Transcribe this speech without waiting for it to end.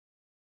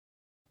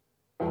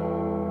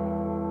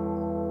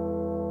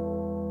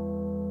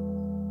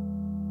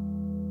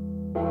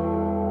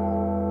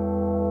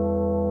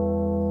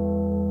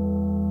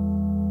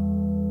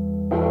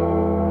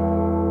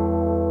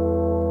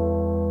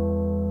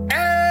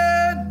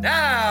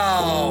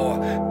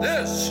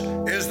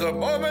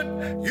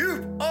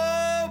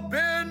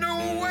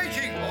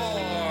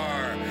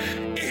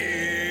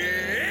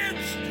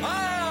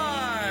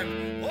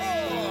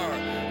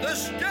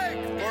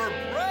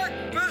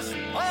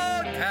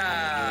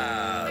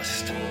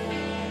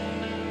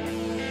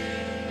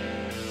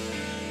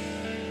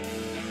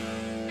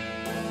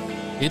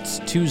It's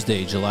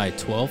Tuesday, July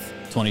 12th,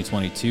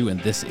 2022, and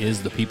this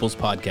is the People's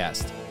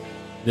Podcast.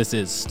 This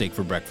is Steak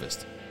for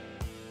Breakfast.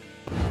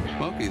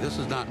 Smokey, this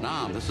is not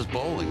Nam. This is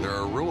bowling. There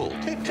are rules.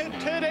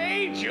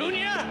 Today,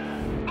 Junior!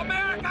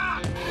 America!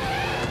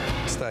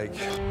 Steak.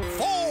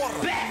 For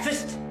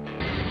breakfast!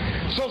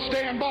 So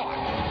stand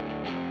by.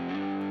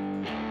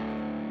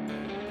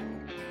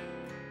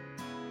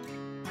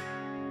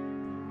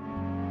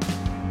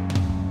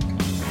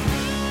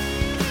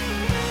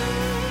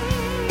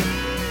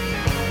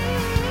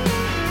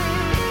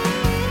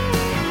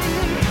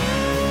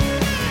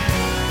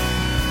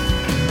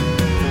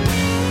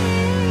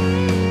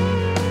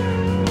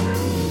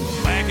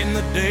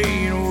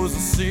 Day it was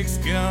a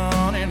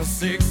 6-gun and a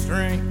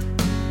 6-string.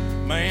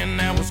 Man,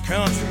 that was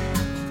country.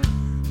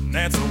 And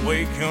that's the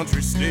way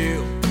country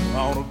still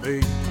ought to be.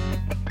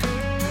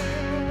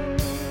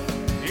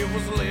 It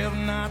was lived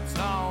not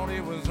taught,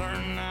 it was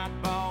earned not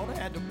bought.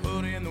 Had to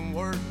put in the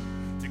work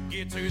to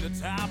get to the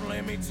top,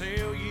 let me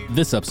tell you.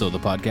 This episode of the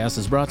podcast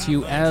is brought to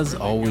you, as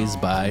always,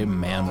 by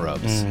Man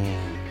Rubs.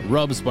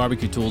 Rubs,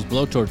 barbecue tools,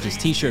 blowtorches,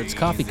 t-shirts,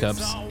 coffee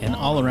cups, and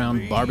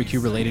all-around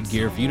barbecue-related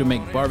gear for you to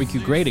make barbecue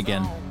great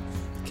again.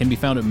 Can be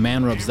found at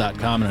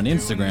manrubs.com and on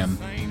Instagram,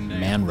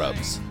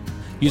 manrubs.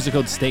 Use the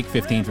code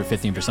STEAK15 for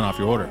 15% off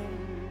your order.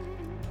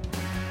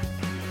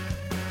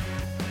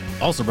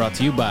 Also brought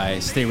to you by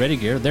Stay Ready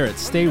Gear. They're at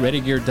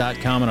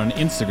stayreadygear.com and on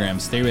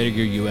Instagram, Stay Ready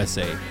Gear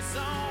USA.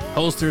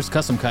 Holsters,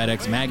 custom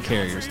kydex, mag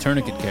carriers,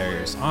 tourniquet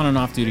carriers, on and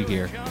off duty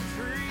gear.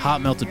 Hot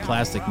melted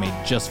plastic made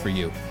just for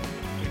you.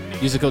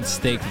 Use the code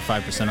STEAK for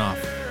 5% off.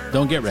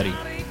 Don't get ready.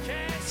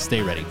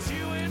 Stay ready.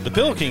 The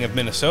Pillow King of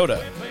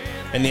Minnesota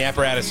and the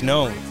apparatus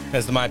known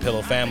as the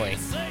MyPillow family.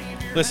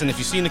 Listen, if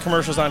you've seen the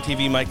commercials on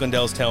TV, Mike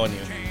Lindell's telling you,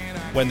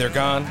 when they're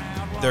gone,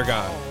 they're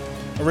gone.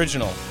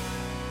 Original,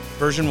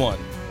 version 1,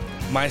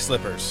 My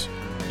Slippers,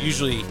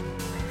 usually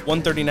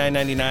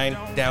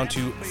 $139.99 down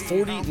to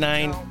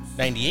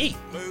 $49.98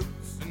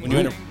 when you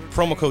enter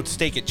promo code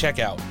STEAK at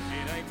checkout.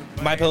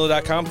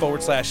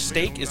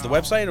 MyPillow.com/steak is the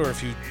website, or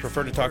if you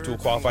prefer to talk to a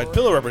qualified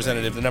pillow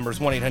representative, the number is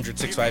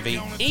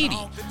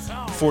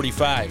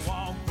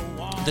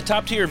 1-800-658-8045. The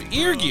top tier of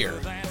ear gear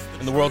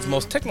and the world's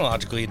most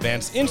technologically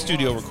advanced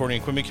in-studio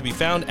recording equipment can be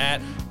found at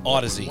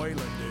Odyssey.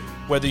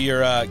 Whether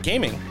you're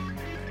gaming,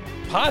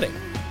 potting,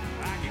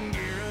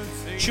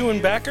 chewing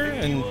backer,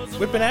 and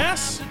whipping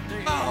ass,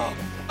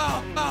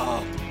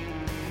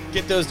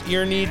 get those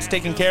ear needs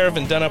taken care of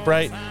and done up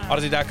right.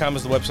 Odyssey.com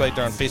is the website.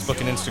 They're on Facebook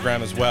and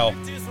Instagram as well.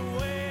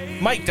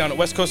 Mike down at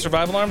West Coast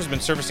Survival Arms has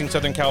been servicing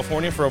Southern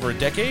California for over a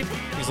decade.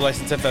 He's a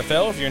licensed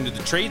FFL. If you're into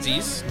the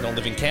tradesies and don't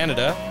live in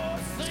Canada,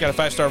 he's got a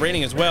 5-star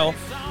rating as well.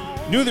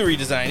 Newly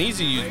redesigned,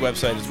 easy-to-use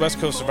website is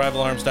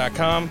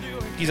westcoastsurvivalarms.com.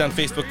 He's on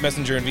Facebook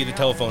Messenger and via the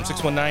telephone,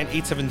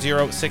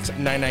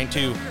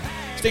 619-870-6992.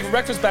 Steak for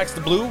Breakfast backs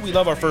the blue. We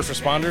love our first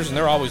responders, and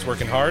they're always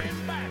working hard.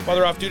 While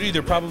they're off duty,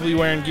 they're probably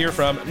wearing gear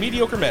from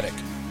Mediocre Medic.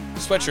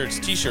 Sweatshirts,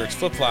 t-shirts,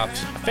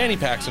 flip-flops, fanny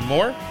packs, and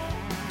more.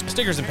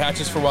 Stickers and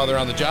patches for while they're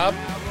on the job.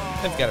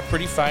 They've got a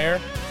pretty fire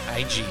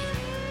IG.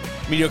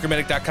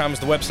 MediocreMedic.com is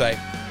the website.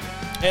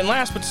 And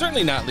last but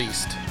certainly not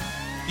least,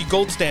 the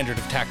gold standard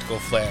of tactical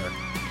flair,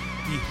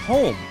 the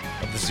home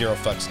of the Zero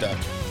Fucks Duck.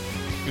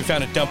 We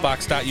found at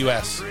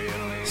dumpbox.us.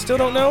 Still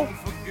don't know?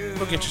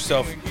 Go get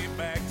yourself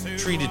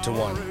treated to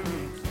one.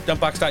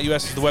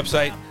 Dumpbox.us is the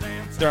website.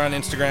 They're on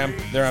Instagram.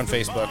 They're on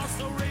Facebook.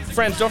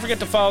 Friends, don't forget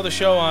to follow the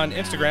show on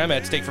Instagram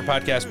at Steak for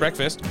Podcast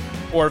Breakfast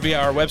or via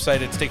our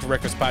website at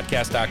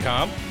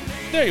steakforbreakfastpodcast.com.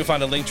 There you'll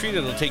find a link tree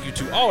that'll take you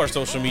to all our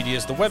social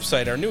medias, the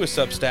website, our newest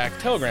Substack,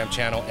 Telegram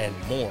channel, and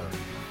more.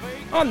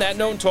 On that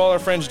note, and to all our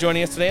friends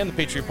joining us today on the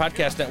Patriot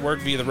Podcast Network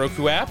via the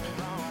Roku app,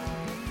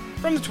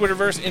 from the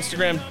Twitterverse,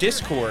 Instagram,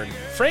 Discord,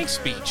 Frank's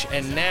Speech,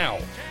 and now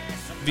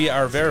via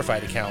our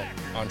verified account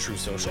on True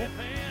Social,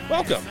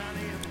 welcome.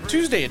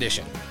 Tuesday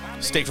edition,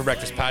 Steak for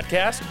Breakfast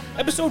Podcast,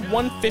 episode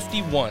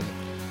 151.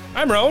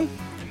 I'm Roan.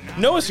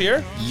 Noah's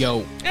here.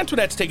 Yo.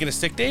 Antoinette's taking a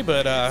sick day,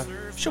 but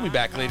she'll be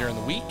back later in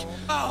the week.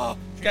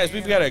 Guys,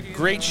 we've got a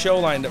great show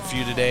lined up for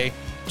you today.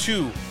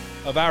 2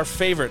 of our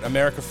favorite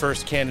America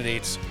First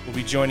candidates will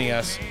be joining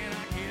us.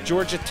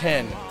 Georgia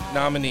 10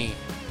 nominee,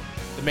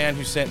 the man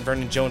who sent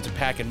Vernon Jones a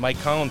pack, and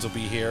Mike Collins will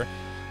be here,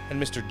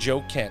 and Mr.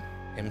 Joe Kent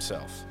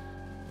himself.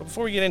 But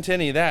before we get into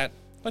any of that,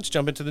 let's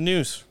jump into the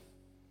news.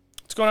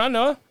 What's going on,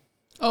 Noah?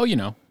 Oh, you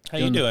know. How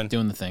you doing?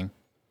 Doing the thing.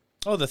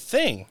 Oh, the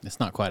thing. It's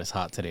not quite as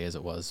hot today as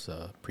it was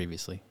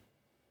previously.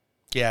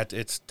 Yeah,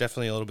 it's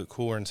definitely a little bit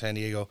cooler in San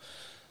Diego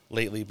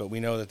lately, but we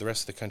know that the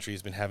rest of the country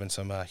has been having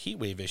some heat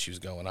wave issues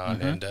going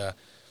on, and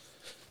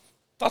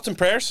thoughts and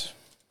prayers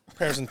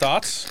and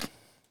thoughts.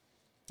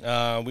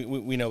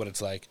 We know what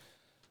it's like,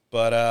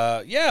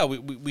 but yeah,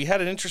 we had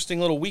an interesting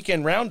little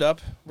weekend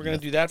roundup. We're gonna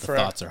do that for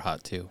thoughts are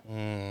hot too.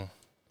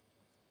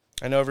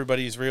 I know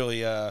everybody's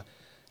really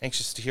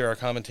anxious to hear our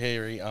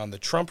commentary on the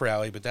Trump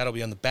rally, but that'll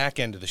be on the back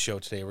end of the show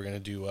today. We're gonna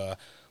do a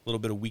little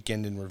bit of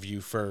weekend in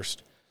review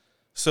first.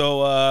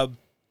 So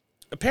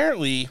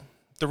apparently,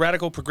 the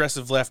radical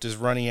progressive left is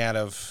running out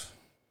of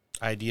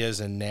ideas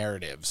and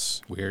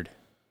narratives Weird.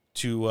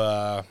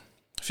 to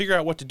figure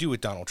out what to do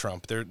with Donald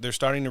Trump. They're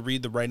starting to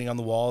read the writing on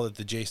the wall that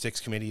the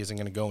J6 committee isn't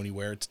going to go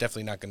anywhere. It's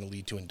definitely not going to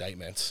lead to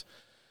indictments.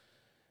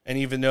 And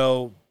even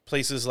though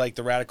places like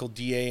the radical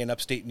DA in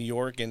upstate New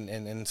York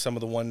and some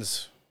of the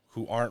ones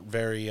who aren't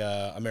very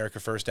America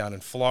First down in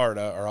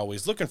Florida are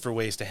always looking for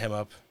ways to hem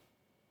up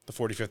the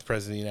 45th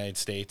president of the United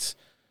States,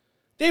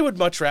 they would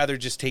much rather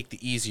just take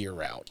the easier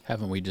route.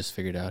 Haven't we just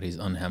figured out he's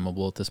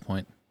unhemmable at this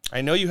point?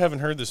 I know you haven't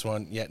heard this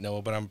one yet,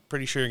 Noah, but I'm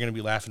pretty sure you're going to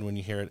be laughing when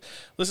you hear it.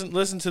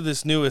 Listen to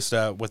this newest,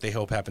 what they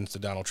hope happens to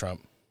Donald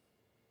Trump.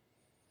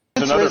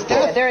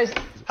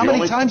 How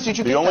many times did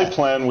you The only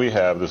plan we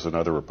have, this is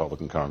another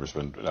Republican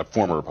congressman, a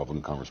former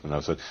Republican congressman,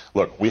 has said,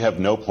 look, we have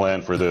no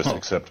plan for this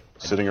except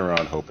sitting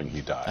around hoping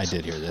he dies. I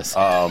did hear this.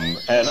 And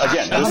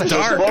again, this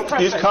book,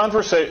 these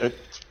conversations,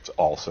 it's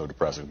also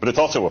depressing, but it's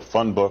also a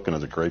fun book and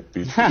it's a great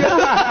piece.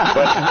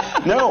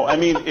 But no, I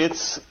mean,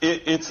 it's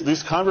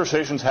these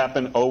conversations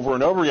happen over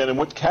and over again, and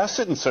what casts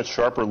it in such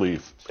sharp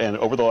relief, and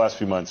over the last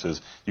few months,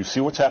 is you see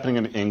what's happening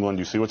in England,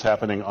 you see what's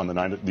happening on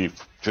the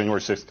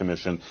January 6th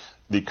Commission.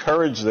 The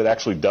courage that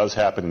actually does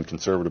happen in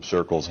conservative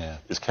circles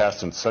is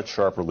cast in such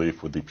sharp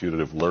relief with the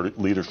putative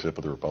leadership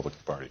of the Republican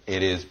Party.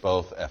 It is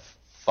both a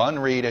fun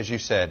read, as you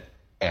said,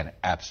 and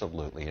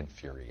absolutely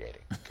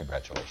infuriating.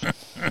 Congratulations.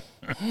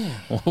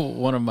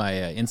 One of my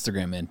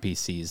Instagram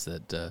NPCs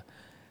that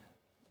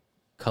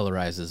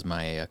colorizes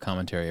my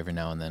commentary every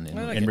now and then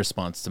in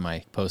response to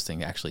my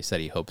posting actually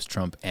said he hopes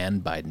Trump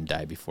and Biden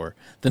die before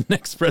the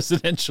next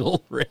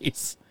presidential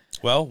race.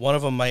 Well, one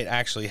of them might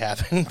actually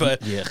happen, but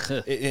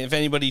if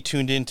anybody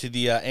tuned into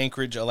the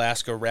Anchorage,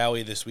 Alaska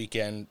rally this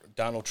weekend,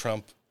 Donald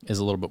Trump is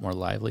a little bit more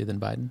lively than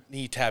Biden.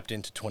 He tapped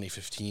into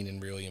 2015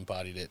 and really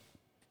embodied it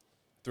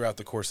throughout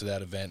the course of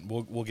that event.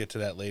 We'll get to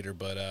that later,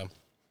 but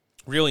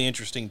really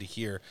interesting to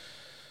hear.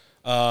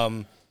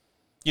 How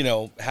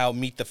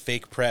Meet the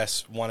Fake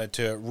Press wanted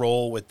to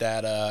roll with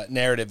that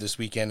narrative this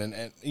weekend.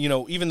 And,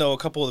 even though a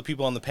couple of the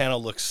people on the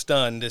panel looked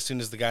stunned, as soon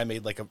as the guy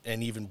made like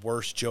an even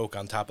worse joke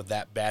on top of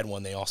that bad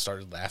one, they all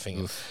started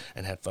laughing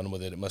and had fun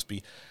with it. It must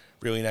be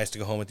really nice to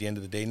go home at the end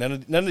of the day. None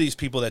of these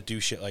people that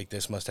do shit like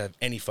this must have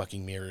any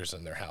fucking mirrors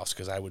in their house,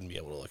 because I wouldn't be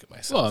able to look at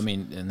myself. Well, I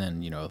mean, and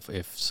then,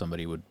 if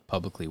somebody would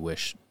publicly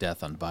wish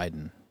death on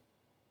Biden,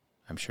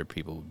 I'm sure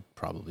people would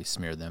probably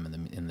smear them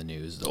in the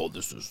news. Oh,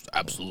 this is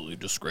absolutely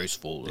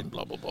disgraceful and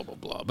blah, blah, blah, blah,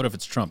 blah. But if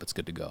it's Trump, it's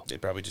good to go.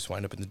 They'd probably just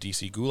wind up in the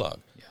D.C. gulag.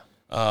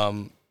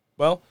 Yeah.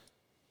 Well,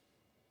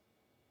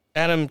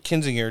 Adam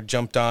Kinzinger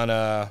jumped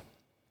on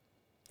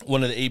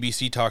one of the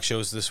ABC talk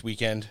shows this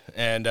weekend,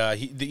 and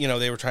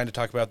they were trying to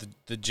talk about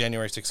the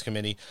January 6th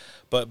committee.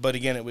 But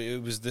again,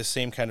 it was the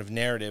same kind of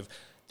narrative.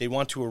 They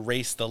want to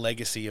erase the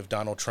legacy of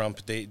Donald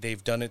Trump.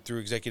 They've done it through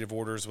executive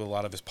orders with a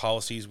lot of his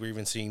policies. We're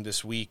even seeing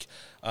this week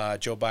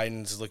Joe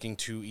Biden's looking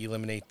to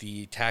eliminate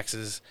the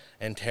taxes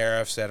and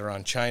tariffs that are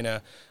on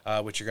China,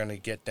 which are going to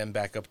get them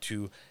back up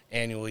to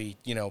annually,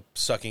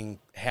 sucking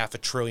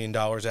 $500 billion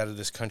out of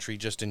this country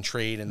just in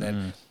trade. And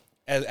then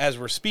as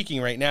we're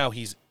speaking right now,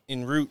 he's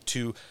en route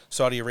to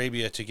Saudi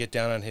Arabia to get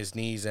down on his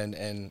knees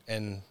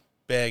and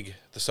beg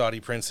the Saudi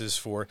princes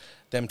for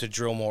them to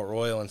drill more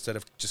oil instead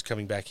of just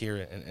coming back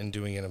here and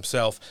doing it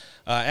himself.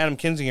 Adam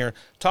Kinzinger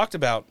talked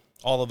about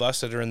all of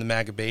us that are in the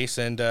MAGA base,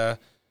 and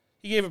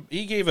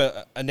he gave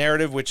a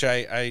narrative which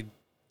I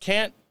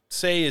can't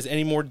say is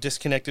any more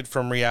disconnected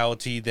from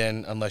reality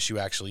than unless you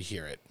actually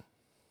hear it.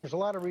 There's a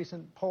lot of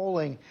recent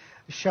polling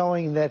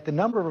showing that the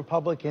number of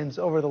Republicans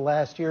over the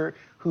last year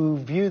who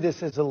view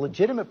this as a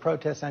legitimate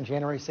protest on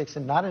January 6th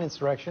and not an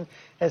insurrection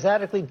has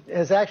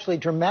actually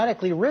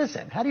dramatically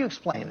risen. How do you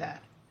explain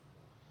that?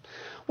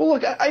 Well,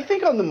 look, I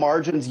think on the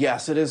margins,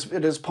 yes, it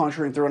is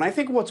puncturing through. And I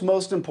think what's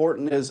most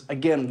important is,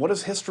 again, what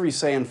does history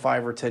say in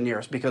 5 or 10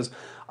 years? Because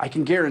I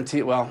can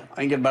guarantee, I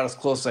can get about as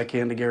close as I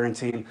can to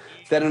guaranteeing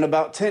that in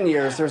about 10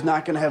 years, there's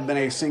not going to have been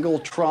a single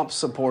Trump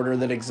supporter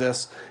that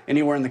exists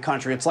anywhere in the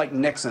country. It's like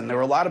Nixon. There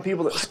were a lot of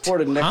people that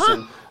supported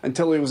Nixon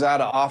until he was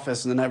out of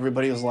office, and then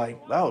everybody was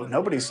like, oh,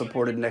 nobody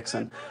supported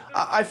Nixon.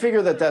 I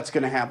figure that that's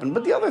going to happen.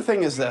 But the other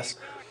thing is this.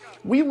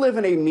 We live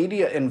in a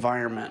media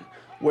environment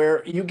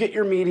where you get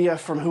your media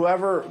from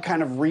whoever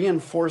kind of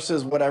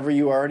reinforces whatever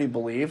you already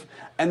believe,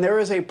 and there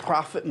is a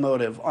profit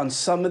motive on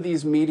some of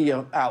these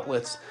media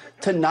outlets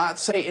to not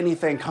say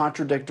anything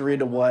contradictory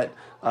to what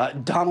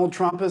Donald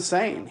Trump is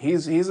saying.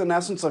 He's in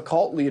essence a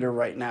cult leader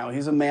right now.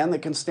 He's a man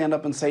that can stand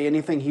up and say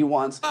anything he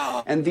wants,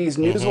 and these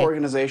news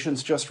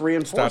organizations just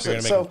reinforce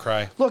it. So,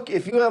 look,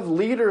 if you have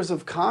leaders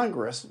of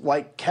Congress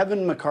like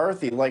Kevin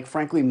McCarthy, like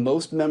frankly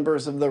most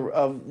members of the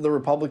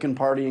Republican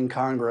Party in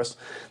Congress,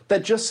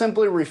 that just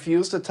simply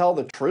refuse to tell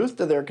the truth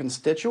to their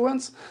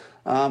constituents,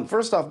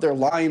 first off, they're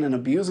lying and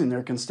abusing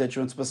their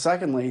constituents, but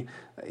secondly,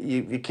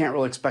 you can't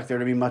really expect there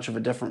to be much of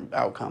a different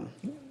outcome.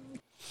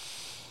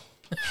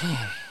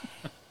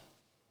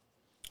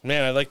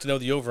 Man, I'd like to know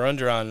the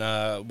over-under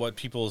on what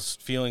people's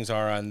feelings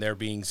are on there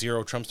being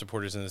 0 Trump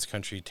supporters in this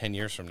country 10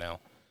 years from now.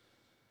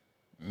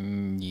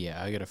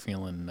 Yeah, I got a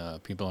feeling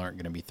people aren't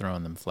going to be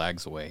throwing them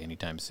flags away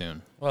anytime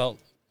soon. Well,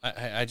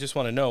 I just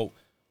want to know,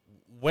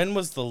 when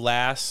was the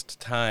last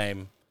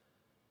time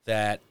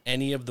that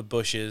any of the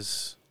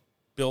Bushes,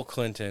 Bill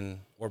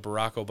Clinton, or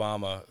Barack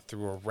Obama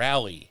threw a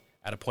rally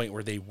at a point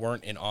where they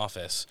weren't in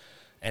office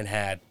and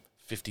had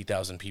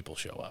 50,000 people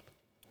show up.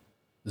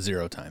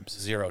 0 times.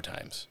 0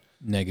 times.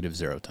 Negative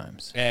 0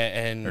 times.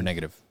 Or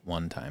negative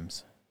 1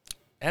 times.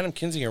 Adam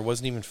Kinzinger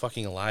wasn't even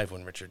fucking alive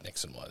when Richard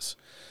Nixon was.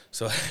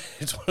 So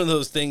it's one of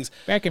those things.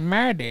 Back in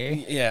my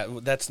day. Yeah,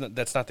 that's not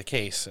the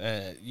case.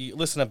 You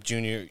listen up,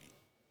 Junior.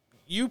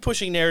 You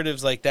pushing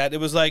narratives like that, it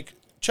was like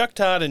Chuck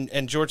Todd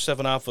and George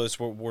Stephanopoulos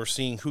were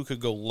seeing who could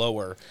go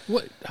lower.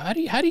 What? How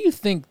do you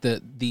think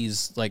that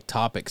these like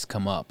topics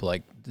come up?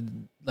 Like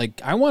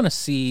I want to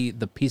see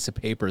the piece of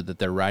paper that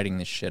they're writing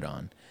this shit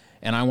on,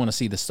 and I want to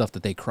see the stuff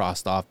that they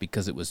crossed off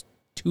because it was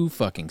too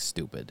fucking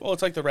stupid. Well,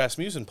 it's like the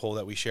Rasmussen poll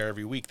that we share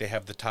every week. They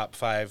have the top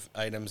 5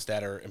 items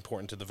that are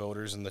important to the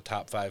voters and the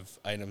top 5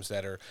 items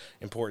that are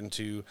important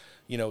to,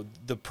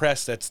 the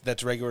press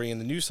that's regularly in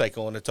the news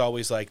cycle. And it's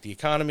always like the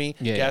economy,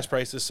 gas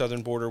prices,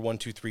 southern border, 1,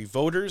 2, 3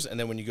 voters. And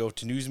then when you go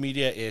to news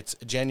media, it's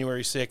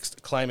January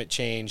 6th, climate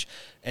change,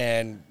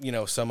 and,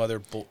 some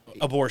other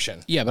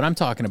abortion. Yeah, but I'm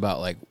talking about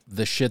like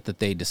the shit that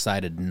they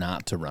decided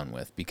not to run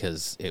with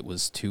because it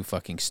was too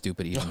fucking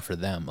stupid even for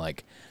them.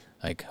 Like,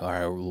 all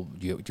right, well,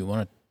 do you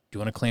want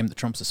to claim that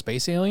Trump's a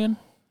space alien?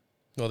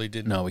 Well, they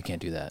did. No, we can't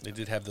do that. They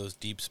did have those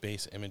deep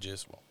space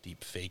images,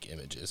 deep fake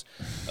images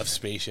of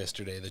space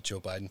yesterday that Joe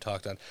Biden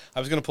talked on. I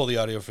was going to pull the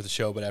audio for the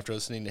show, but after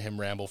listening to him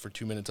ramble for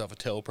 2 minutes off a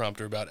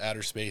teleprompter about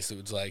outer space,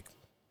 it was like,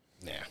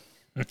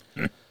 nah.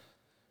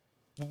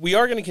 We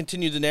are going to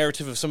continue the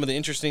narrative of some of the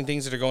interesting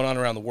things that are going on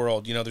around the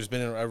world. There's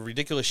been a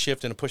ridiculous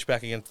shift and a pushback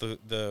against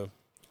the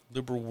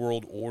liberal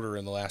world order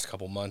in the last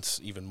couple months,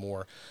 even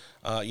more.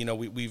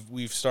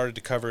 We've started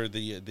to cover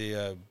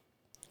the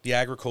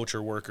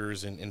agriculture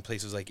workers in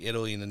places like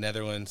Italy and the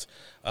Netherlands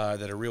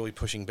that are really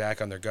pushing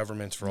back on their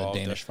governments for all the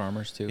Danish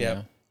farmers too.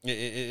 Yeah.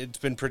 It's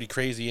been pretty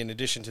crazy. In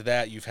addition to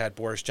that, you've had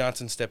Boris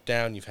Johnson step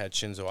down. You've had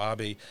Shinzo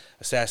Abe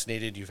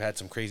assassinated. You've had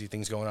some crazy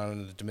things going on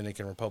in the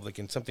Dominican Republic.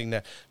 And something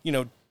that,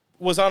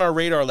 was on our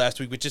radar last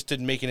week, but just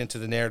didn't make it into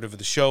the narrative of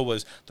the show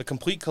was the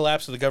complete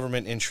collapse of the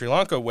government in Sri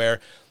Lanka,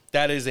 where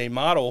that is a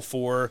model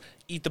for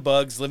eat the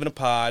bugs, live in a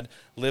pod,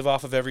 live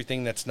off of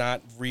everything that's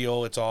not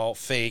real, it's all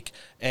fake,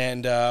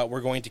 and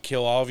we're going to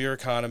kill all of your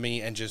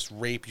economy and just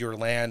rape your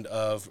land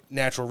of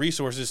natural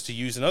resources to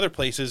use in other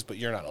places, but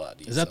you're not allowed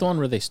to use Is that the one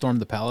where they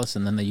stormed the palace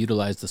and then they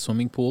utilized the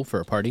swimming pool for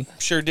a party?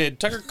 Sure did.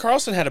 Tucker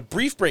Carlson had a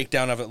brief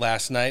breakdown of it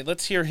last night.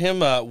 Let's hear him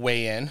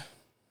weigh in.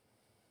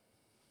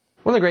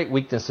 One of the great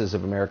weaknesses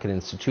of American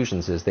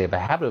institutions is they have a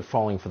habit of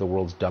falling for the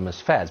world's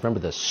dumbest fads. Remember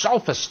the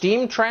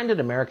self-esteem trend in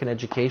American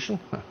education?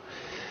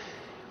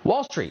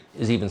 Wall Street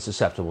is even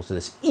susceptible to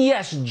this.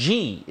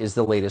 ESG is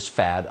the latest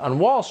fad on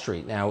Wall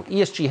Street. Now,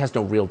 ESG has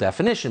no real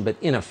definition, but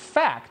in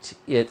effect,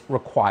 it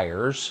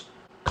requires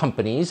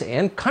companies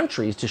and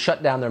countries to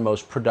shut down their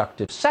most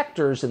productive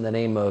sectors in the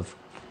name of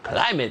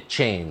climate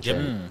change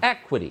and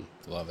equity.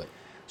 Love it.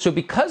 So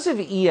because of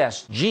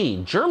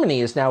ESG,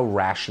 Germany is now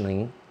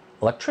rationing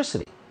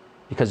electricity.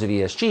 Because of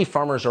ESG,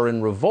 farmers are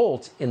in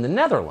revolt in the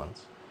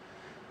Netherlands.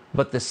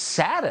 But the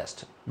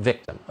saddest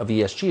victim of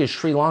ESG is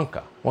Sri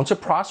Lanka. Once a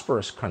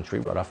prosperous country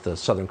right off the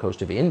southern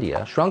coast of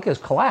India, Sri Lanka has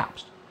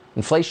collapsed.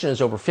 Inflation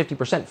is over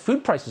 50%.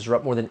 Food prices are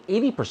up more than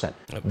 80%.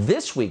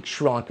 This week,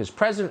 Sri Lanka's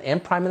president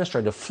and prime minister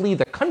had to flee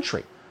the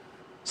country.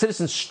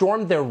 Citizens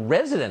stormed their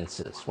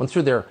residences, went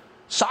through their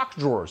sock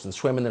drawers and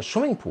swam in their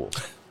swimming pools.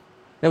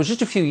 Now, it was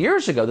just a few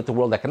years ago that the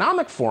World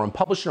Economic Forum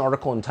published an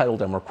article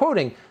entitled, and we're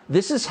quoting,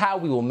 "This is how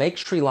we will make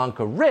Sri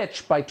Lanka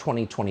rich by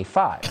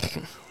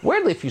 2025.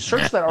 Weirdly, if you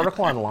search that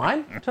article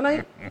online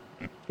tonight,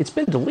 it's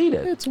been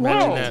deleted. It's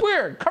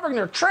weird, covering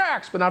their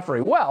tracks, but not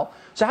very well.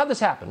 So how'd this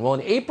happen? Well,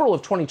 in April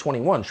of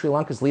 2021, Sri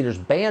Lanka's leaders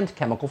banned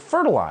chemical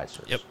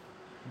fertilizers. Yep.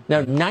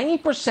 Now,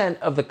 90%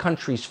 of the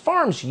country's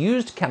farms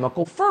used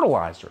chemical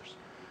fertilizers.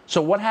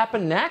 So what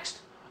happened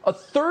next? A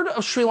third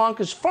of Sri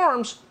Lanka's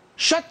farms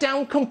shut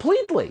down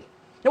completely.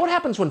 Now, what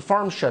happens when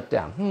farms shut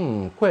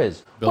down?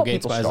 Quiz. Bill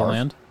Gates buys the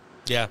land?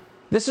 Yeah.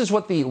 This is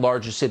what the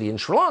largest city in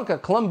Sri Lanka,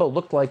 Colombo,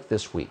 looked like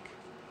this week.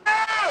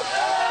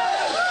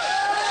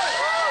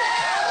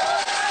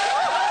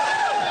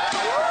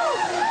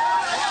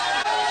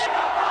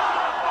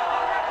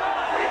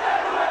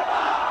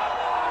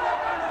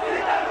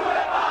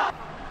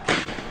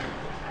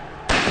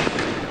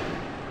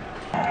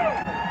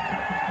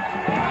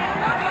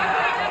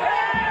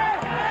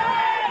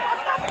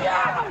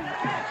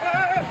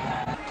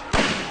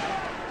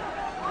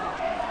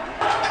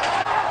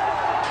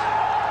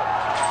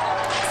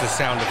 The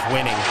sound of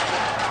winning.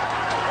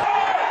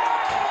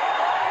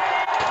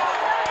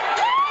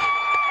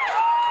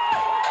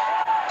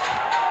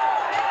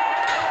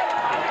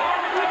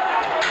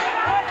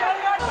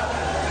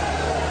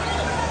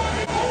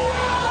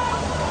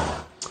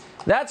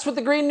 That's what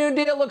the Green New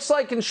Deal looks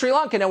like in Sri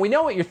Lanka. Now, we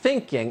know what you're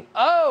thinking.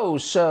 Oh,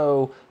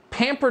 so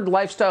pampered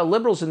lifestyle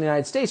liberals in the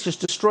United States just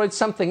destroyed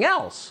something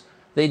else.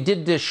 They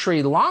did to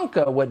Sri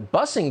Lanka what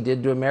busing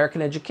did to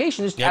American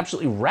education, just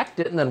absolutely wrecked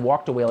it and then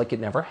walked away like it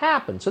never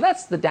happened. So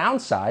that's the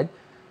downside.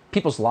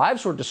 People's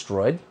lives were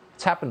destroyed.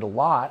 It's happened a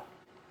lot.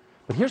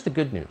 But here's the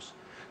good news.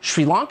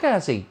 Sri Lanka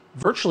has a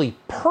virtually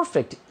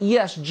perfect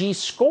ESG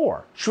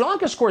score. Sri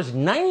Lanka scores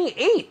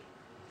 98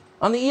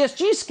 on the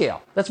ESG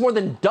scale. That's more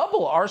than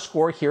double our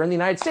score here in the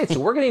United States. So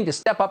we're going to need to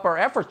step up our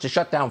efforts to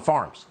shut down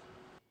farms.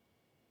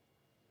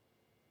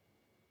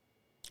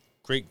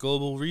 Great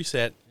global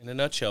reset in a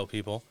nutshell,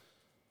 people.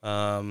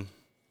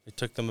 It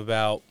took them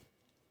about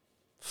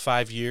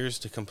 5 years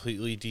to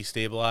completely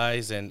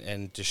destabilize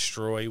and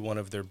destroy one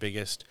of their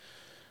biggest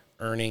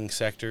earning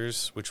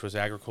sectors, which was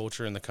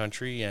agriculture in the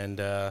country. And,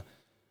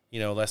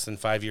 less than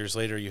 5 years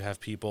later, you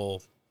have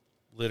people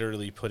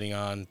literally putting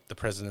on the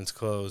president's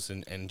clothes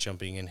and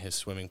jumping in his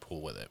swimming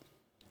pool with it.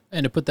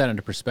 And to put that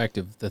into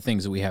perspective, the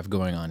things that we have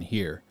going on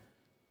here,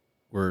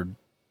 we're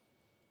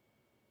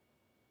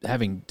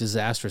having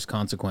disastrous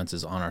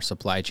consequences on our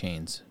supply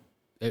chains.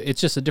 It's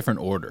just a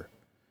different order.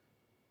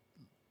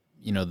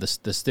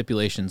 The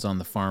stipulations on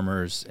the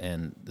farmers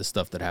and the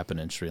stuff that happened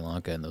in Sri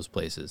Lanka and those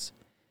places,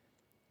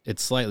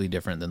 it's slightly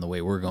different than the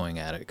way we're going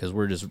at it, because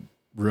we're just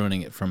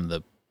ruining it from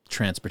the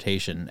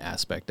transportation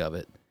aspect of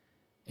it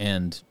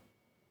and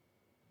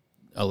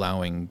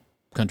allowing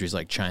countries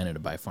like China to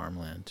buy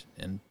farmland,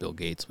 and Bill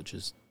Gates, which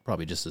is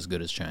probably just as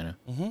good as China,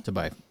 to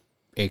buy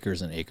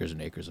acres and acres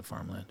and acres of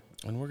farmland.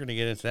 And we're going to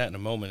get into that in a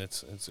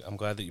moment. I'm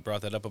glad that you brought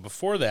that up. But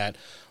before that,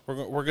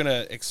 we're going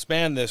to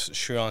expand this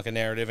Sri Lanka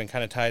narrative and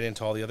kind of tie it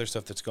into all the other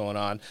stuff that's going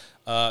on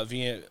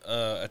via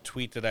a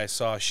tweet that I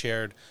saw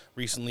shared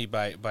recently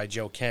by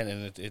Joe Kent,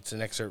 and it's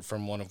an excerpt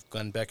from one of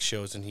Glenn Beck's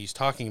shows, and he's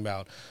talking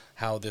about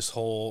how this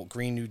whole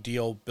Green New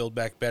Deal, Build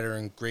Back Better,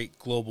 and Great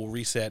Global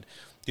Reset,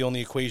 the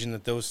only equation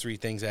that those three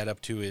things add up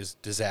to is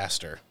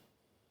disaster.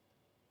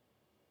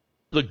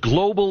 The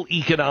global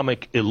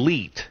economic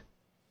elite,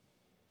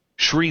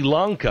 Sri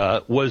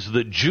Lanka was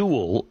the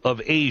jewel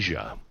of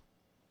Asia.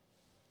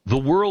 The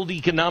World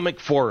Economic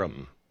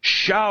Forum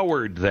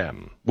showered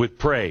them with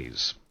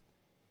praise.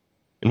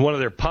 In one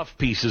of their puff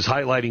pieces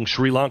highlighting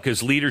Sri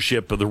Lanka's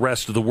leadership of the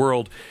rest of the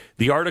world,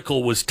 the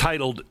article was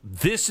titled,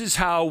 "This is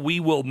how we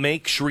will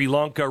make Sri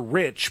Lanka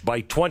rich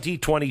by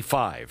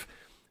 2025.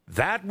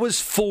 That was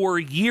 4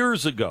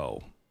 years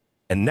ago,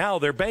 and now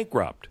they're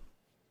bankrupt.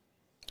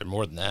 They're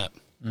more than that.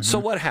 Mm-hmm. So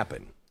what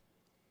happened?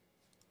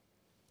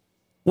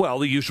 Well,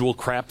 the usual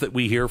crap that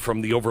we hear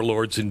from the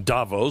overlords in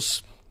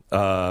Davos,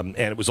 and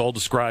it was all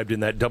described in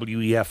that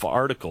WEF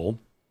article.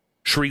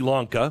 Sri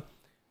Lanka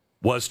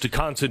was to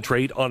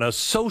concentrate on a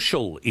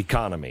social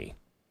economy,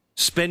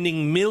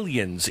 spending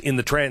millions in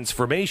the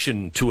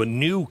transformation to a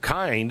new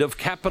kind of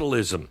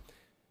capitalism.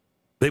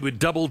 They would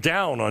double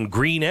down on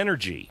green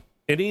energy.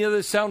 Any of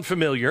this sound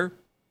familiar?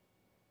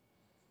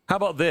 How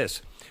about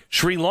this?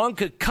 Sri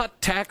Lanka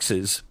cut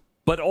taxes,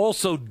 but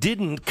also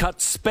didn't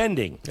cut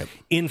spending. Yep.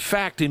 In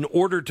fact, in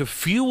order to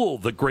fuel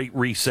the great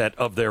reset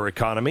of their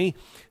economy,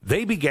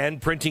 they began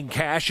printing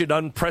cash at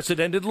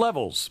unprecedented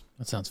levels.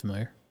 That sounds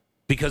familiar.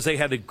 Because they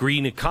had a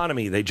green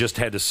economy they just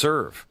had to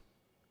serve.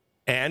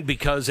 And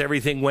because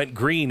everything went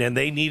green and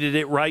they needed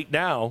it right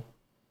now,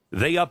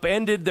 they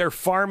upended their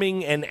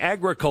farming and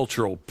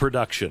agricultural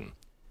production.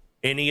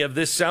 Any of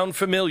this sound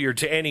familiar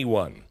to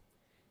anyone?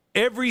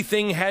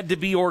 Everything had to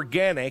be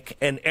organic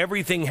and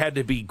everything had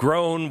to be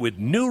grown with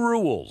new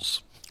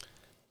rules.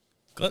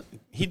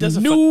 He does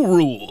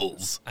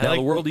rules. Now,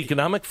 the World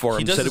Economic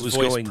Forum said it was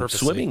going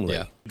swimmingly.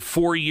 Yeah.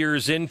 4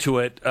 years into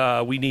it,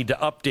 we need to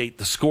update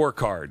the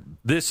scorecard.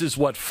 This is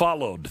what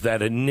followed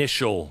that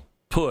initial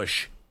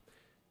push.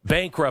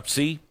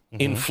 Bankruptcy,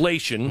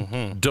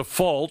 inflation,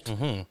 default,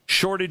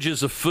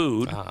 shortages of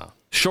food,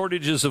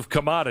 shortages of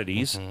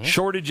commodities,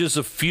 shortages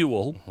of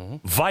fuel,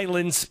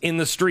 violence in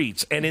the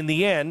streets. And in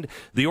the end,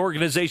 the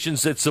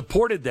organizations that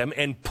supported them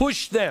and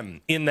pushed them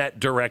in that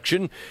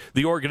direction,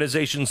 the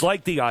organizations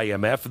like the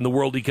IMF and the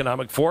World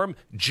Economic Forum,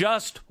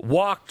 just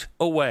walked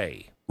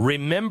away.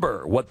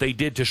 Remember what they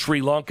did to Sri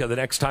Lanka the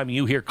next time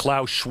you hear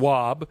Klaus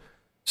Schwab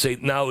say,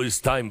 now is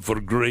time for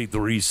a great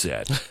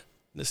reset.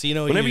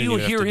 So whenever you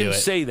hear him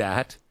say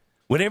that,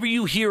 whenever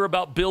you hear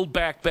about Build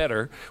Back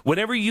Better,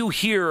 whenever you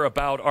hear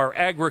about our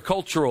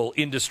agricultural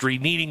industry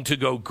needing to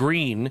go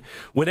green,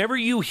 whenever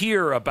you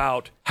hear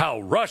about how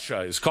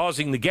Russia is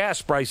causing the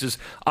gas prices,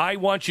 I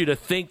want you to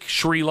think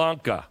Sri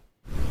Lanka.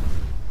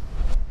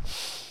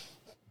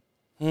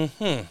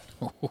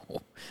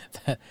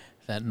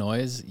 That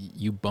noise,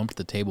 you bumped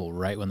the table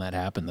right when that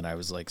happened, and I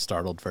was like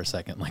startled for a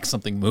second, like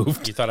something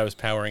moved. You thought I was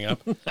powering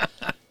up?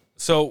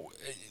 So,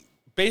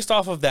 based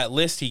off of that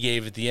list he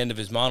gave at the end of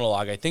his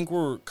monologue, I think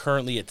we're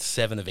currently at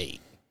 7 of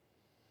 8.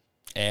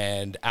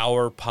 And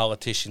our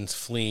politicians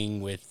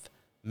fleeing with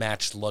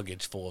matched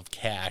luggage full of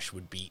cash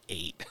would be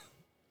 8.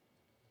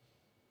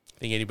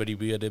 Think anybody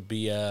would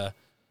be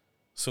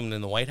swimming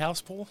in the White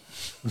House pool?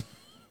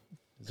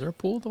 Is there a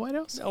pool at the White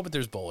House? No, but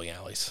there's bowling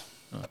alleys.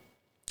 Oh.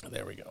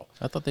 There we go.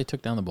 I thought they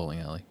took down the bowling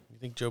alley. You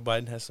think Joe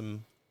Biden has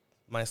some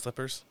My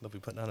Slippers? They'll be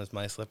putting on his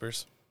My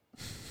Slippers.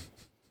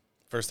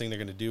 First thing they're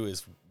going to do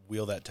is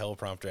wheel that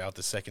teleprompter out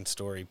the second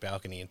story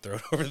balcony and throw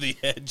it over the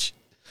edge.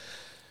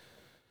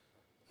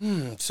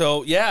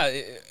 So, yeah,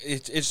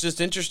 it's just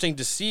interesting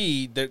to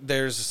see that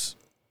there's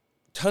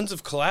tons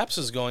of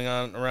collapses going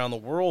on around the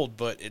world,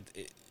 but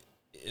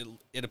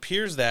it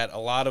appears that a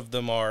lot of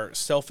them are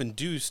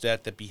self-induced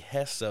at the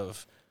behest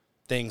of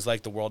things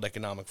like the World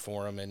Economic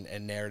Forum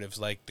and narratives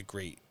like the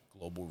Great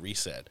Global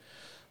Reset.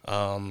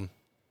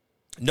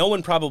 No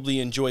one probably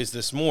enjoys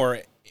this more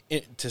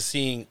to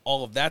seeing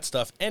all of that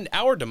stuff and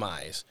our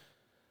demise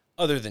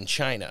other than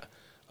China.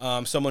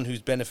 Someone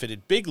who's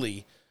benefited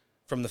bigly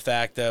from the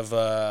fact of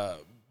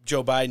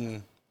Joe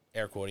Biden,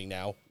 air quoting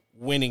now,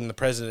 winning the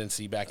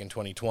presidency back in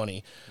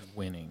 2020.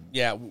 Winning.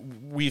 Yeah,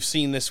 we've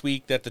seen this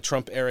week that the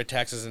Trump-era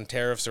taxes and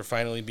tariffs are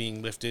finally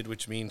being lifted,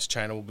 which means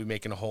China will be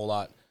making a whole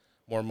lot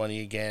more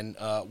money again.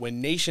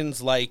 When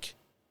nations like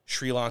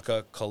Sri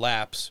Lanka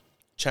collapse,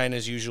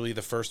 China's usually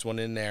the first one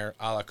in there,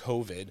 a la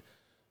COVID,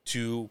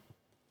 to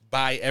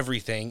buy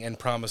everything and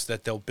promise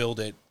that they'll build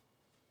it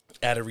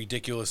at a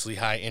ridiculously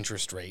high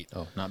interest rate.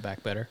 Oh, not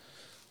back better?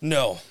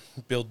 No,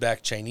 build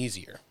back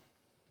Chinesier.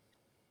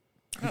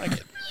 I like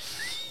it.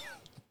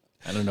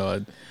 I don't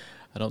know.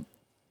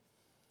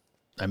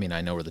 I mean,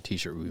 I know where the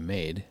T-shirt will be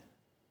made.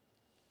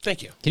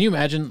 Thank you. Can you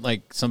imagine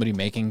like somebody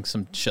making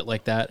some shit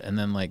like that and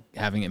then like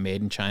having it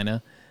made in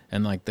China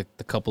and like the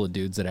couple of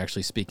dudes that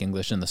actually speak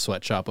English in the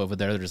sweatshop over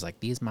there, they're just like,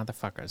 these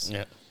motherfuckers.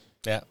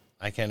 Yeah,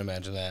 I can't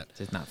imagine that.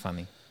 It's not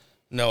funny.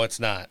 No, it's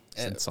not.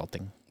 It's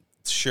insulting.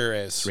 It sure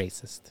is. It's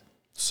racist.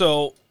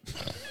 So,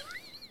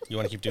 you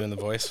want to keep doing the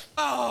voice?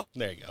 Oh,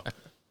 there you go.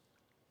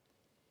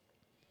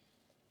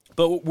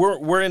 But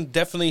we're in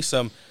definitely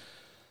some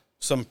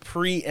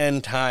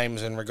pre-end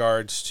times in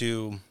regards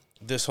to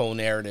this whole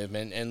narrative,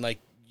 and like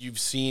you've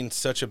seen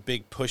such a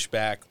big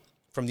pushback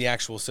from the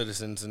actual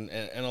citizens, and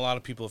a lot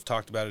of people have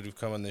talked about it who've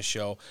come on this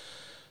show.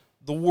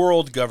 The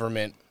world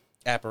government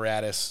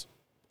apparatus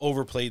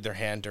overplayed their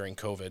hand during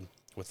COVID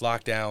with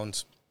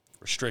lockdowns,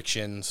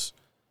 restrictions,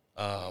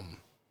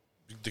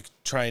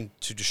 trying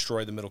to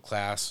destroy the middle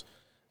class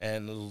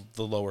and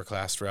the lower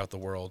class throughout the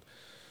world,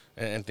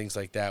 and things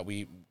like that.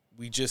 We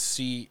just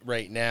see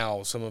right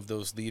now some of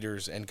those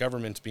leaders and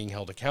governments being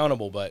held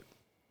accountable, but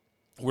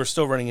we're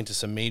still running into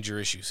some major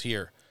issues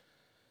here.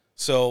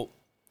 So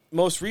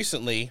most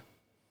recently,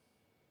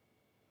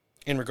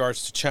 in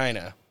regards to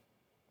China,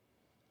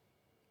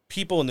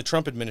 people in the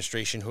Trump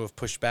administration who have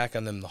pushed back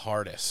on them the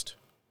hardest,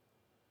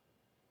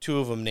 two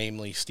of them,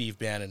 namely Steve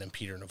Bannon and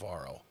Peter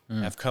Navarro,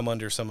 have come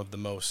under some of the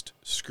most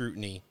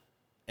scrutiny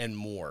and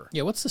more.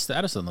 Yeah, what's the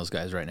status on those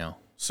guys right now?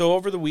 So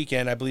over the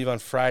weekend, I believe on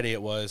Friday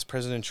it was,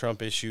 President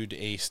Trump issued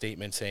a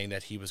statement saying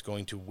that he was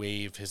going to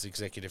waive his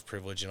executive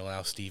privilege and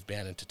allow Steve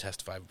Bannon to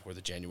testify before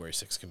the January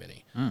 6th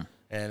committee.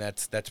 And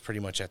that's pretty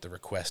much at the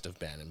request of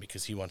Bannon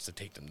because he wants to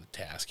take them to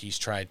task. He's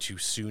tried to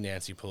sue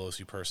Nancy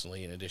Pelosi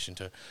personally in addition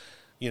to,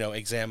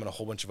 examine a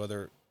whole bunch of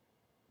other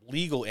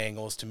legal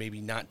angles to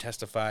maybe not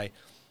testify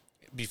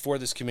before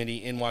this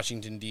committee in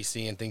Washington,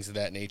 D.C. and things of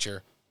that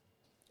nature.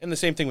 And the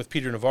same thing with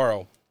Peter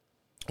Navarro,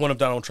 one of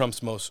Donald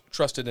Trump's most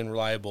trusted and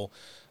reliable,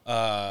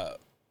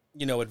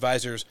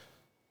 advisors,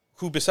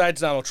 who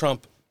besides Donald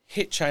Trump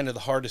hit China the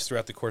hardest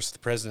throughout the course of the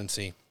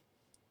presidency.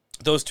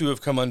 Those two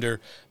have come under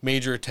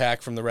major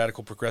attack from the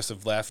radical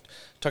progressive left.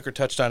 Tucker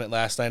touched on it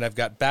last night. I've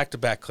got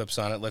back-to-back clips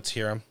on it. Let's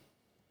hear them.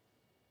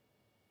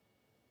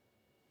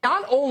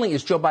 Not only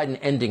is Joe Biden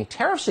ending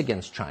tariffs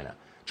against China,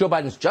 Joe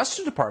Biden's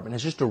Justice Department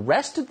has just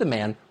arrested the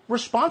man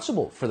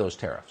responsible for those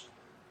tariffs.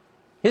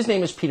 His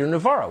name is Peter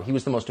Navarro. He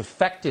was the most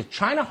effective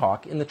China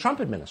hawk in the Trump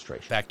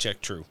administration. Fact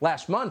check true.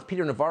 Last month,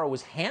 Peter Navarro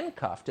was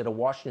handcuffed at a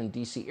Washington,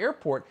 D.C.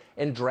 airport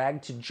and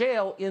dragged to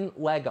jail in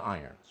leg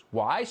irons.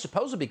 Why?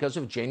 Supposedly because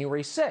of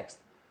January 6th.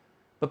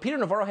 But Peter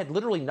Navarro had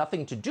literally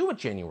nothing to do with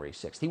January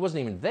 6th. He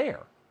wasn't even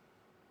there.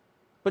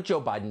 But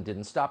Joe Biden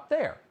didn't stop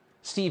there.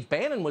 Steve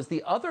Bannon was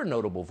the other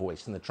notable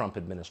voice in the Trump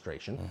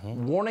administration,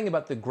 warning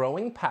about the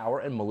growing power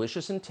and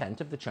malicious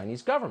intent of the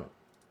Chinese government.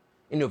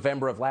 In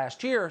November of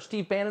last year,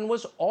 Steve Bannon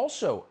was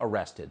also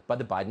arrested by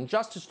the Biden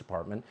Justice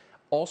Department,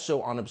 also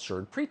on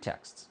absurd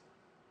pretexts.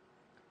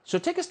 So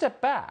take a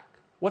step back.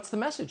 What's the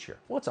message here?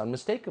 Well, it's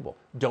unmistakable.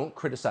 Don't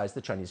criticize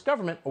the Chinese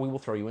government or we will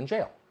throw you in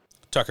jail.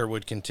 Tucker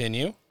would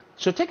continue.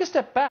 So take a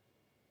step back.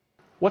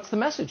 What's the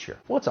message here?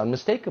 Well, it's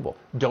unmistakable.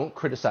 Don't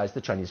criticize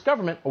the Chinese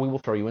government or we will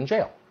throw you in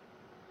jail.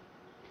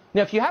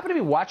 Now, if you happen to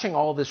be watching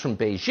all of this from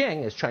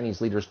Beijing, as Chinese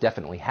leaders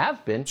definitely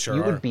have been,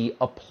 you would be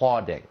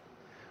applauding.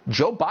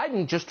 Joe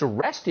Biden just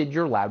arrested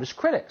your loudest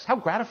critics. How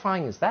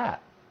gratifying is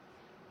that?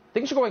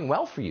 Things are going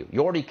well for you. You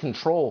already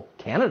control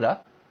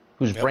Canada,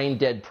 whose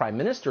brain-dead prime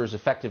minister is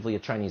effectively a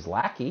Chinese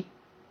lackey.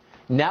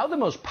 Now the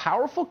most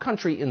powerful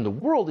country in the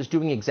world is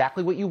doing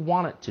exactly what you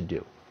want it to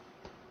do.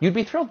 You'd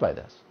be thrilled by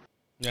this.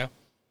 Yeah,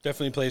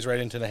 definitely plays right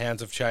into the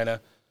hands of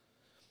China.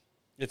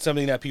 It's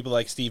something that people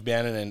like Steve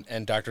Bannon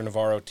and Dr.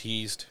 Navarro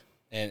teased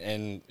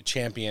and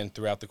championed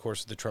throughout the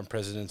course of the Trump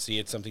presidency.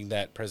 It's something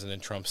that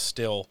President Trump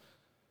still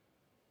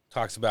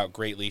talks about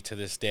greatly to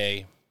this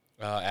day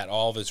at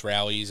all of his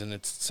rallies. And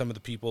it's some of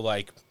the people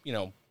like,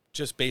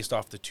 just based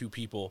off the two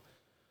people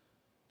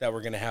that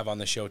we're going to have on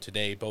the show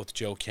today, both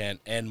Joe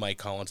Kent and Mike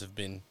Collins have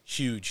been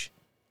huge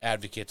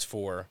advocates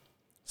for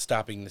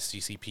stopping the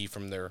CCP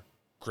from their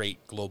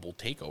great global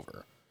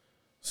takeover.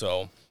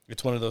 So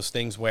it's one of those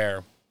things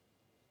where,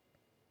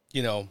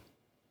 you know,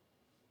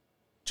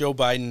 Joe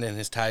Biden and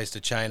his ties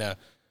to China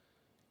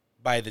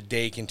by the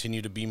day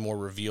continue to be more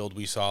revealed.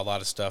 We saw a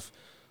lot of stuff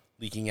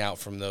leaking out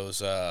from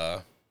those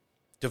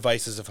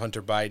devices of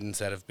Hunter Biden's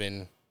that have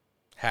been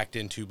hacked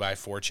into by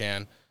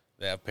 4chan.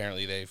 That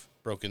apparently they've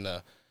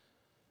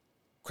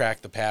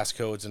cracked the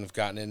passcodes and have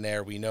gotten in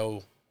there. We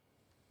know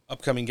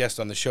upcoming guest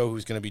on the show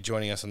who's going to be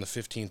joining us on the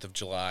 15th of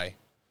July.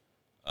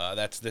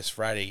 That's this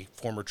Friday.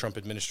 Former Trump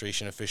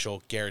administration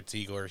official Garrett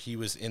Ziegler. He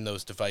was in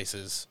those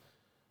devices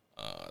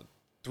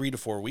 3 to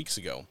 4 weeks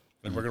ago,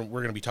 and we're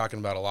going to be talking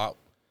about a lot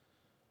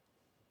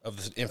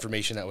of the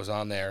information that was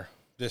on there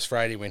this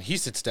Friday when he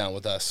sits down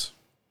with us.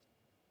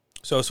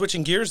 So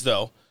switching gears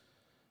though,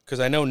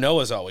 because I know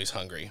Noah's always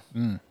hungry.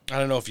 I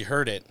don't know if you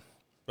heard it,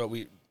 but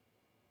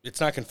it's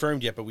not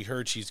confirmed yet, but we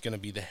heard she's going to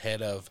be the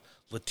head of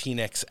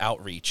Latinx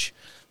outreach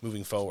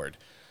moving forward.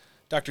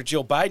 Dr.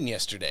 Jill Biden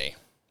yesterday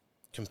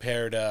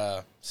compared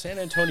San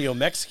Antonio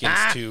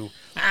Mexicans to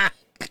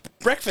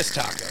breakfast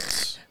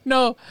tacos.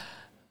 No,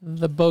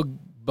 the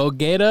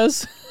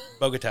Bogotas?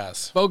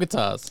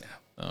 Bogotas. Yeah.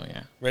 Oh,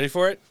 yeah. Ready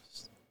for it?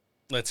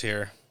 Let's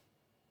hear her.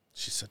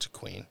 She's such a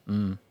queen.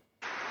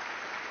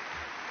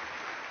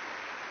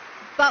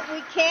 But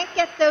we can't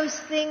get those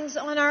things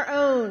on our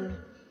own.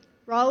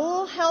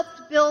 Raul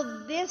helped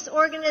build this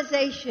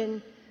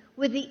organization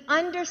with the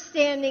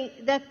understanding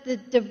that the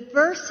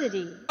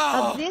diversity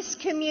of this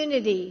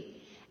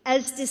community,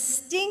 as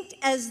distinct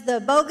as the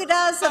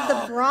Bogotas of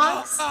the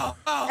Bronx,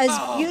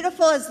 as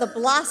beautiful as the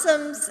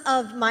blossoms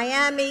of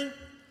Miami,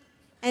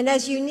 and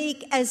as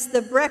unique as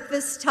the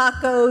breakfast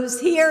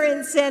tacos here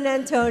in San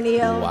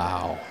Antonio.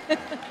 Wow.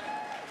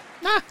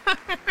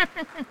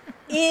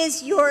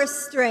 Is your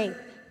strength.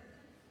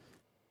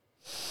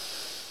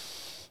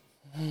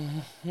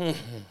 You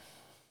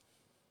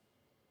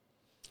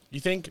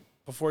think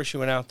before she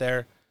went out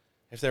there,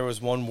 if there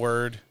was one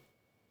word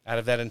out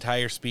of that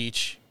entire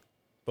speech,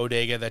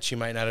 bodega, that she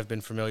might not have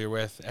been familiar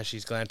with as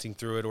she's glancing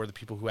through it, or the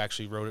people who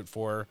actually wrote it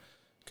for her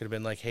could have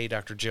been like, hey,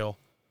 Dr. Jill,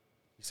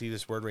 you see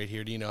this word right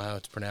here? Do you know how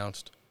it's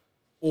pronounced?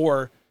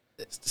 Or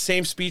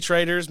same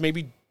speechwriters,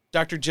 maybe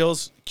Dr.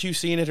 Jill's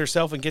QCing it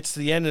herself and gets to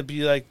the end and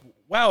be like,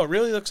 wow, it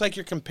really looks like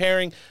you're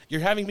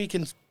having me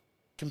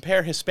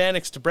compare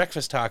Hispanics to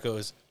breakfast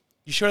tacos.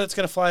 You sure that's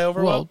going to fly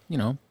over well? You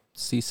know,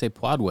 si se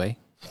puede.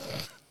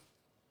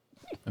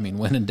 I mean,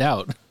 when in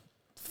doubt,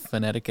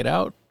 phonetic it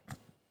out.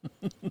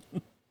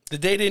 The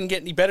day didn't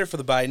get any better for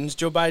the Bidens.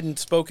 Joe Biden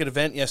spoke at an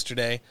event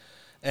yesterday,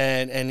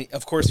 and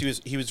of course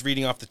he was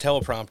reading off the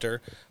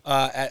teleprompter,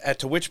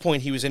 to which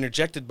point he was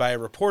interjected by a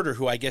reporter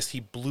who I guess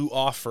he blew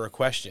off for a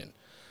question.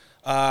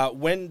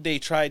 When they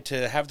tried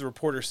to have the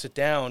reporter sit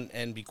down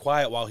and be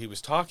quiet while he was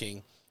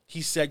talking,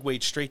 he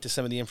segued straight to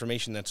some of the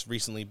information that's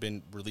recently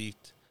been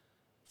released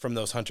from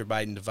those Hunter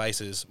Biden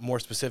devices, more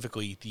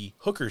specifically the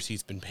hookers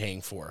he's been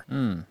paying for,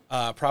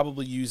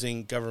 probably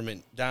using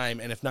government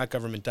dime, and if not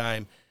government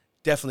dime,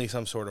 definitely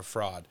some sort of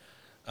fraud.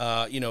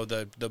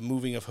 The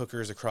moving of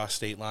hookers across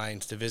state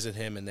lines to visit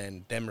him, and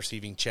then them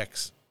receiving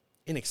checks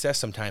in excess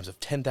sometimes of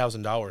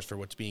 $10,000 for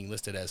what's being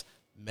listed as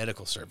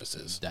medical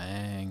services.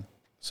 Dang.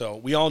 So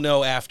we all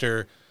know,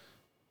 after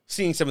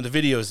seeing some of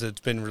the videos that's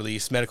been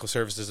released, medical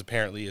services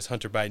apparently is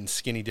Hunter Biden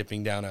skinny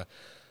dipping down a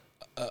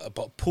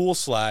pool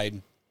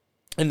slide,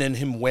 and then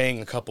him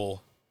weighing a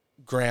couple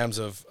grams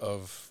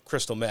of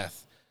crystal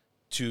meth,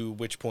 to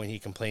which point he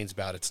complains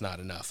about it's not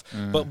enough.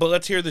 But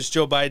let's hear this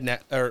Joe Biden.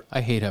 I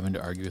hate having to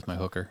argue with my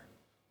hooker.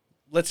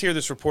 Let's hear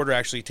this reporter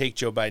actually take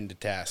Joe Biden to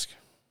task.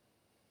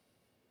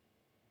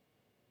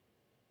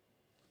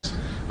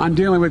 on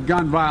dealing with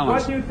gun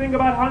violence. What do you think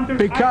about Hunter?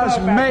 Because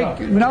make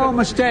no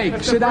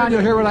mistake. Sit down,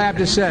 you'll hear what I have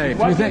to say.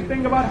 What do you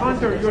think about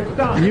Hunter, your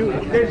son?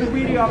 There's a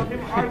video of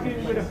him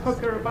arguing with a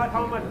hooker about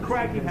how much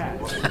crack he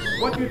has.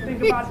 What do you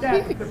think about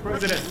that, Mr.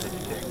 President?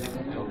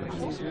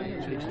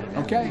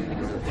 Okay?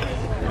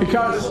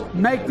 Because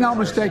make no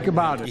mistake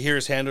about it. You hear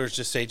his handlers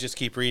just say, just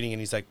keep reading,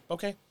 and he's like,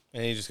 okay.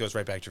 And he just goes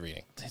right back to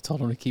reading. They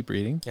told him to keep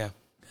reading? Yeah.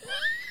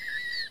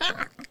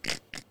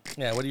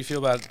 Yeah, what do you feel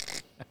about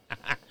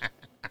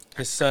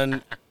his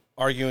son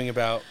arguing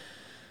about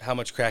how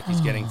much crack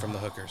he's getting from the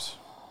hookers?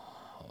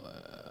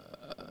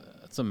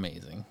 That's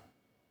amazing.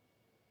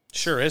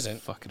 Sure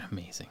isn't. Fucking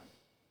amazing.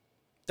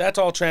 That's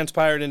all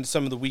transpired into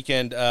some of the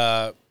weekend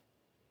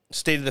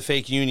State of the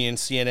Fake Union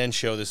CNN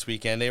show this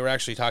weekend. They were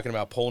actually talking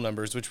about poll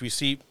numbers, which we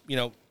see,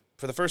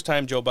 for the first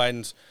time, Joe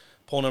Biden's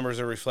poll numbers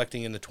are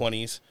reflecting in the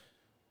 20s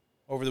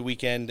over the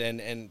weekend.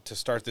 And to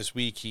start this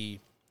week,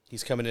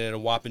 he's coming in at a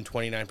whopping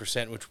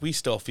 29%, which we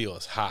still feel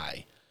is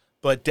high,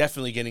 but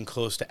definitely getting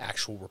close to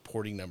actual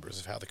reporting numbers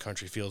of how the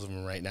country feels of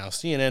him right now.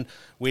 CNN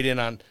weighed in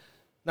on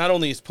not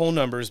only his poll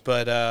numbers,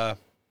 but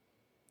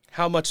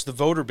how much the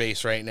voter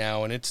base right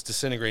now, and it's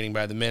disintegrating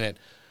by the minute,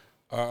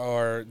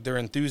 or their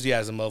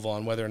enthusiasm level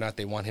on whether or not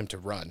they want him to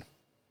run.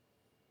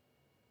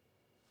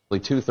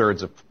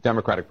 2/3 of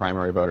Democratic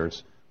primary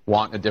voters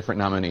want a different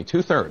nominee.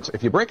 2/3.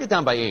 If you break it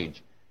down by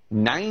age,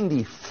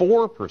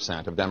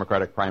 94% of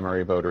Democratic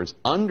primary voters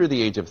under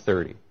the age of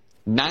 30,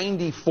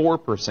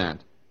 94%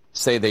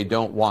 say they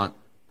don't want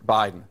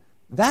Biden.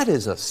 That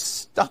is a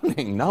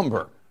stunning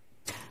number.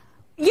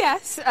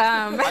 Yes.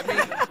 I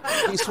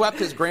mean, he swept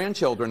his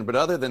grandchildren, but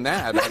other than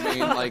that, I mean,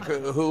 like,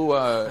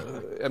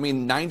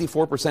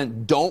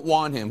 94% don't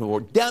want him. Who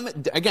are,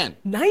 again,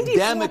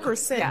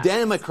 94%.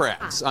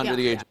 Democrats under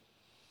the age.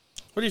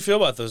 What do you feel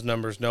about those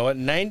numbers, Noah?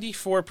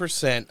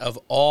 94% of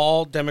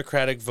all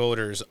Democratic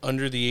voters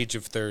under the age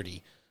of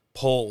 30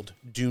 polled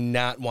do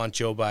not want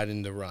Joe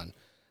Biden to run.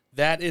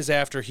 That is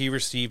after he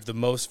received the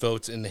most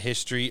votes in the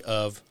history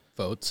of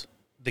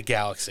the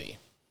galaxy.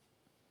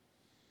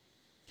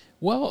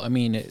 Well, I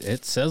mean,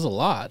 it says a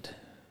lot.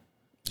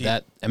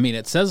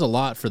 It says a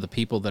lot for the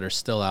people that are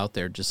still out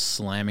there just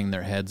slamming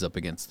their heads up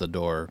against the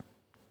door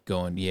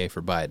going yay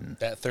for Biden.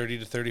 That 30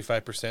 to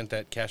 35%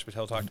 that Kash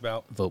Patel talked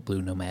about. Vote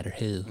blue no matter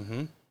who.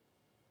 Mm-hmm.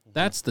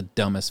 That's the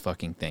dumbest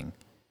fucking thing.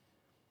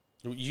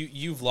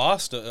 You've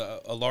lost a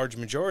large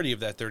majority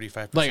of that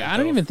 35%. Like, I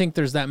don't even think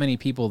there's that many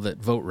people that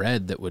vote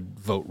red that would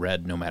vote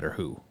red no matter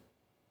who.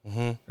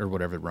 Mm-hmm. Or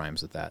whatever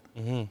rhymes with that.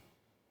 Mm-hmm.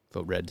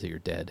 Vote red till you're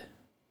dead.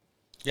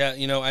 Yeah,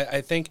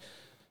 I think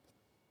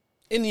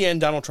in the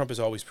end, Donald Trump is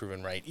always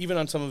proven right, even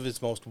on some of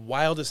his most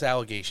wildest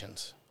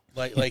allegations.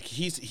 Like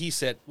he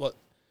said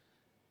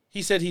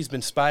he's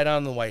been spied on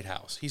in the White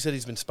House. He said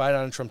he's been spied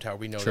on in Trump Tower.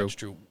 We know that's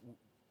true.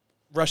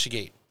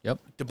 Russiagate. Yep.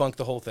 Debunk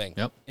the whole thing.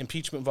 Yep.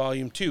 Impeachment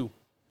Volume 2.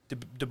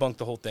 Debunk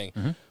the whole thing.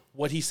 Mm-hmm.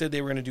 What he said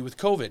they were going to do with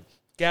COVID,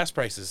 gas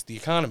prices, the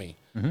economy.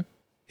 Mm-hmm.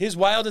 His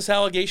wildest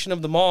allegation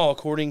of them all,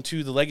 according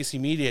to the legacy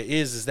media,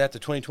 is that the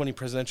 2020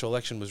 presidential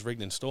election was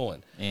rigged and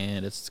stolen.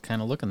 And it's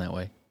kind of looking that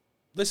way.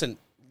 Listen,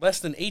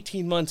 less than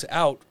 18 months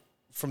out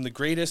from the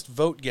greatest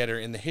vote getter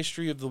in the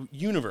history of the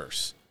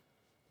universe,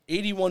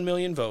 81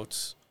 million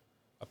votes.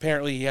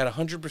 Apparently, he had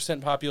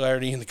 100%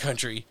 popularity in the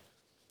country.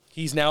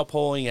 He's now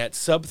polling at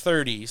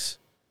sub-30s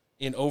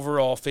in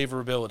overall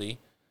favorability.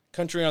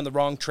 Country on the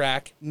wrong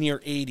track,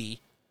 near 80.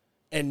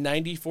 And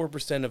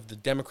 94% of the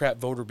Democrat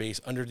voter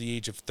base under the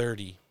age of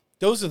 30.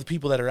 Those are the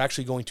people that are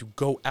actually going to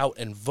go out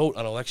and vote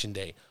on Election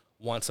Day,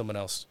 want someone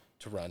else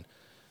to run.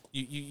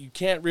 You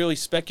can't really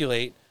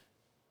speculate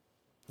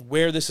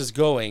where this is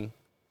going,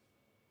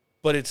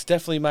 but it's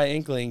definitely my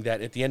inkling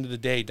that at the end of the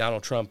day,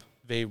 Donald Trump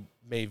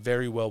may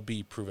very well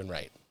be proven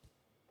right.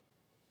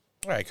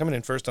 All right, coming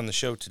in first on the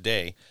show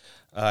today,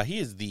 he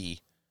is the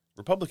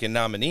Republican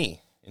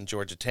nominee in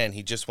Georgia 10.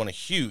 He just won a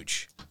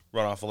huge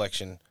runoff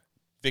election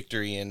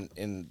victory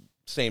in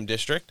same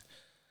district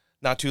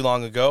not too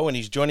long ago, and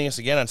he's joining us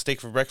again on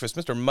Steak for Breakfast.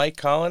 Mr. Mike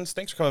Collins,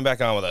 thanks for coming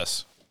back on with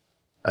us.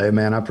 Hey,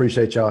 man, I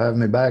appreciate y'all having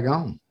me back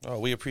on. Oh,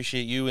 we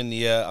appreciate you and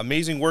the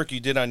amazing work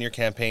you did on your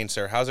campaign,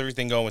 sir. How's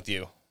everything going with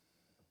you?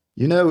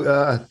 You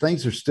know,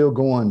 things are still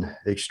going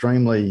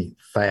extremely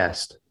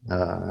fast.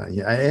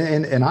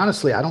 And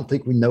honestly, I don't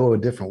think we know a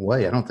different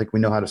way. I don't think we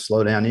know how to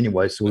slow down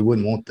anyway, so we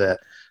wouldn't want that.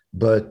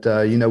 But,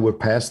 we're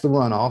past the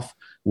runoff.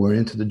 We're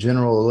into the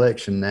general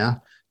election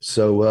now.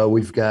 So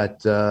we've got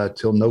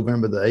till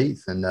November the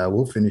 8th, and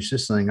we'll finish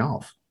this thing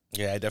off.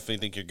 Yeah, I definitely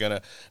think you're going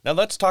to. Now,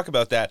 let's talk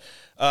about that.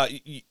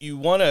 You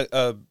won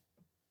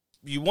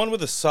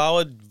with a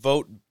solid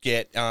vote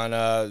get on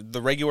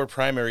the regular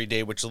primary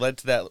day, which led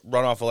to that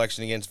runoff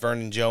election against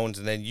Vernon Jones,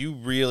 and then you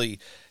really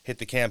hit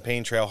the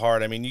campaign trail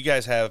hard. I mean, you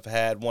guys have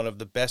had one of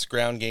the best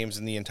ground games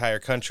in the entire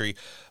country,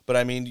 but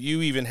I mean,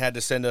 you even had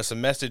to send us a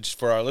message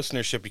for our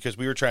listenership because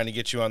we were trying to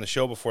get you on the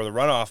show before the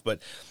runoff, but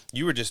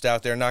you were just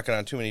out there knocking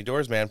on too many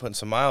doors, man, putting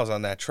some miles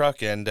on that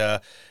truck, and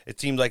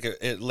it seemed like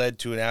it led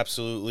to an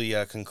absolutely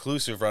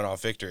conclusive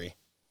runoff victory.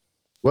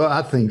 Well,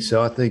 I think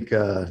so. I think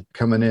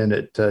coming in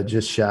at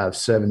just shy of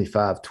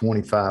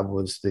 75-25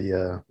 was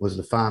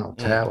the final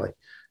tally.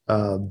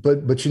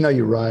 But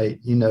you're right.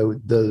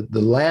 The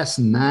last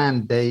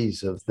 9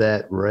 days of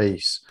that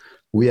race,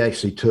 we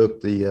actually took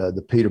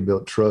the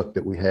Peterbilt truck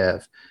that we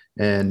have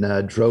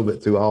and drove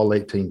it through all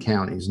 18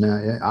 counties.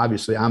 Now,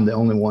 obviously, I'm the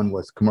only one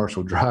with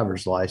commercial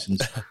driver's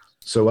license.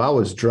 So I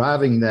was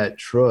driving that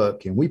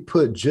truck, and we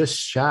put just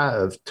shy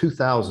of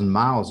 2,000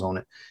 miles on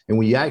it. And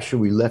we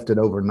left it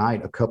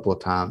overnight a couple of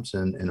times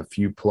in a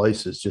few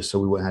places just so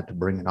we wouldn't have to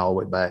bring it all the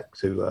way back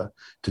to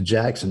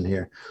Jackson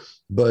here.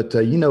 But,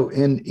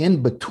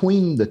 in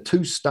between the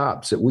two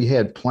stops that we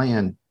had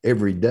planned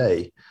every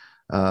day,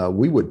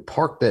 we would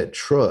park that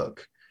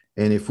truck.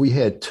 And if we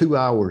had 2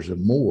 hours or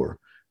more,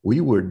 we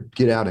would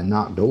get out and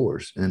knock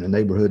doors in the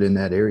neighborhood in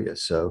that area.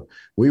 So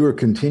we were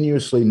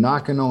continuously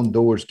knocking on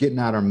doors, getting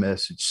out our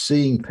message,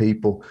 seeing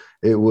people.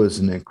 It was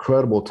an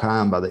incredible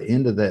time. By the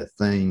end of that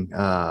thing,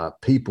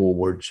 people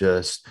were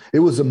it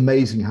was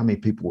amazing how many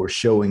people were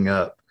showing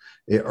up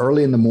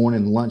early in the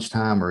morning,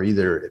 lunchtime, or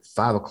either at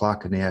 5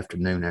 o'clock in the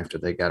afternoon after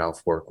they got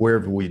off work,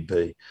 wherever we'd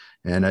be.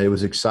 And it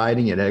was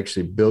exciting. It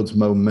actually builds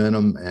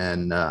momentum.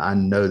 And I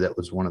know that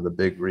was one of the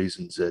big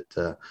reasons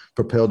that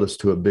propelled us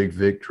to a big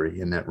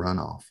victory in that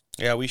runoff.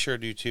 Yeah, we sure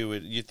do too.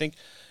 You think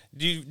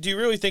Do you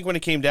really think when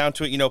it came down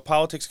to it,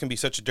 politics can be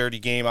such a dirty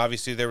game?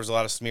 Obviously, there was a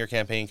lot of smear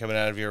campaign coming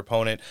out of your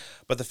opponent,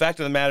 but the fact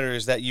of the matter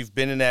is that you've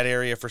been in that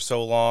area for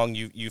so long.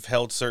 You've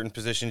held certain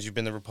positions. You've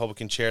been the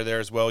Republican chair there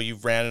as well.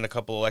 You've ran in a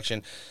couple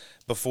elections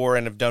before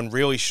and have done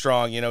really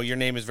strong. Your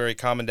name is very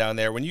common down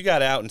there. When you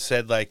got out and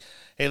said, like,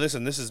 hey,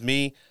 listen, this is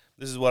me.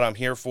 This is what I'm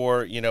here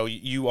for.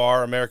 You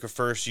are America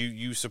first.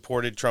 You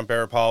supported Trump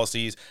era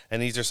policies, and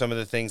these are some of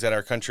the things that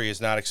our country is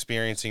not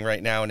experiencing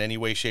right now in any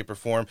way, shape, or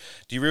form.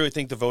 Do you really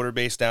think the voter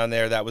base down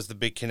there, that was the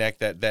big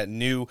connect that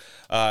knew,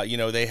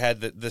 they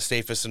had the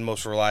safest and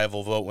most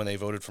reliable vote when they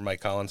voted for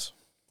Mike Collins?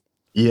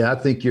 Yeah, I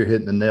think you're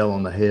hitting the nail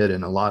on the head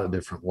in a lot of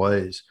different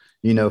ways.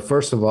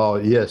 First of all,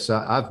 yes,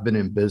 I've been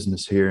in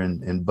business here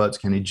in Butts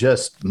County.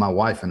 Just my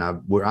wife and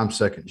I'm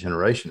second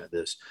generation at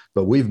this,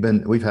 but we've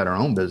had our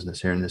own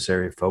business here in this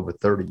area for over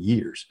 30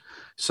 years.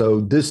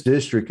 So this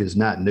district is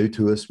not new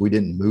to us. We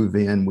didn't move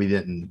in.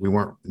 We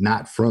weren't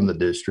not from the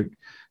district.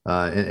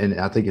 And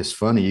I think it's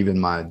funny, even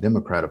my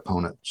Democrat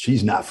opponent,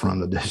 she's not from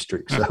the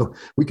district. So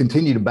we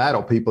continue to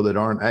battle people that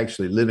aren't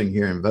actually living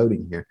here and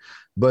voting here.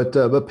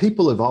 But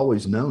people have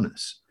always known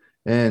us.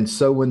 And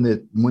so when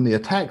the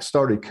attacks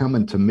started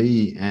coming to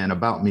me and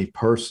about me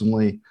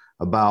personally,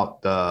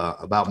 about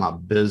my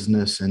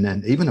business, and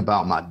then even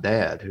about my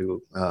dad,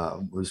 who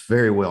was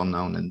very well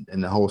known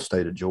in the whole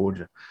state of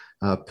Georgia,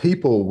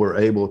 people were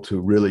able to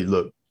really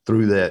look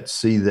through that,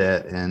 see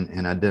that,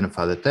 and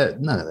identify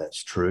that none of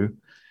that's true.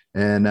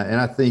 And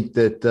I think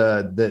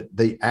that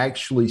they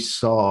actually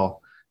saw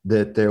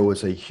that there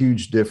was a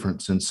huge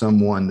difference in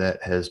someone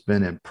that has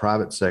been in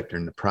private sector,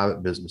 in the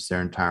private business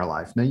their entire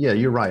life. Now, yeah,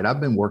 you're right.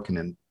 I've been working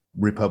in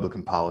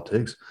Republican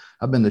politics.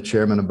 I've been the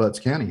chairman of Butts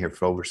County here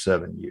for over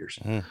 7 years.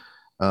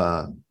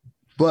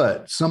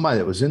 But somebody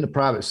that was in the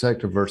private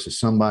sector versus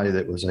somebody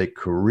that was a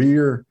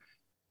career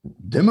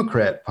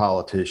Democrat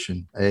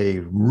politician,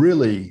 a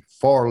really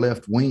far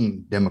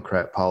left-wing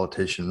Democrat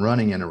politician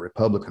running in a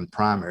Republican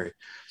primary.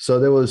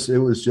 So it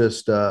was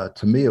just, to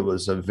me, it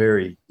was a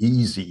very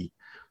easy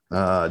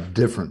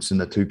difference in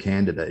the two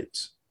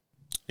candidates.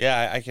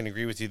 Yeah, I can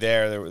agree with you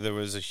there. There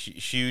was a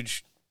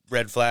huge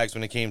red flags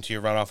when it came to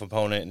your runoff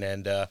opponent,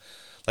 and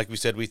like we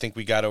said, we think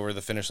we got over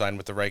the finish line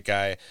with the right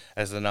guy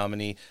as the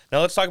nominee.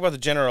 Now let's talk about the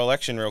general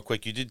election real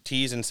quick. You did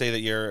tease and say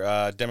that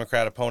your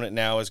Democrat opponent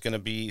now is going to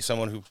be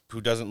someone who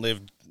doesn't live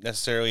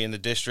necessarily in the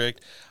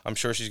district. I'm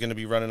sure she's going to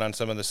be running on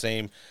some of the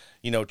same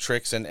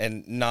tricks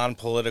and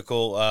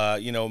non-political,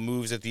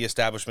 moves that the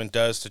establishment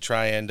does to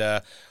try and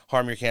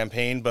harm your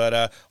campaign.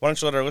 But why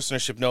don't you let our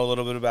listenership know a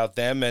little bit about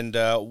them and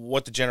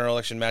what the general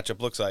election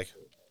matchup looks like?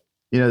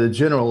 The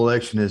general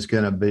election is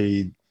going to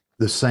be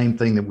the same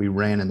thing that we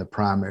ran in the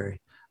primary.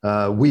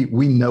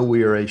 We know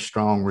we are a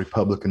strong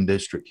Republican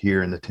district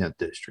here in the 10th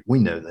district. We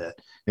know that.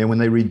 And when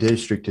they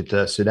redistricted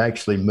us, it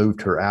actually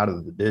moved her out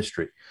of the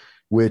district,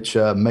 which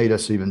made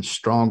us even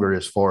stronger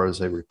as far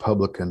as a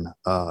Republican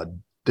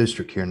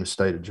district here in the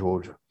state of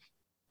Georgia.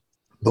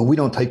 But we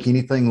don't take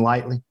anything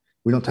lightly.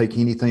 We don't take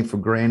anything for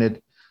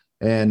granted.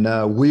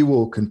 And we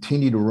will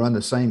continue to run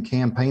the same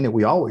campaign that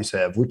we always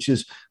have, which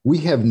is we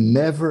have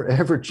never,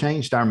 ever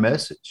changed our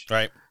message.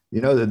 Right.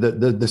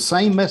 The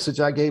same message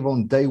I gave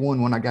on day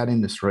one when I got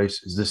in this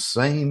race is the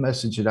same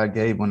message that I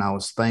gave when I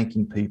was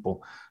thanking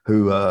people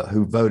who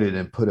voted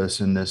and put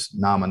us in this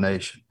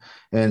nomination.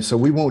 And so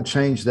we won't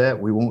change that.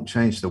 We won't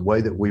change the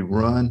way that we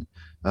run.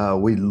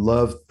 We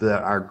love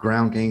our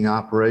ground game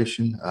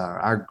operation.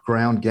 Our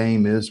ground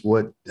game is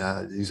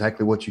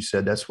exactly what you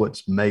said. That's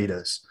what's made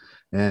us.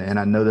 And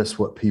I know that's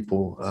what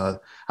people,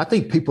 I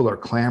think people are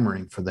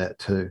clamoring for that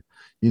too.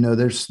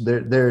 There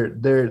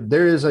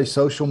is a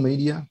social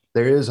media,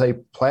 there is a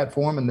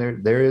platform, and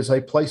there is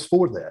a place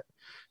for that.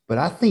 But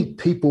I think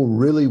people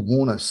really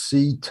want to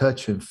see,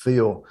 touch, and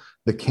feel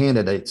the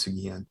candidates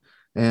again.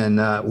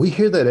 And we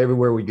hear that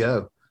everywhere we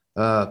go.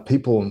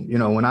 People,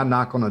 when I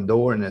knock on a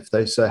door and if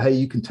they say, hey,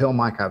 you can tell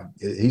Mike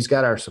he's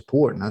got our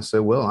support. And I say,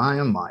 well, I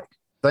am Mike.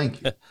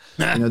 Thank you.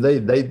 They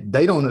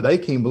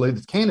can't believe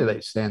the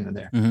candidate's standing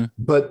there. Mm-hmm.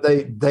 But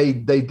they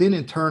then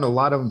in turn, a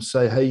lot of them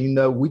say, hey,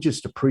 we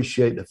just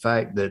appreciate the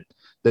fact that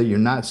you're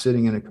not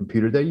sitting in a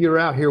computer, that you're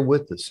out here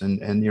with us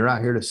and you're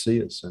out here to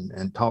see us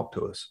and talk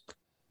to us.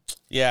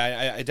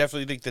 Yeah, I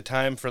definitely think the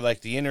time for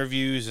like the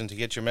interviews and to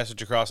get your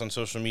message across on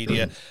social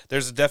media,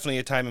 there's definitely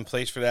a time and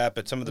place for that.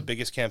 But some of the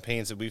biggest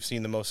campaigns that we've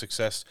seen the most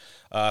success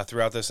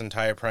throughout this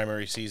entire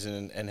primary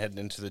season and heading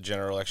into the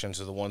general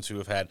elections are the ones who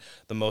have had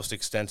the most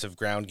extensive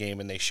ground game,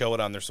 and they show it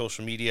on their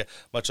social media,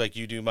 much like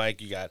you do, Mike.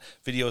 You got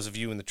videos of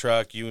you in the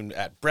truck,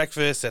 at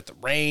breakfast, at the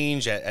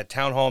range, at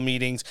town hall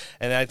meetings,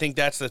 and I think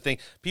that's the thing.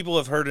 People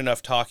have heard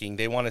enough talking;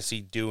 they want to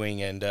see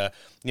doing, and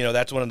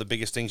that's one of the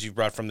biggest things you've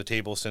brought from the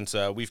table since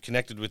we've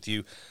connected with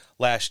you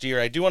last year.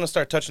 I do want to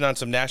start touching on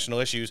some national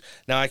issues.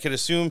 Now, I could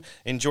assume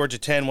in Georgia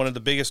 10, one of the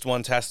biggest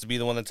ones has to be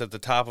the one that's at the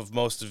top of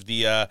most of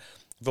the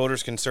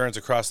voters' concerns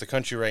across the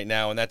country right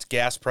now, and that's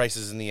gas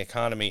prices and the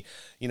economy.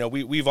 You know,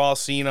 we've all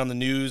seen on the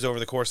news over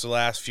the course of the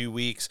last few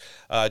weeks,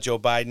 Joe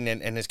Biden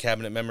and his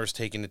cabinet members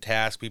taking to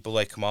task people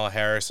like Kamala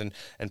Harris and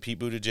Pete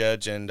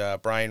Buttigieg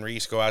and Brian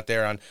Reese go out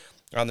there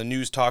on the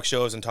news talk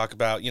shows and talk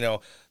about, you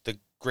know, the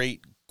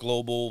great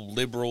global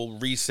liberal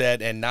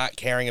reset and not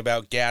caring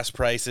about gas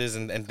prices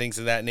and things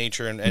of that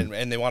nature.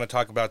 And they want to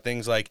talk about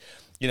things like,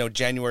 you know,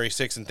 January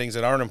 6th and things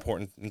that aren't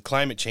important and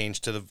climate change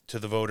to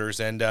the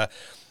voters. And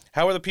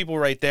how are the people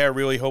right there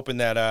really hoping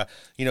that,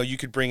 you know, you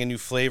could bring a new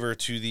flavor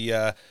to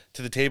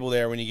the table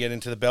there when you get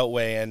into the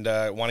Beltway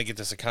and want to get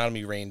this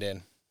economy reined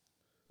in?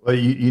 Well,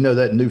 you know,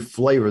 that new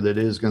flavor that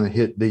is going to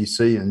hit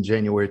D.C. in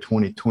January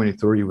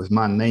 2023 with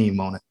my name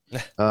on it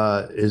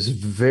is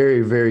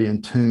very, very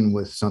in tune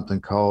with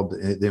something called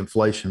the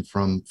inflation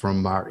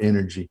from our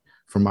energy,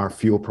 from our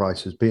fuel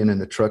prices, being in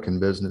the trucking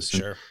business.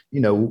 Sure. And,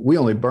 you know, we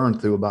only burn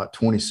through about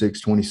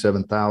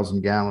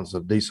 27,000 gallons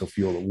of diesel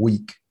fuel a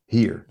week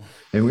here.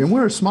 And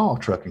we're a small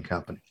trucking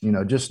company, you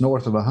know, just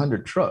north of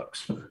 100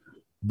 trucks.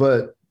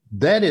 But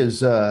that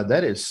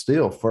is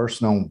still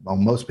first on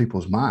most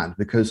people's minds,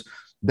 because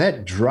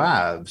that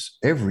drives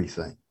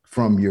everything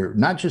from your,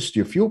 not just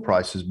your fuel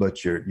prices,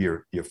 but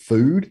your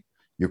food,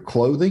 your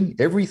clothing,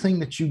 everything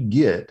that you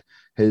get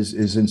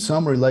is in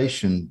some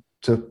relation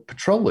to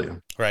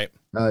petroleum. Right.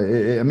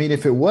 I mean,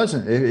 if it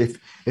wasn't,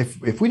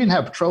 if we didn't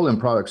have petroleum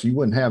products, you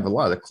wouldn't have a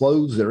lot of the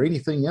clothes or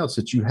anything else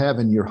that you have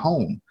in your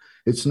home.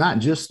 It's not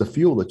just the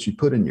fuel that you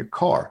put in your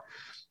car.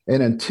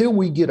 And until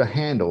we get a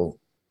handle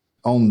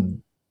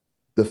on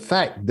the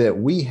fact that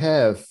we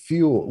have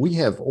fuel, we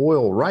have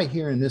oil right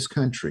here in this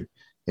country,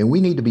 and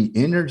we need to be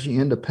energy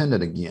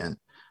independent again,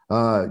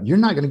 you're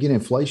not going to get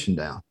inflation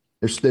down.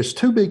 There's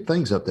two big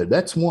things up there.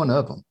 That's one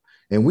of them.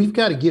 And we've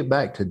got to get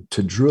back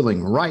to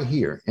drilling right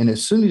here. And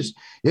as soon as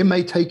it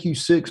may take you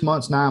 6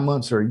 months, 9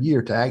 months, or a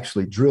year to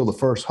actually drill the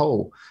first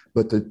hole,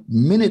 but the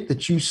minute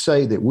that you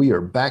say that we are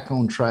back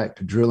on track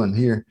to drilling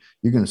here,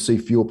 you're going to see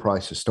fuel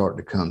prices start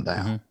to come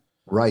down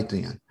right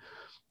then.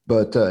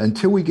 But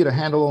until we get a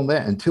handle on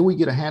that, until we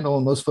get a handle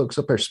on those folks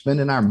up there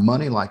spending our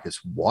money like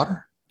it's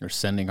water, they're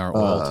sending our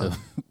oil to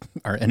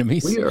our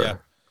enemies. We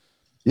are,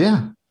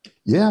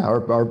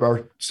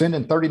 are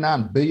sending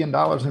 $39 billion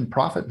in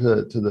profit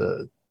to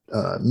the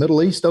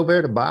Middle East over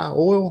there to buy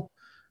oil.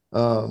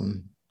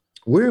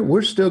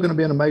 We're still going to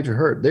be in a major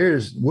hurt.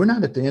 We're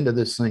not at the end of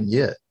this thing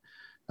yet.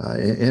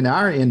 In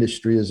our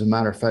industry, as a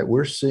matter of fact,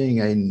 we're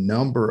seeing a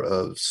number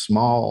of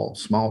small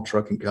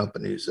trucking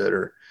companies that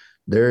are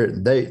there.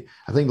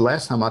 I think the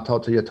last time I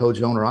talked to you, I told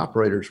you owner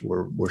operators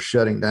were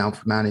shutting down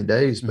for 90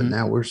 days, but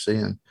now we're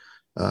seeing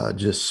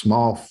just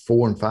small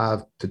 4 and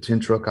 5 to 10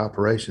 truck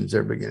operations.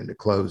 They're beginning to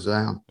close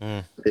down.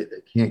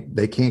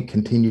 They can't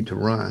continue to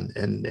run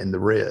in the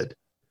red.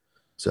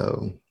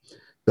 So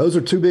those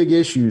are two big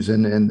issues,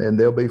 and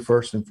they'll be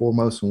first and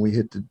foremost when we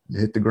hit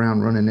the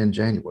ground running in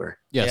January.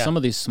 Yeah, some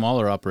of these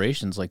smaller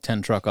operations, like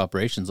 10 truck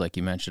operations, like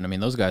you mentioned, I mean,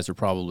 those guys are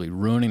probably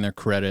ruining their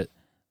credit,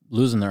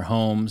 losing their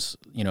homes,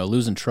 you know,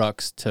 losing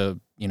trucks to,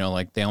 you know,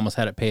 like they almost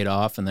had it paid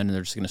off, and then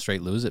they're just going to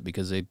straight lose it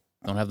because they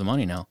don't have the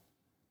money now.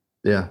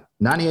 Yeah,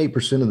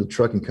 98% of the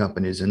trucking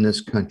companies in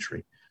this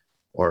country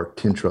are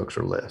 10 trucks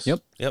or less.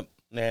 Yep.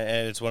 And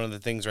it's one of the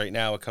things right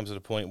now. It comes to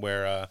the point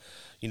where,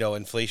 you know,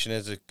 inflation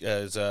is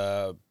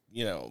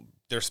you know,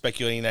 they're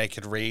speculating that it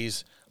could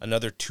raise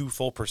another 2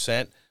 full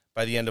 %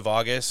 by the end of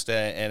August.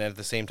 And at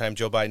the same time,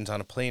 Joe Biden's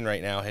on a plane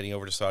right now heading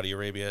over to Saudi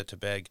Arabia to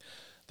beg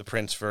the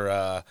prince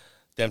for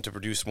them to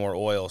produce more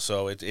oil.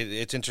 So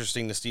it's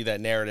interesting to see that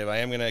narrative. I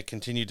am going to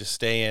continue to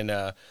stay in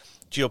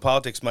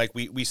geopolitics, Mike.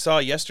 We saw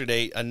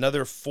yesterday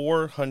another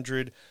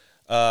 $400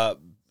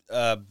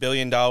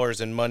 billion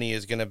in money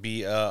is going to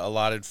be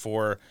allotted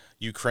for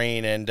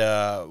Ukraine and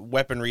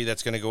weaponry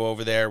that's going to go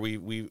over there.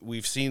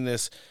 We've seen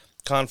this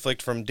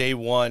conflict from day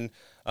one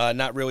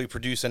not really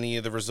produce any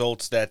of the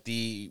results that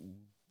the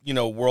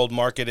world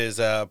market has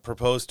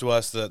proposed to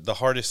us. The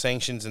hardest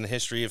sanctions in the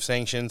history of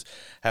sanctions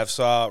have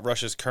saw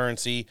Russia's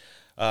currency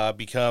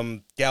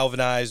become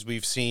galvanized.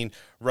 We've seen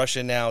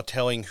Russia now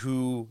telling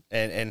who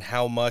and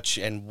how much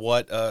and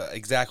what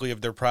exactly of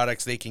their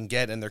products they can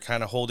get, and they're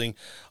kind of holding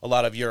a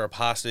lot of Europe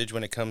hostage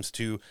when it comes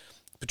to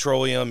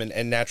petroleum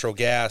and natural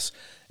gas.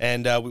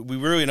 And we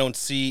really don't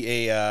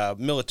see a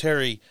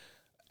military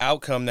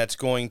outcome that's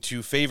going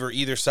to favor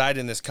either side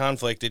in this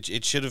conflict.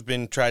 It should have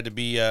been tried to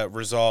be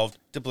resolved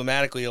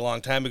diplomatically a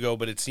long time ago,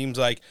 but it seems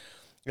like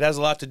it has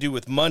a lot to do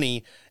with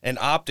money and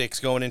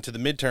optics going into the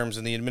midterms,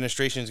 and the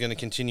administration is going to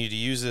continue to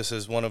use this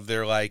as one of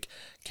their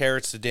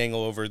carrots to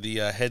dangle over the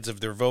heads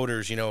of their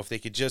voters. You know, if they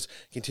could just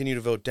continue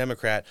to vote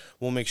Democrat,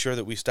 we'll make sure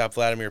that we stop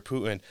Vladimir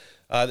Putin.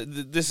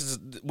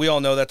 We all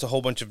know that's a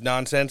whole bunch of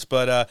nonsense,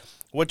 but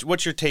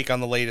what's your take on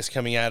the latest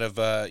coming out of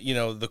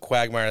the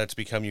quagmire that's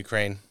become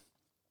Ukraine?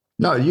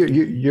 No,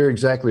 you're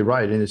exactly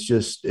right, and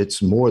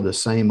it's more the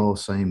same old.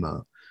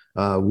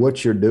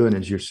 What you're doing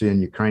is you're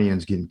seeing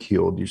Ukrainians getting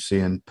killed. You're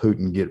seeing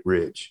Putin get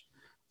rich.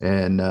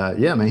 And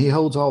he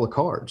holds all the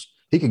cards.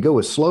 He can go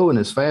as slow and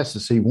as fast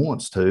as he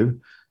wants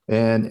to.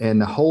 And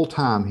the whole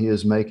time he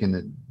is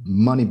making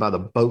money by the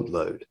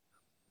boatload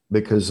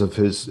because of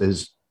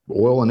his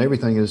oil and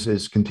everything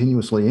is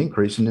continuously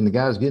increasing, and the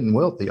guy's getting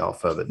wealthy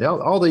off of it. Now,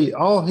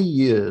 all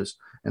he is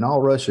and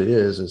all Russia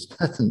is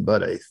nothing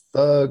but a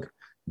thug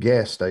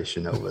gas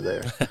station over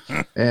there.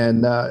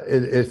 And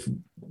if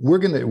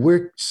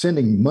we're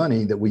sending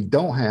money that we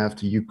don't have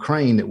to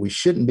Ukraine that we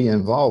shouldn't be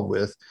involved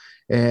with,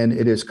 and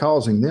it is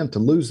causing them to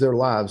lose their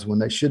lives when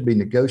they should be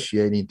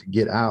negotiating to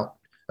get out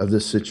of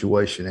this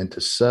situation and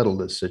to settle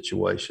this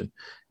situation.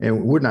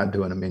 And we're not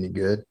doing them any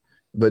good.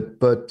 But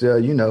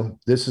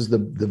this is the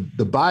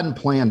Biden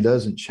plan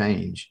doesn't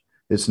change.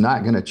 It's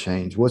not going to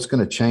change. What's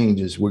going to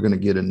change is we're going to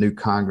get a new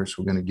Congress.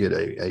 We're going to get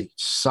a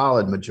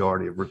solid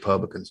majority of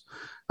Republicans.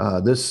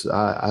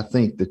 I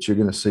think that you're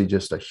going to see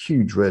just a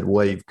huge red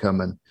wave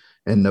coming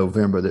in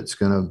November that's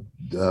going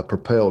to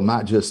propel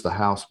not just the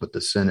House, but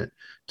the Senate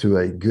to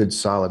a good,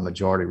 solid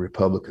majority of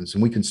Republicans.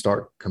 And we can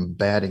start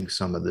combating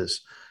some of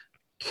this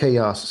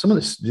chaos. Some of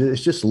this,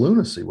 it's just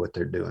lunacy what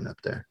they're doing up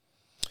there.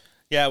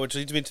 Yeah, which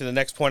leads me to the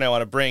next point I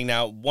want to bring.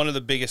 Now, one of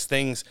the biggest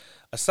things,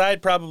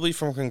 aside probably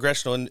from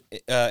congressional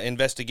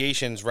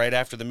investigations right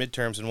after the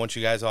midterms and once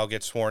you guys all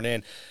get sworn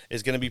in,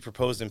 is going to be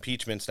proposed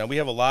impeachments. Now, we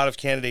have a lot of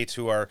candidates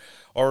who are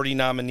already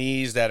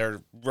nominees that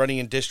are running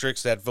in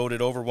districts that voted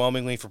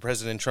overwhelmingly for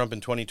President Trump in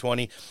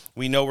 2020.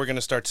 We know we're going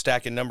to start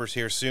stacking numbers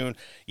here soon.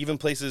 Even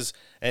places,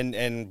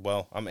 and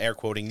well, I'm air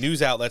quoting,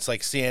 news outlets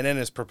like CNN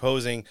is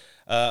proposing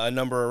a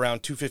number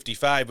around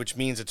 255, which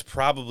means it's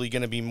probably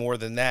going to be more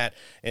than that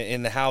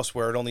in the House,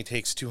 where it only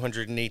takes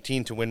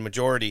 218 to win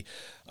majority.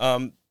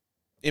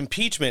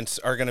 Impeachments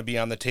are going to be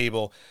on the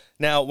table.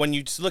 Now, when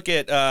you look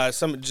at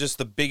just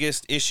the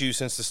biggest issue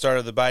since the start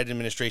of the Biden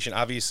administration,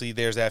 obviously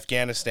there's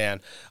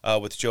Afghanistan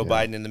with Joe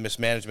Biden and the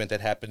mismanagement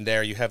that happened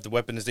there. You have the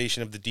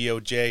weaponization of the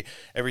DOJ,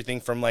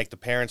 everything from like the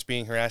parents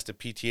being harassed at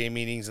PTA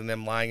meetings and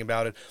them lying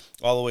about it,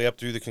 all the way up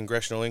through the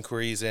congressional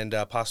inquiries and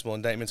possible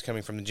indictments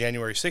coming from the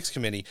January 6th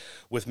committee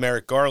with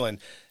Merrick Garland.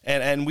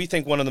 And we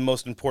think one of the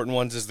most important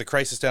ones is the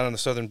crisis down on the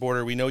southern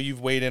border. We know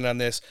you've weighed in on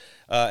this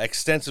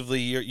extensively.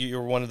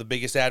 You're one of the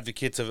biggest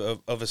advocates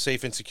of a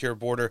safe and secure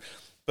border.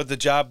 But the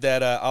job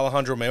that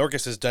Alejandro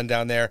Mayorkas has done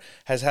down there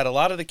has had a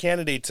lot of the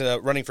candidates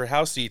running for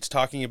House seats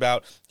talking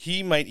about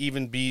he might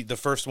even be the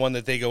first one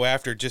that they go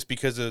after just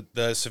because of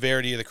the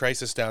severity of the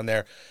crisis down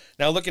there.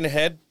 Now, looking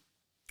ahead,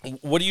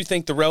 what do you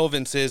think the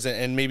relevance is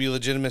and maybe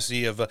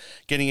legitimacy of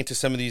getting into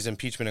some of these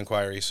impeachment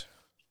inquiries?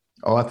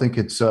 Oh, I think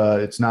it's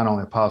not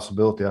only a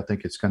possibility. I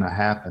think it's going to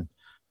happen.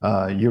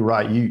 You're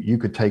right. You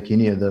could take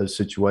any of those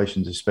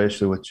situations,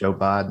 especially with Joe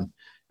Biden,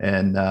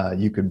 and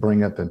you could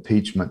bring up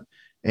impeachment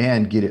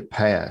and get it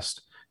passed.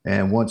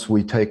 And once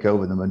we take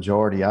over the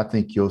majority, I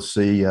think you'll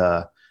see,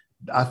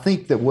 I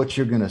think that what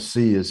you're going to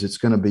see is it's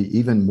going to be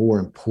even more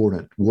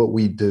important what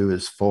we do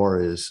as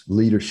far as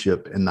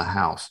leadership in the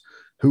House,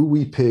 who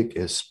we pick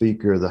as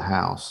Speaker of the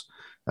House.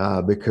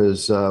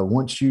 Because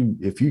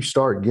if you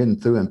start getting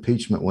through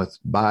impeachment with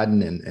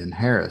Biden and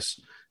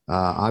Harris,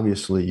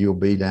 obviously you'll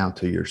be down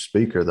to your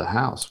Speaker of the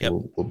House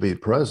will be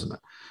president.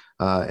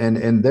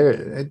 And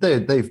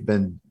there've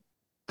been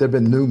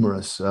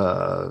numerous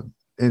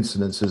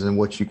incidences in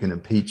which you can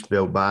impeach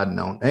Bill Biden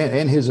on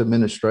and his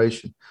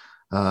administration.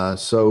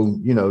 That's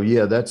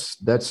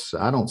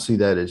I don't see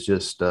that as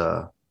just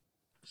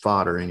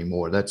fodder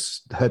anymore.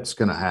 That's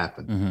going to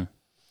happen. Mm-hmm.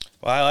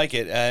 Well, I like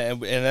it,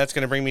 and that's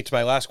going to bring me to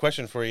my last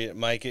question for you,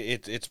 Mike.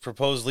 It's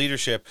proposed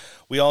leadership.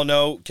 We all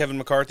know Kevin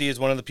McCarthy is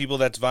one of the people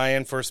that's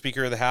vying for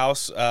Speaker of the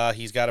House.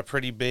 He's got a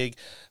pretty big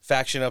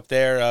faction up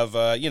there of,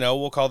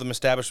 we'll call them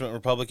establishment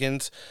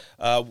Republicans.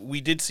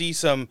 We did see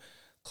some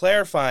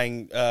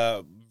clarifying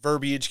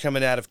verbiage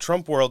coming out of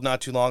Trump world not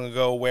too long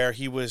ago, where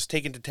he was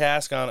taken to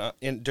task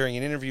during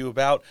an interview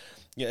about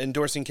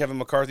endorsing Kevin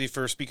McCarthy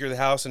for Speaker of the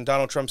House, and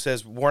Donald Trump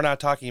says, we're not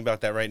talking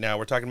about that right now.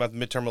 We're talking about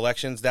the midterm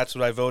elections. That's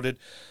what I voted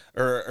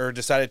or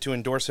decided to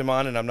endorse him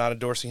on, and I'm not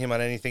endorsing him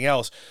on anything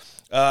else.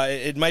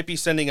 It might be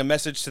sending a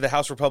message to the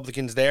House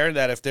Republicans there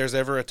that if there's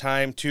ever a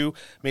time to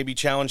maybe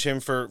challenge him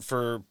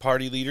for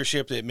party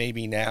leadership, it may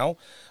be now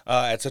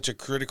at such a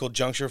critical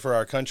juncture for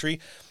our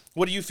country.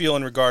 What do you feel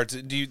in regards?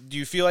 Do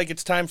you feel like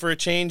it's time for a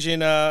change in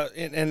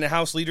the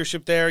House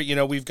leadership there?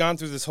 We've gone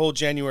through this whole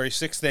January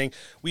 6th thing.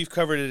 We've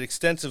covered it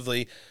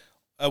extensively.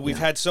 We've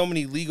had so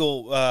many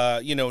legal,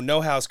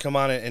 know-hows come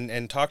on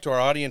and talk to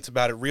our audience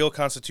about it. Real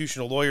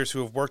constitutional lawyers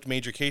who have worked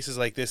major cases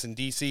like this in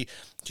D.C.,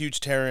 huge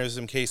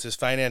terrorism cases,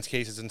 finance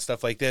cases, and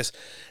stuff like this.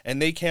 And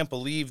they can't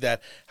believe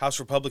that House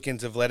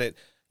Republicans have let it,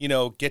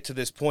 get to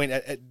this point.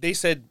 They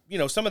said,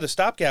 some of the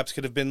stopgaps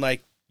could have been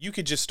like, you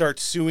could just start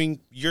suing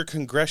your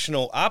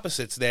congressional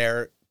opposites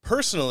there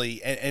personally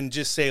and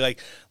just say, like,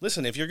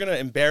 listen, if you're going to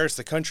embarrass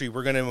the country,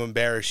 we're going to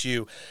embarrass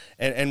you.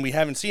 And we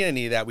haven't seen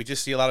any of that. We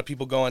just see a lot of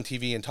people go on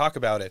TV and talk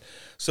about it.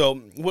 So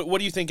what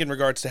do you think in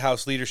regards to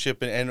House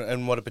leadership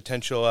and what a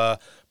potential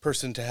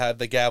person to have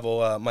the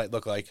gavel might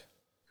look like?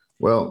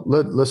 Well,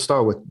 let's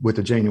start with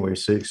the January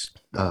 6th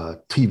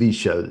TV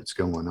show that's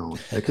going on,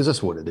 because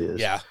that's what it is.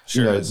 Yeah,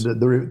 sure is. The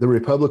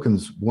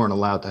Republicans weren't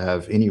allowed to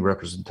have any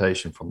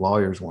representation from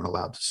lawyers, weren't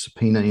allowed to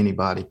subpoena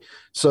anybody.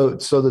 So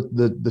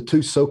the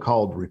two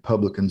so-called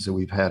Republicans that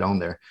we've had on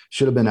there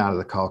should have been out of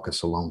the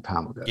caucus a long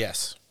time ago.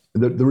 Yes.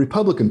 The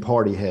Republican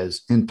Party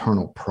has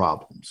internal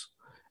problems,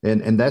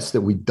 and that's that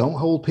we don't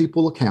hold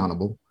people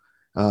accountable.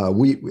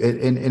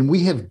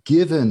 We have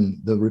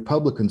given the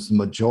Republicans the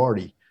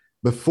majority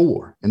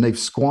before, and they've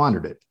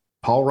squandered it.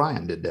 Paul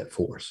Ryan did that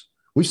for us.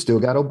 We still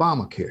got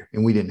Obamacare,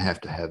 and we didn't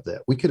have to have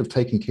that. We could have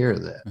taken care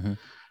of that. Mm-hmm.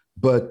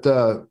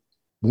 But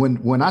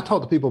when I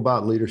talk to people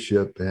about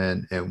leadership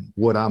and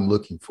what I'm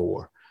looking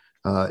for,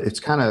 it's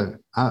kind of,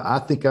 I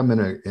think I'm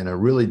in a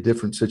really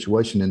different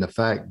situation in the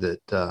fact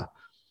that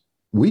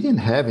we didn't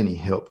have any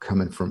help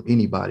coming from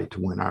anybody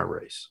to win our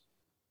race.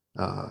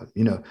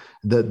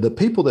 The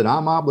people that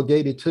I'm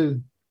obligated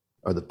to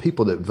are the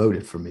people that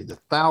voted for me, the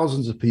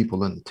thousands of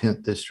people in the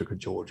 10th District of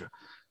Georgia.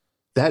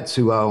 That's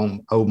who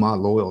I owe my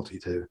loyalty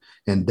to.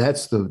 And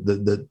that's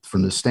the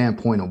from the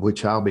standpoint of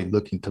which I'll be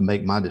looking to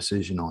make my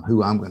decision on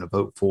who I'm going to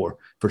vote for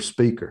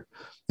speaker.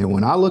 And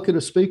when I look at a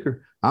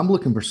speaker, I'm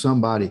looking for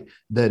somebody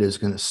that is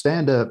going to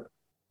stand up,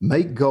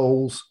 make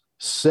goals,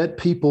 set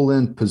people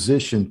in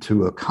position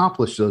to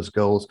accomplish those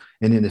goals.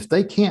 And then if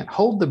they can't,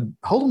 hold them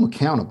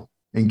accountable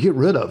and get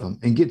rid of them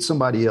and get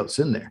somebody else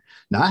in there.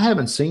 Now, I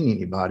haven't seen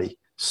anybody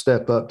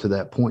step up to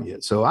that point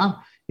yet. So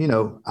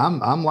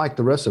I'm like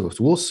the rest of us.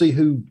 We'll see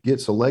who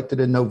gets elected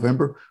in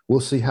November.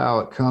 We'll see how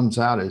it comes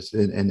out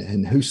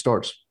and who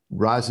starts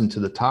rising to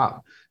the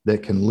top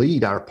that can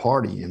lead our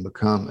party and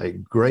become a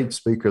great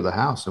Speaker of the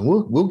House. And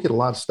we'll get a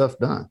lot of stuff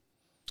done.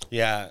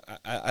 Yeah,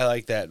 I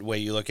like that way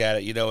you look at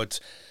it.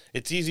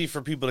 It's easy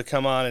for people to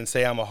come on and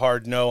say I'm a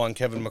hard no on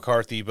Kevin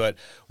McCarthy, but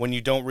when you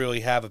don't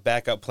really have a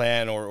backup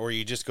plan or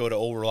you just go to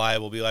old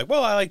reliable, be like,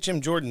 well, I like Jim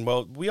Jordan.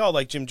 Well, we all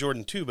like Jim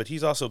Jordan too, but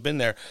he's also been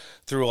there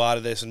through a lot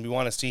of this, and we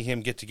want to see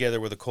him get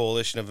together with a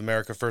coalition of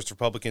America First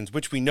Republicans,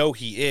 which we know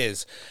he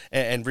is,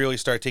 and really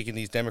start taking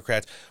these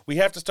Democrats. We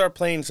have to start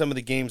playing some of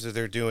the games that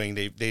they're doing.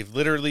 They've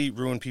literally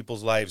ruined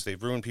people's lives.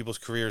 They've ruined people's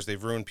careers.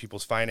 They've ruined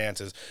people's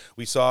finances.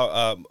 We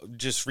saw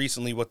just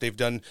recently what they've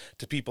done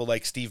to people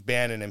like Steve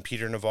Bannon and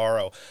Peter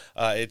Navarro.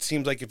 It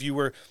seems like if you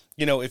were,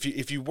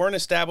 if you weren't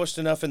established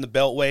enough in the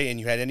Beltway and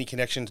you had any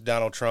connection to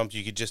Donald Trump,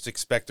 you could just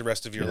expect the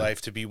rest of your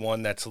life to be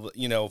one that's,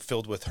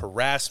 filled with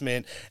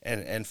harassment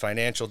and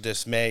financial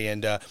dismay.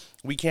 And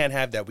we can't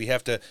have that. We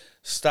have to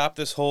stop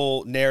this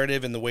whole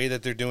narrative and the way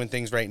that they're doing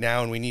things right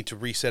now, and we need to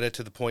reset it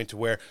to the point to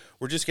where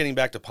we're just getting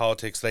back to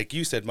politics, like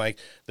you said, Mike,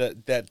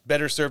 that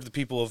better serve the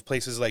people of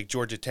places like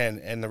Georgia 10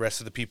 and the rest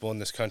of the people in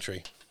this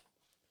country.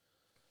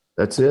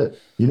 That's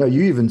it. You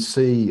even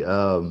see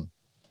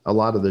a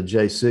lot of the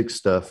J6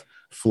 stuff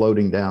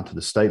floating down to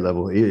the state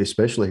level,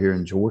 especially here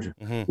in Georgia,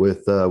 mm-hmm.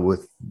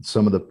 with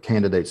some of the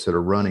candidates that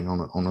are running on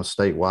a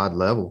statewide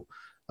level.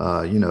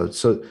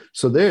 So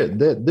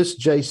this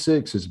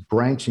J6 is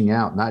branching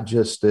out, not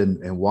just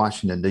in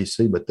Washington,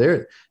 D.C., but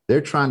they're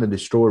trying to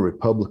destroy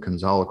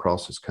Republicans all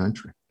across this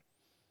country.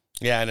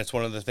 Yeah, and it's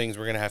one of the things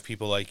we're going to have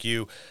people like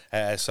you,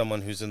 as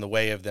someone who's in the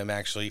way of them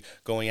actually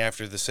going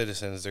after the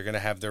citizens. They're going to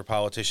have their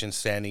politicians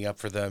standing up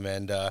for them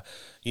and,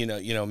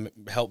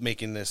 help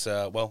making this,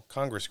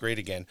 Congress great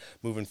again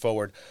moving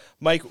forward.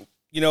 Mike,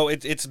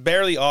 it's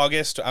barely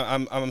August.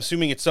 I'm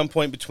assuming at some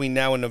point between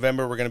now and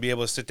November, we're going to be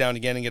able to sit down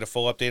again and get a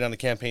full update on the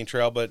campaign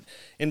trail. But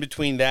in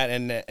between that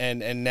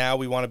and now,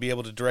 we want to be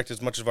able to direct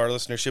as much of our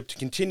listenership to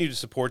continue to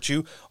support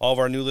you. All of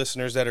our new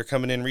listeners that are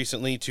coming in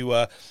recently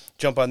to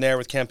jump on there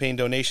with campaign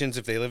donations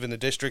if they live in the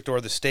district or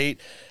the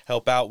state,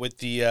 help out with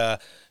the,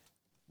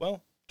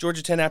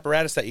 Georgia 10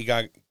 apparatus that you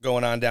got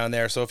going on down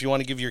there. So if you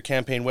want to give your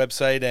campaign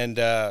website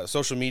and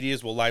social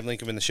medias, we'll live link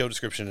them in the show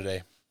description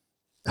today.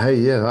 Hey,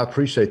 yeah, I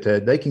appreciate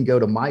that. They can go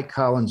to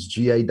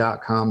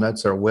MikeCollinsGA.com.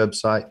 That's our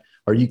website.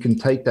 Or you can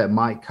take that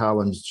Mike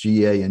Collins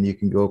GA and you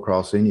can go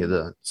across any of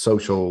the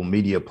social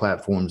media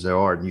platforms there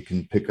are and you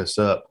can pick us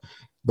up.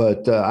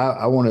 But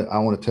I want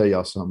to tell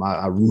y'all something.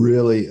 I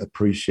really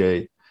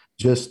appreciate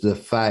just the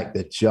fact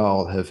that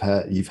y'all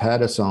you've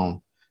had us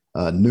on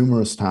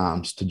numerous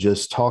times to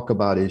just talk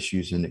about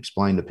issues and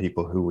explain to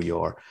people who we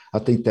are. I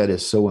think that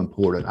is so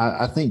important.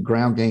 I think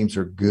ground games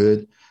are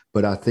good.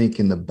 But I think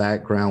in the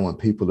background, when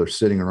people are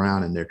sitting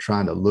around and they're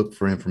trying to look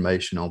for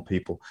information on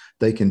people,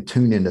 they can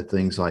tune into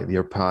things like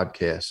your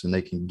podcast and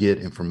they can get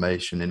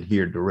information and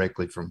hear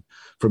directly from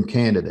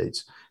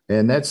candidates.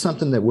 And that's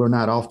something that we're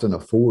not often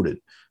afforded,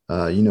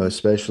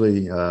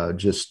 especially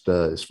just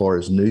as far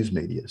as news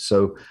media.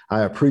 So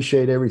I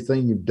appreciate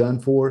everything you've done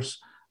for us.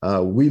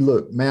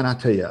 Man, I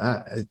tell you,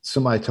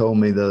 somebody told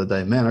me the other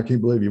day, man, I can't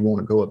believe you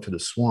want to go up to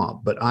the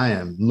swamp, but I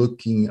am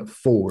looking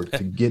forward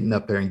to getting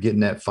up there and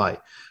getting that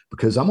fight.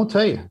 Because I'm going to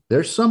tell you,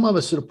 there's some of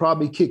us that'll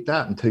probably be kicked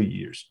out in 2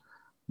 years.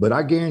 But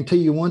I guarantee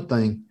you one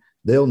thing,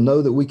 they'll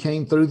know that we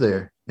came through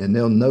there and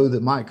they'll know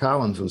that Mike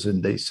Collins was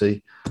in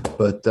D.C.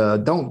 But I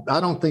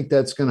don't think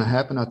that's going to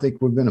happen. I think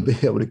we're going to be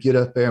able to get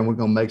up there and we're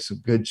going to make some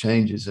good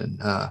changes.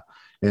 And,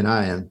 and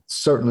I am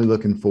certainly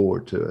looking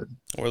forward to it.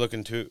 We're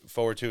looking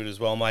forward to it as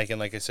well, Mike. And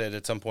like I said,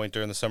 at some point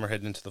during the summer,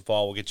 heading into the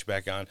fall, we'll get you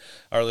back on.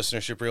 Our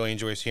listenership really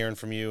enjoys hearing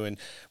from you. And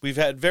we've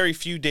had very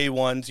few day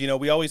ones. You know,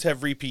 we always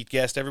have repeat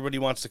guests. Everybody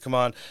wants to come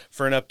on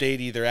for an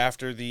update either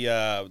after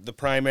the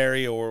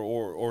primary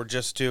or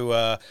just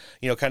to,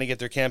 kind of get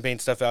their campaign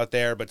stuff out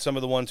there. But some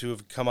of the ones who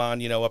have come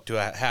on, up to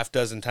a half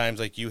dozen times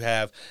like you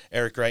have,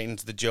 Eric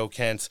Greitens, the Joe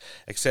Kents,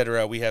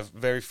 etc. We have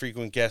very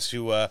frequent guests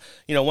who,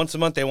 once a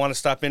month they want to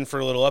stop in for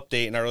a little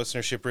update, and our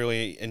listenership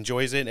really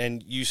enjoys it.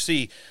 And you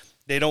see,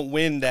 they don't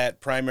win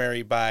that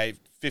primary by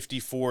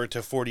 54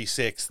 to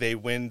 46. They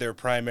win their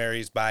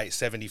primaries by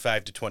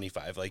 75 to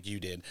 25 like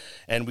you did.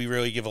 And we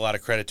really give a lot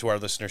of credit to our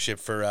listenership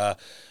for,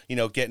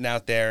 getting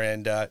out there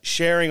and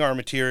sharing our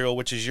material,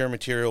 which is your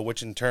material,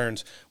 which in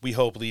turns we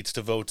hope leads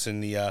to votes in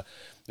the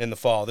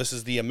fall. This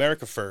is the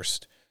America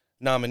First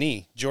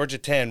nominee, Georgia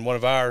 10, one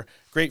of our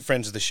great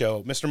friends of the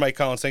show. Mr. Mike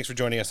Collins, thanks for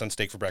joining us on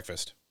Steak for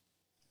Breakfast.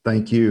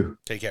 Thank you.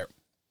 Take care.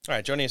 All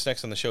right, joining us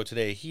next on the show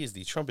today, he is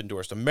the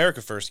Trump-endorsed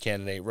America First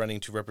candidate running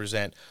to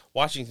represent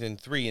Washington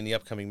 3 in the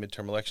upcoming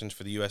midterm elections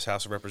for the U.S.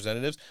 House of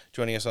Representatives.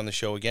 Joining us on the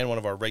show again, one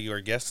of our regular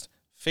guests,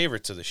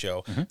 favorites of the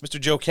show, Mr.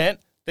 Joe Kent.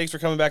 Thanks for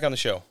coming back on the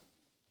show.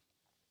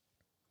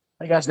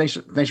 Hey, guys. Thanks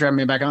for having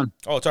me back on.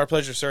 Oh, it's our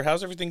pleasure, sir.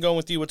 How's everything going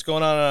with you? What's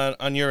going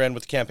on your end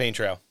with the campaign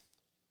trail?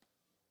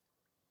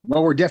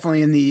 Well, we're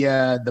definitely in the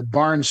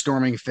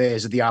barnstorming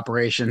phase of the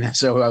operation.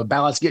 So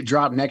ballots get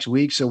dropped next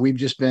week. So we've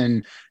just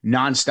been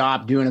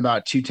nonstop doing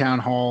about 2 town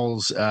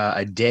halls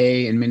a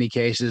day in many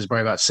cases,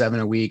 probably about 7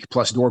 a week,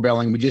 plus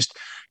doorbelling. We just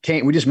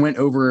went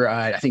over,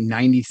 I think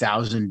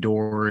 90,000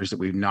 doors that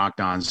we've knocked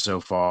on so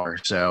far.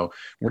 So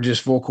we're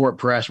just full court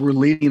press. We're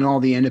leading all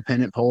the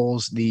independent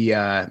polls. The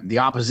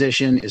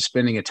opposition is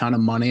spending a ton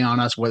of money on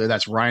us, whether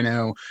that's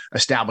Rhino,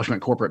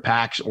 establishment, corporate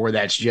PACs, or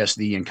that's just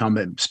the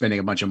incumbent spending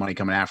a bunch of money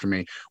coming after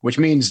me, which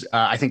means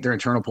I think their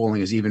internal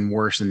polling is even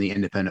worse than the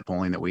independent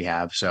polling that we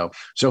have. So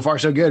far,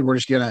 so good. We're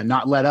just going to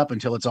not let up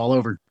until it's all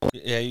over.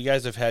 Yeah, you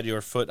guys have had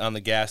your foot on the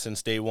gas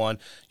since day one.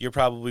 You're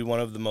probably one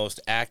of the most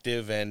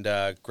active and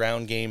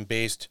ground game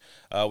based.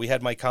 We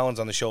had Mike Collins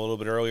on the show a little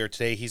bit earlier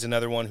today. He's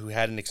another one who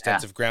had an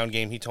extensive ground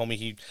game. He told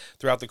me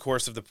throughout the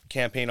course of the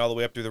campaign all the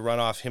way up through the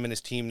runoff, him and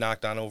his team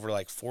knocked on over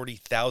like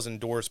 40,000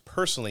 doors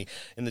personally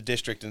in the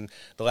district. And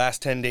the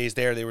last 10 days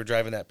there, they were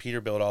driving that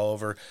Peterbilt all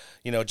over,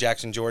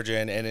 Jackson, Georgia.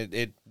 And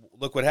it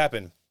look what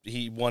happened.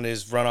 He won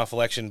his runoff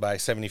election by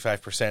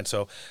 75%.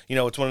 So,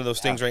 it's one of those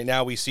things right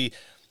now we see.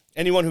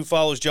 Anyone who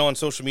follows Joe on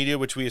social media,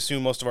 which we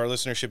assume most of our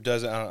listenership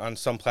does on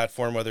some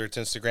platform, whether it's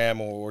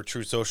Instagram or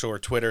Truth Social or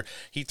Twitter,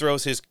 he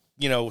throws his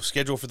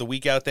schedule for the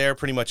week out there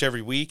pretty much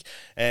every week.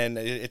 And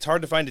it's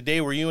hard to find a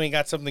day where you ain't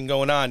got something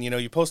going on.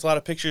 You post a lot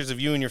of pictures of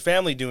you and your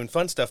family doing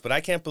fun stuff, but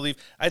I can't believe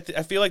I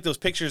feel like those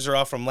pictures are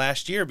all from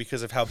last year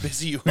because of how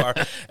busy you are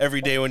every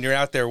day when you're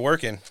out there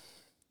working.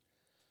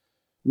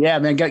 Yeah,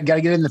 man, got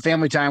to get in the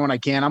family time when I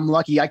can. I'm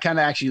lucky. I kind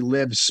of actually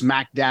live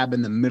smack dab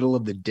in the middle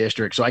of the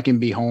district, so I can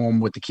be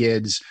home with the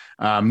kids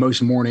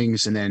most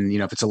mornings. And then,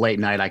 if it's a late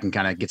night, I can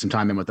kind of get some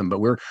time in with them. But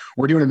we're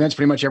doing events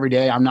pretty much every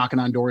day. I'm knocking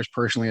on doors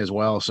personally as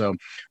well. So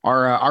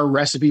our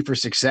recipe for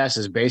success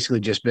has basically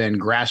just been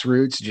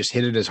grassroots, just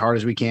hit it as hard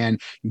as we can,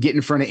 get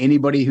in front of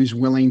anybody who's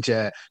willing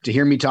to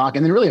hear me talk.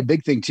 And then really a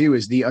big thing too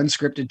is the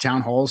unscripted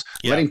town halls,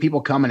 letting people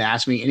come and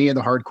ask me any of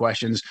the hard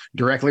questions,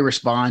 directly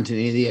respond to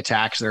any of the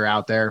attacks that are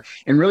out there,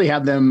 and really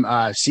have them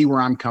see where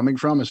I'm coming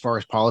from as far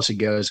as policy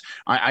goes.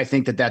 I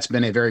think that's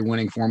been a very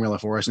winning formula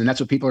for us, and that's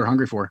what people are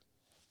hungry for.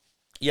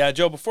 Yeah,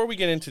 Joe, before we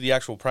get into the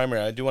actual primary,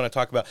 I do want to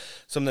talk about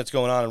something that's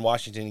going on in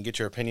Washington and get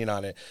your opinion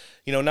on it.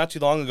 Not too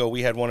long ago,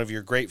 we had one of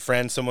your great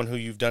friends, someone who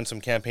you've done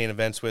some campaign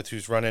events with,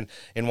 who's running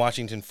in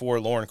Washington for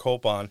Lauren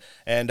Colpon,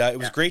 and it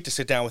was great to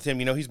sit down with him.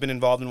 He's been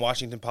involved in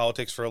Washington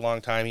politics for a long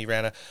time. He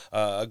ran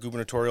a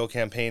gubernatorial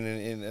campaign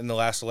in the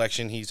last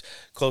election. He's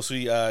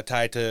closely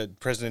tied to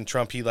President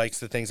Trump. He likes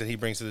the things that he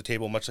brings to the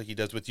table, much like he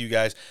does with you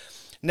guys.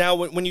 Now,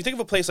 when you think of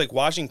a place like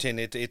Washington,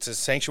 it's a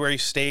sanctuary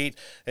state.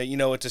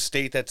 It's a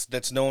state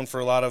that's known for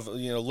a lot of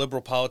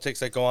liberal politics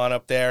that go on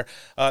up there.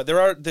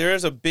 There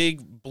is a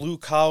big blue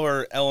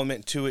collar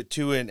element to it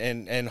too,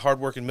 and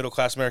hardworking middle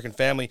class American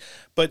family.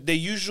 But they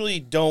usually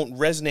don't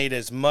resonate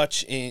as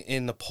much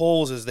in the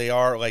polls as they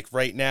are like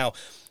right now.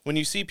 When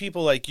you see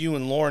people like you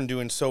and Lauren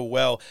doing so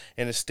well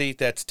in a state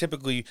that's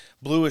typically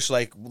bluish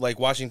like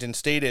Washington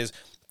State is,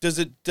 does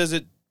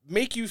it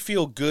make you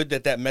feel good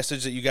that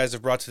message that you guys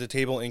have brought to the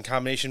table, in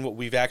combination what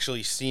we've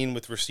actually seen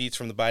with receipts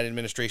from the Biden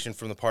administration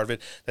from the part of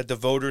it, that the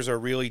voters are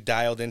really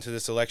dialed into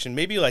this election,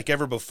 maybe like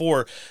ever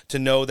before, to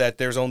know that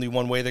there's only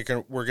one way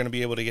that we're going to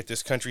be able to get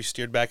this country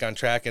steered back on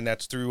track, and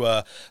that's through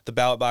the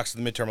ballot box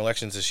of the midterm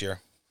elections this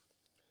year?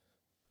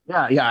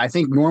 Yeah. I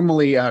think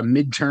normally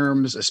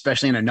midterms,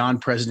 especially in a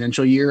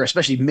non-presidential year,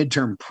 especially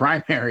midterm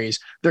primaries,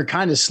 they're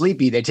kind of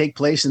sleepy. They take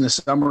place in the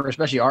summer,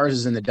 especially ours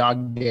is in the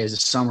dog days of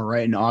summer,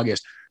 right in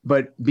August.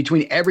 But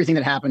between everything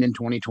that happened in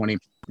 2020,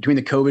 between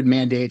the COVID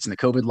mandates and the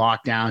COVID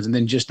lockdowns, and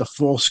then just the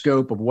full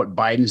scope of what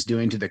Biden's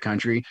doing to the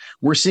country,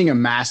 we're seeing a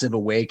massive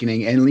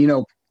awakening. And,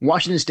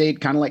 Washington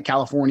State, kind of like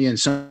California and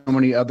so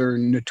many other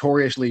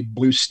notoriously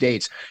blue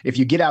states, if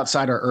you get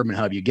outside our urban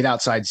hub, you get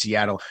outside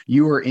Seattle,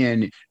 you are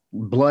in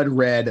blood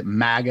red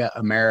MAGA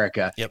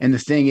America. Yep. And the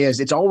thing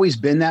is, it's always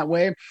been that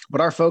way, but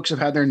our folks have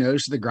had their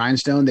nose to the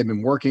grindstone. They've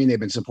been working, they've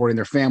been supporting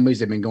their families,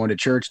 they've been going to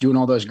church, doing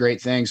all those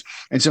great things.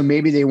 And so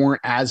maybe they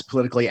weren't as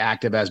politically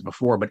active as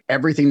before, but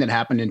everything that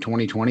happened in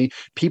 2020,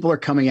 people are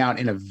coming out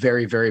in a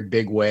very, very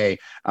big way.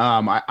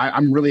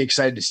 I'm really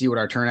excited to see what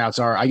our turnouts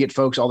are. I get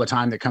folks all the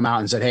time that come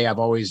out and said, hey, I've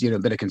always,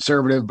 been a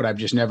conservative, but I've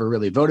just never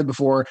really voted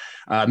before.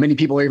 Many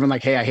people are even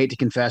like, hey, I hate to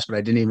confess, but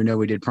I didn't even know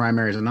we did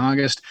primaries in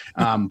August.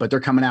 But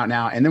they're coming out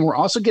now. And then we're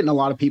also getting a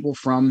lot of people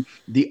from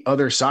the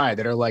other side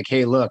that are like,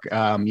 hey, look,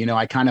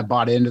 I kind of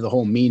bought into the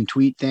whole mean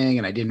tweet thing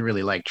and I didn't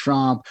really like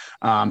Trump.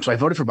 So I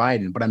voted for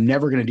Biden, but I'm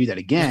never going to do that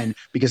again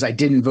because I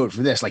didn't vote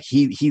for this. Like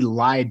he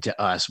lied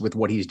to us with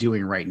what he's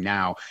doing right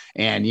now.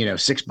 And,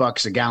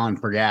 $6 a gallon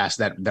for gas,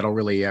 that'll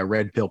really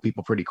red pill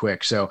people pretty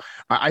quick. So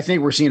I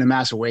think we're seeing a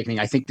mass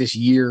awakening. I think this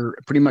year,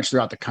 pretty much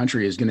throughout the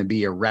country, is going to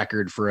be a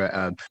record for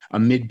a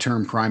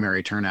midterm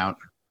primary turnout.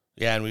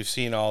 Yeah, and we've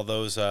seen all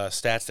those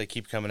stats that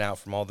keep coming out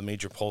from all the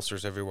major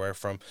pollsters everywhere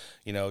from,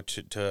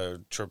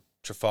 to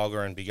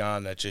Trafalgar and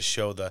beyond that just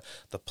show the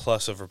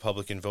plus of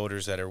Republican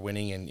voters that are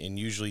winning in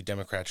usually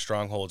Democrat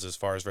strongholds as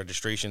far as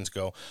registrations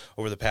go.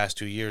 Over the past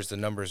 2 years, the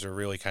numbers are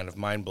really kind of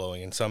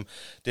mind-blowing. In some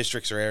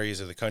districts or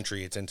areas of the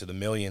country, it's into the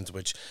millions,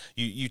 which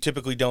you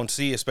typically don't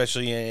see,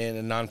 especially in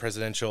a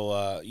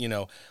non-presidential,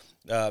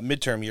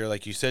 midterm year,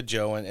 like you said,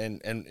 Joe.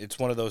 And it's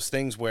one of those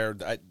things where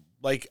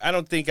I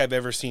don't think I've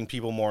ever seen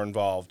people more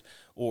involved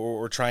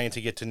or trying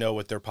to get to know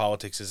what their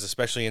politics is,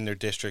 especially in their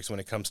districts when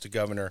it comes to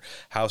governor,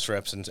 House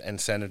reps, and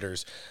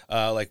senators,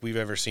 like we've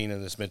ever seen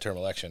in this midterm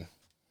election.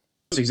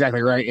 That's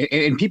exactly right.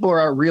 And people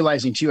are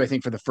realizing, too, I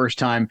think for the first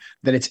time,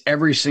 that it's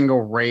every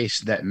single race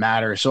that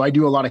matters. So I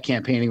do a lot of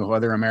campaigning with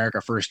other America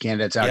First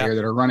candidates out here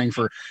that are running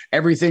for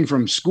everything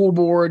from school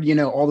board,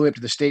 all the way up to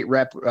the state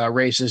rep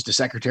races to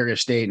Secretary of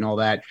State and all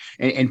that.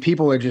 And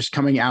people are just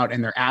coming out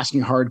and they're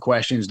asking hard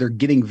questions. They're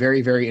getting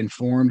very, very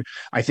informed.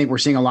 I think we're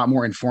seeing a lot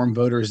more informed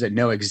voters that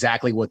know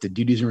exactly what the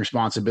duties and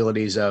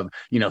responsibilities of,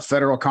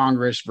 federal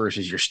Congress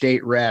versus your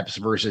state reps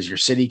versus your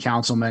city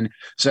councilmen.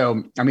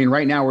 So, I mean,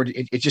 right now,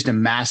 it's just a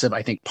massive,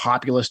 I think,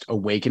 populist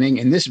awakening.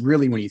 And this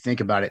really, when you think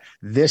about it,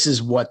 this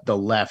is what the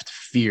left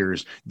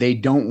fears. They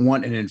don't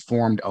want an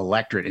informed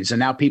electorate. And so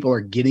now people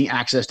are getting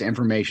access to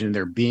information.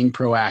 They're being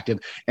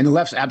proactive. And the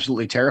left's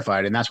absolutely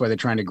terrified. And that's why they're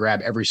trying to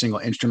grab every single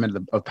instrument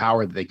of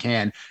power that they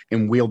can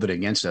and wield it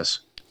against us.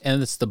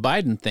 And it's the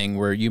Biden thing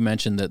where you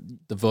mentioned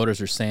that the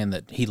voters are saying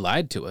that he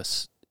lied to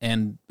us.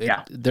 And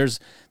there's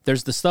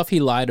the stuff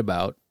he lied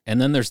about. And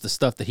then there's the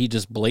stuff that he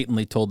just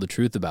blatantly told the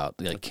truth about,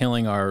 like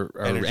killing our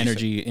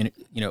energy,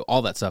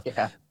 all that stuff.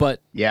 Yeah.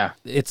 But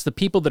it's the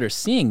people that are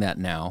seeing that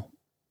now,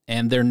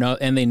 and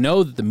they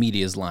know that the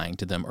media is lying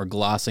to them or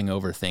glossing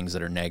over things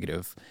that are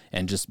negative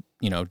and just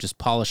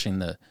polishing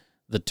the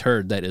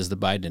turd that is the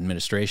Biden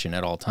administration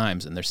at all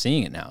times, and they're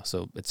seeing it now.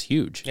 So it's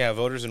huge. Yeah,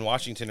 voters in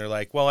Washington are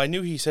like, well, I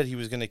knew he said he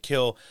was going to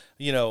kill,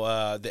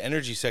 the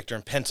energy sector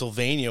in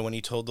Pennsylvania when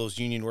he told those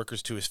union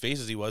workers to his face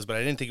as he was, but I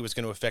didn't think it was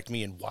going to affect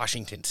me in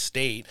Washington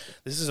State.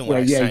 This isn't what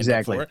I signed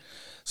up for.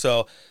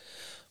 So,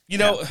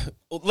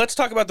 let's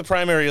talk about the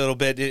primary a little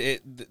bit.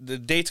 The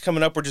date's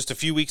coming up. We're just a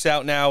few weeks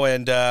out now,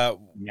 and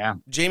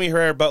Jaime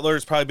Herrera Beutler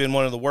has probably been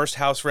one of the worst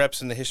House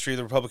reps in the history of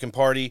the Republican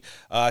Party.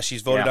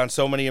 She's voted on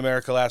so many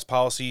America Last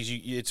policies.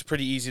 It's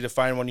pretty easy to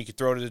find one you could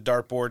throw to the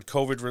dartboard.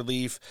 COVID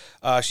relief.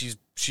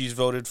 She's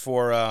voted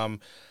for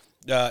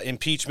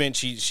impeachment.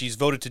 She's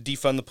voted to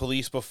defund the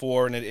police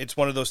before, and it's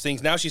one of those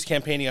things. Now she's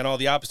campaigning on all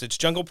the opposites.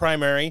 Jungle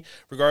primary,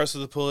 regardless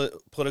of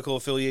the political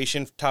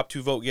affiliation, top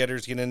 2 vote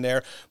getters get in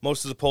there.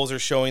 Most of the polls are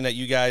showing that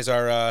you guys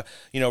are,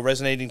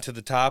 resonating to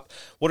the top.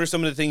 What are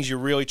some of the things you're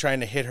really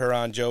trying to hit her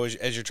on, Joe,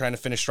 as you're trying to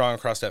finish strong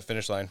across that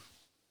finish line?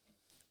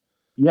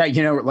 Yeah,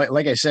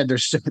 like I said,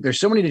 there's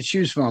so many to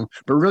choose from,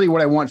 but really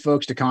what I want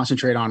folks to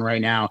concentrate on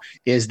right now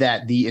is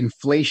that the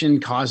inflation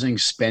causing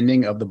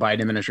spending of the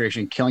Biden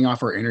administration, killing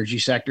off our energy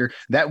sector,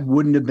 that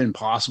wouldn't have been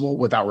possible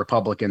without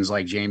Republicans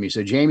like Jaime.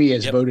 So Jaime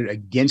has voted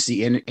against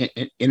the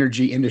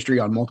energy industry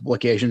on multiple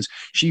occasions.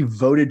 She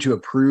voted to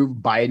approve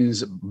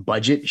Biden's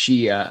budget.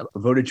 She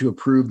voted to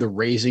approve the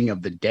raising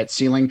of the debt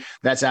ceiling.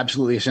 That's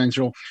absolutely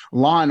essential.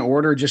 Law and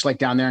order, just like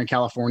down there in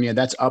California,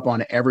 that's up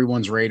on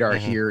everyone's radar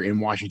here in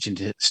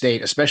Washington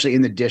State, especially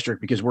in the district,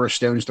 because we're a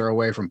stone's throw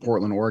away from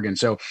Portland, Oregon.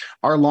 So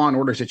our law and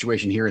order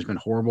situation here has been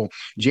horrible.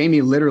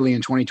 Jaime literally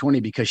in 2020,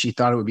 because she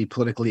thought it would be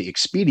politically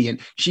expedient,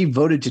 she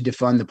voted to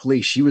defund the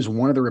police. She was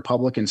one of the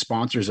Republican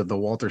sponsors of the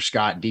Walter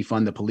Scott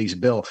defund the police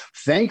bill.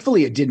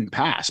 Thankfully, it didn't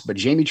pass,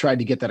 but Jaime tried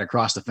to get that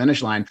across the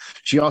finish line.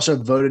 She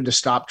also voted to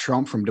stop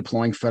Trump from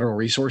deploying federal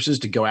resources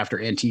to go after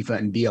Antifa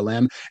and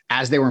BLM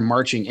as they were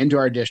marching into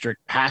our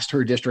district, past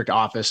her district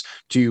office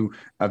to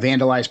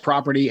vandalize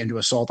property and to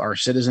assault our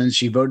citizens.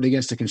 She voted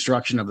against the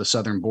construction of the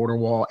southern border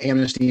wall,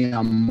 amnesty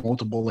on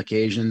multiple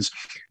occasions.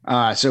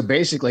 So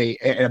basically,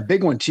 a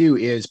big one too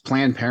is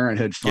Planned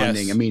Parenthood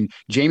funding. Yes. I mean,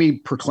 Jamie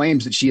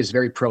proclaims that she is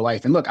very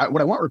pro-life. And look,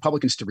 what I want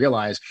Republicans to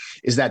realize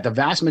is that the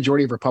vast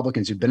majority of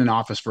Republicans who've been in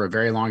office for a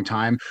very long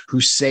time,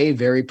 who say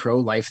very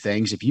pro-life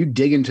things, if you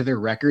dig into their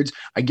records,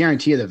 I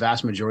guarantee you the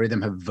vast majority of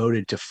them have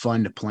voted to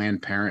fund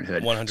Planned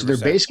Parenthood. 100%. So they're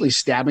basically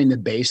stabbing the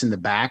base in the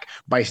back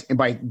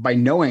by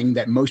knowing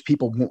that most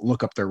people won't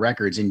look up their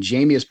records. And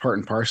Jamie is part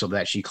and parcel of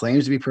that. She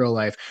claims to be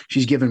pro-life.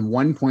 She's given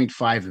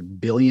 $1.5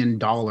 billion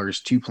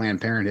to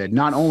Planned Parenthood.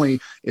 Not only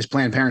is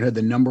Planned Parenthood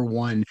the number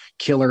one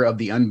killer of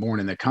the unborn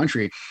in the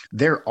country,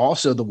 they're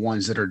also the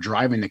ones that are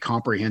driving the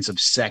comprehensive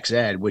sex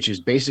ed, which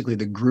is basically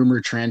the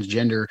groomer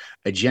transgender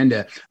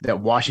agenda that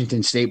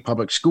Washington State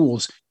public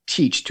schools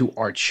teach to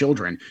our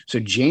children. So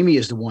Jamie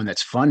is the one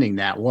that's funding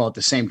that, while at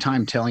the same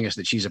time telling us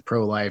that she's a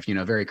pro-life,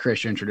 very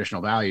Christian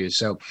traditional values.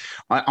 So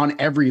on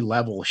every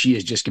level, she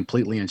has just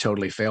completely and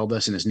totally failed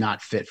us and is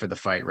not fit for the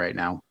fight right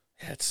now.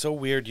 Yeah, it's so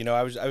weird.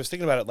 I was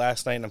thinking about it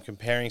last night, and I'm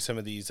comparing some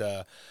of these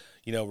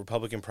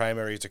Republican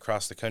primaries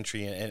across the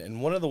country,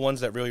 and one of the ones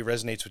that really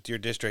resonates with your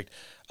district,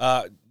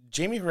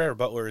 Jamie Herrera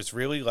Beutler is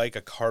really like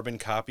a carbon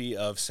copy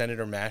of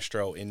Senator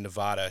Mastro in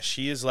Nevada.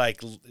 She is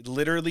like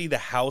literally the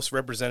House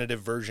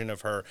representative version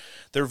of her.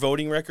 Their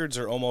voting records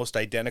are almost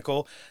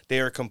identical. They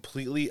are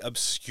completely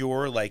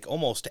obscure, like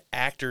almost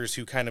actors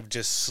who kind of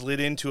just slid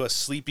into a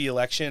sleepy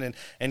election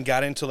and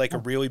got into like a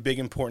really big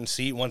important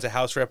seat. One's a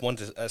House rep,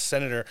 one's a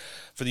senator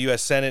for the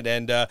U.S. Senate,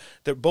 and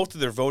both of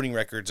their voting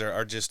records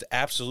are just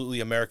absolutely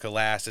America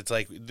last. It's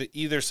like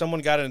either someone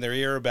got in their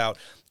ear about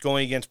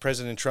going against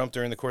President Trump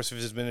during the course of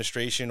his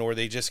administration, or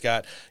they just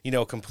got,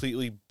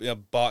 completely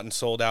bought and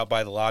sold out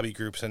by the lobby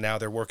groups, and now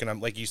they're working on,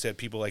 like you said,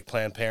 people like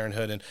Planned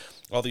Parenthood and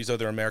all these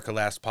other America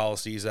Last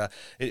policies.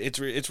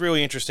 It's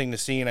really interesting to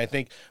see, and I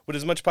think with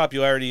as much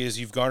popularity as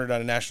you've garnered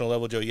on a national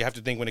level, Joe, you have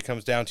to think when it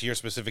comes down to your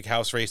specific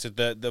House race that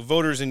the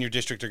voters in your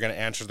district are going to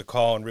answer the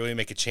call and really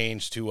make a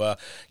change to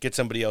get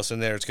somebody else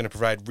in there. It's going to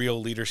provide real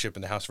leadership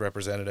in the House of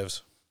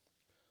Representatives.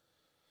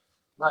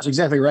 That's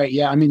exactly right.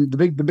 Yeah, I mean the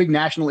big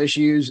national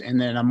issues,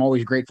 and then I'm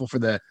always grateful for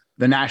the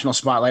national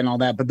spotlight and all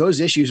that. But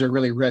those issues are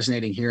really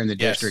resonating here in the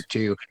district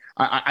too.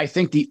 I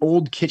think the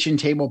old kitchen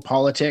table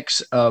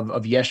politics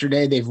of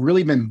yesterday, they've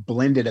really been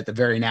blended at the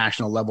very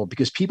national level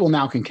because people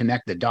now can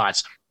connect the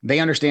dots. They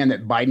understand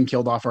that Biden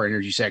killed off our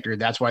energy sector.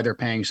 That's why they're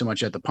paying so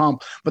much at the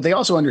pump. But they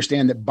also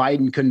understand that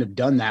Biden couldn't have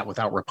done that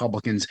without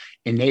Republicans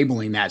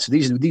enabling that. So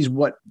these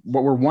what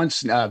were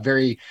once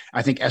very,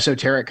 I think,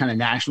 esoteric kind of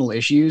national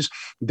issues,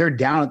 they're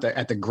down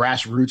at the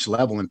grassroots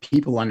level, and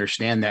people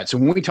understand that. So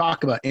when we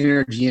talk about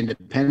energy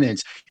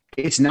independence,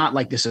 it's not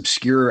like this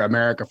obscure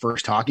America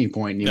First talking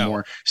point anymore.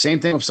 No. Same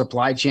thing with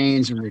supply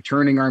chains and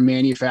returning our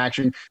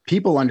manufacturing.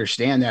 People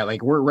understand that.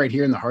 Like, we're right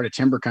here in the heart of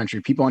timber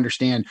country. People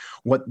understand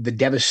what the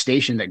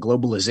devastation that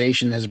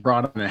globalization has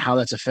brought on and how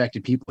that's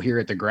affected people here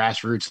at the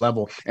grassroots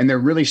level. And they're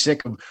really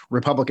sick of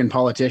Republican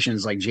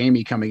politicians like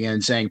Jamie coming in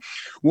and saying,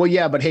 well,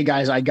 yeah, but hey,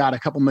 guys, I got a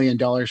couple $1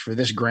 million for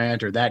this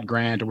grant or that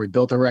grant, or we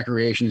built a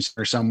recreation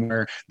center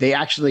somewhere.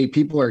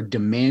 People are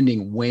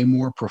demanding way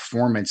more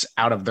performance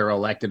out of their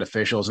elected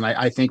officials. And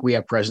I think we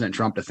have President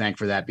Trump to thank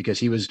for that, because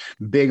he was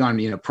big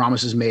on,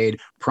 promises made,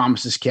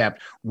 promises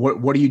kept.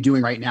 What are you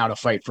doing right now to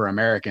fight for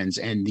Americans?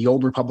 And the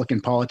old Republican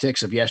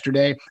politics of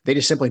yesterday, they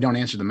just simply don't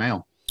answer the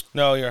mail.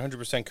 No, you're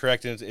 100%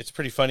 correct. And it's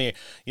pretty funny.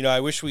 I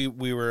wish we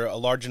were a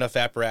large enough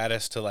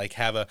apparatus to like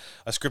have a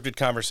scripted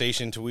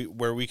conversation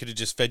where we could have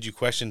just fed you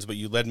questions, but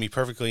you led me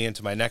perfectly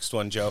into my next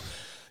one, Joe.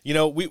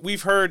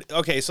 We've heard,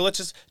 okay, so let's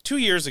just 2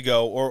 years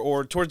ago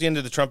or towards the end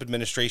of the Trump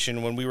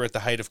administration, when we were at the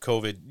height of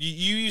COVID,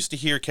 you used to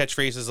hear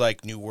catchphrases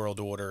like New World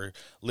Order,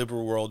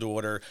 Liberal World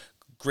Order,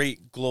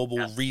 Great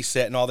Global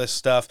Reset and all this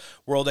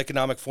stuff, World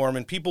Economic Forum,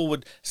 and people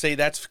would say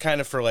that's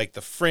kind of for like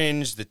the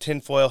fringe, the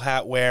tinfoil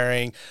hat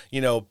wearing,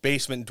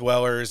 basement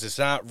dwellers. It's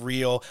not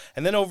real.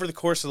 And then over the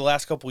course of the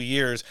last couple of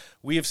years,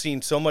 we have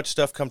seen so much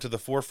stuff come to the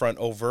forefront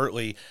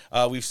overtly.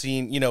 We've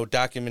seen,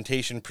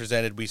 documentation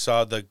presented. We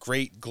saw the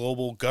Great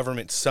Global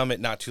Government Summit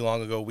not too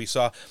long ago. We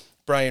saw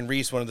Brian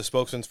Reese, one of the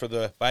spokesmen for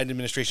the Biden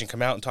administration,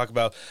 come out and talk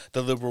about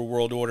the liberal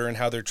world order and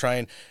how they're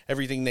trying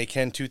everything they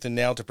can tooth and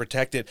nail to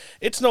protect it.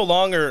 It's no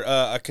longer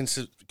a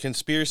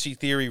conspiracy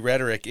theory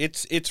rhetoric.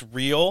 It's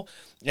real.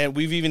 And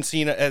we've even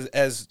seen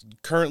as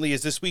currently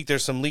as this week,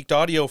 there's some leaked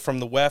audio from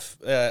the WEF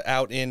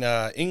out in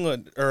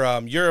England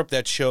or Europe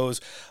that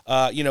shows,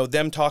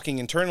 them talking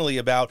internally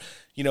about,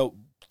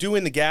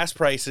 doing the gas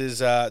prices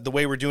the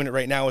way we're doing it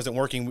right now isn't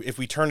working. If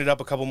we turn it up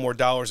a couple more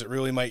dollars, it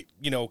really might,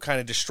 kind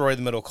of destroy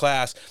the middle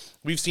class.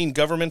 We've seen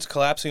governments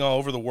collapsing all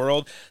over the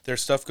world. There's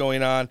stuff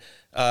going on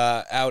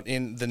out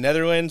in the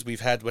Netherlands.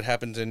 We've had what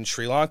happens in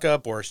Sri Lanka.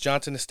 Boris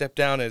Johnson has stepped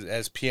down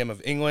as PM of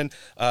England.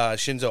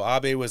 Shinzo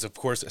Abe was, of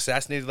course,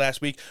 assassinated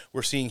last week.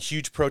 We're seeing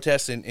huge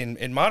protests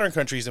in modern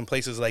countries in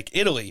places like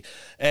Italy.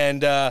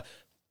 And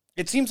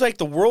it seems like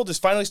the world is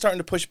finally starting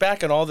to push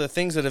back on all the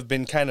things that have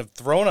been kind of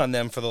thrown on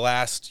them for the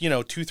last,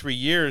 2-3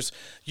 years.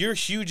 You're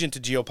huge into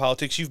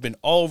geopolitics. You've been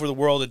all over the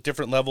world at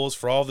different levels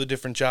for all the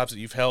different jobs that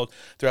you've held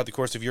throughout the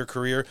course of your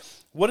career.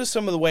 What is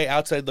some of the way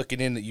outside looking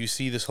in that you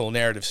see this whole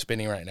narrative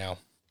spinning right now?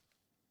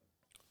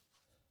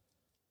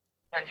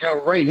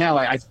 Right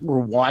now, we're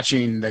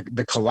watching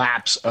the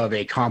collapse of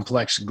a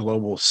complex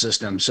global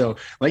system. So,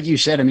 like you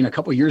said, a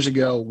couple of years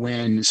ago,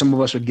 when some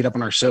of us would get up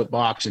on our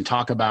soapbox and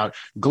talk about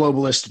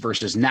globalists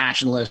versus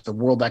nationalists, the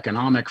World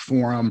Economic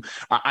Forum,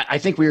 I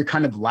think we were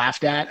kind of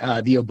laughed at.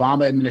 The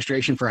Obama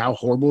administration for how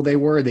horrible they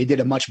were. They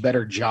did a much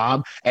better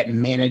job at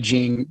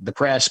managing the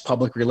press,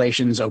 public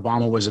relations.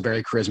 Obama was a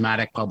very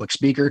charismatic public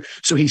speaker,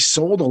 so he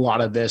sold a lot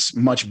of this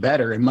much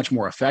better and much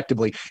more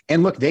effectively.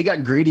 And look, they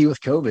got greedy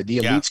with COVID. The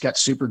elites got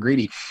super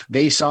greedy.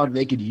 They saw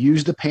they could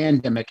use the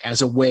pandemic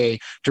as a way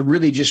to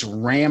really just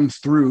ram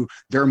through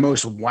their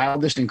most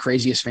wildest and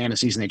craziest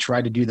fantasies, and they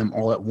tried to do them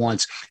all at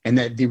once. And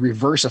that the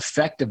reverse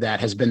effect of that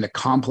has been the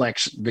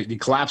collapse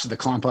of the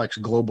complex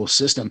global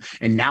system.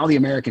 And now the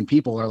American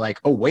people are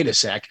like, oh, wait a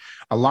sec.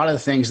 A lot of the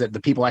things that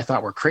the people I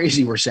thought were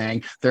crazy were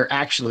saying, they're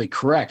actually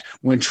correct.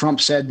 When Trump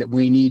said that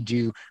we need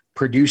to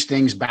produce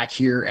things back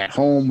here at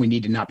home, we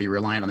need to not be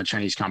reliant on the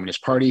Chinese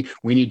Communist Party.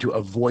 We need to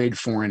avoid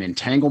foreign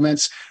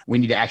entanglements. We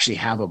need to actually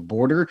have a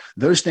border.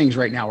 Those things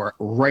right now are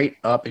right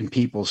up in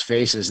people's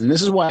faces. And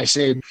this is why I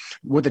say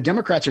what the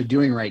Democrats are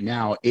doing right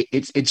now,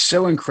 it's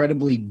so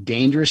incredibly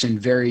dangerous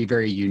and very,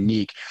 very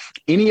unique.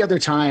 Any other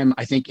time,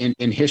 I think,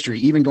 in history,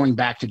 even going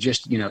back to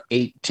just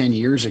 8-10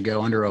 years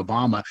ago under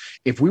Obama,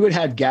 if we would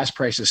have gas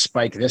prices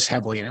spike this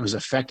heavily and it was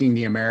affecting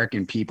the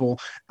American people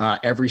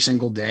every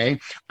single day,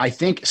 I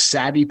think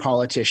savvy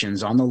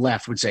politicians on the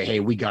left would say, hey,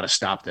 we got to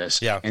stop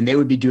this. Yeah. And they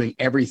would be doing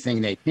everything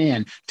they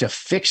can to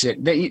fix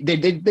it.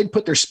 They'd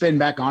put their spin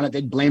back on it.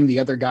 They'd blame the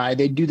other guy.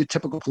 They'd do the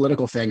typical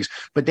political things,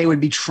 but they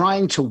would be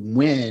trying to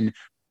win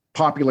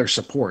popular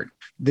support.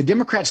 The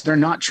Democrats, they're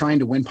not trying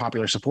to win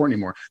popular support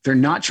anymore. They're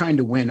not trying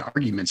to win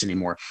arguments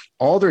anymore.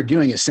 All they're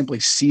doing is simply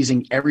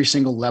seizing every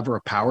single lever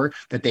of power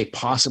that they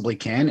possibly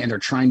can, and they're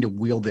trying to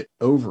wield it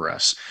over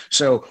us.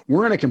 So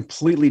we're in a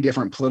completely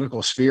different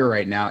political sphere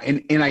right now,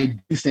 and I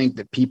do think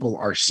that people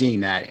are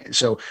seeing that.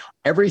 So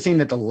everything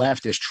that the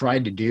left has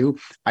tried to do,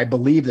 I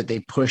believe that they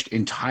pushed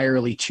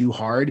entirely too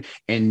hard,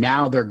 and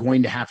now they're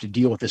going to have to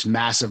deal with this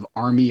massive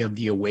army of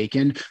the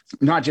awakened,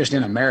 not just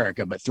in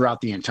America, but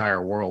throughout the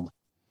entire world.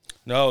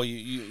 No,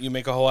 you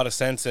make a whole lot of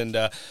sense, and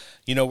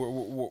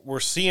we're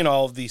seeing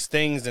all of these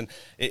things, and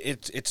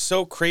it's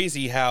so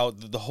crazy how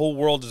the whole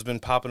world has been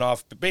popping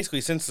off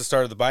basically since the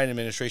start of the Biden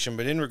administration.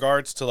 But in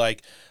regards to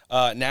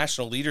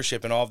national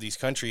leadership in all of these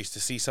countries, to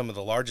see some of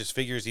the largest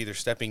figures either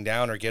stepping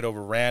down or get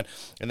overran,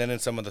 and then in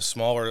some of the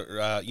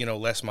smaller,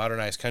 less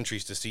modernized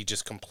countries, to see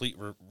just complete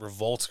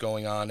revolts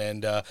going on,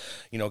 and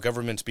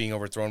governments being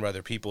overthrown by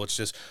their people. It's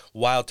just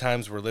wild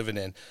times we're living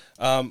in.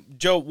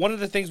 Joe, one of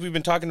the things we've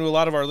been talking to a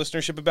lot of our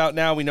listenership about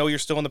now, we know you're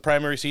still in the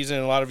primary season,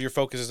 and a lot of your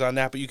focus is on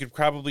that, but you could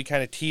probably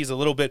kind of tease a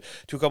little bit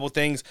to a couple of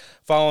things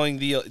following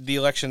the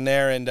election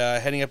there, and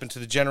heading up into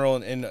the general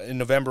in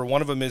November.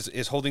 One of them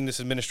is holding this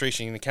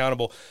administration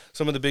accountable.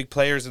 Some of the big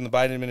players in the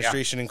Biden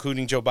administration,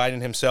 including Joe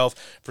Biden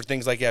himself, for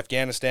things like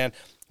Afghanistan,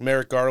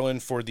 Merrick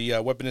Garland for the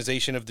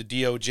weaponization of the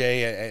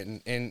DOJ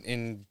and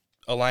in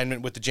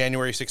alignment with the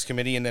January 6th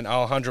committee, and then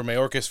Alejandro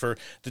Mayorkas for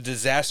the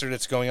disaster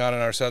that's going on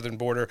our southern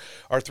border,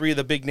 are three of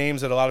the big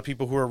names that a lot of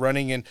people who are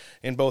running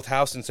in both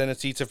House and Senate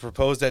seats have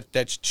proposed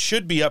that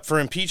should be up for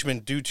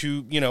impeachment due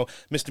to,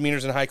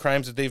 misdemeanors and high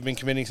crimes that they've been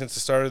committing since the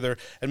start of their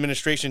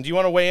administration. Do you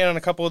want to weigh in on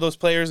a couple of those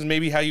players and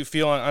maybe how you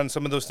feel on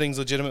some of those things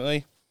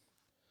legitimately?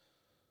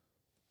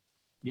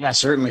 Yeah,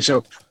 certainly.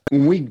 So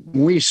when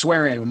we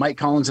swear in, when Mike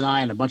Collins and I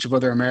and a bunch of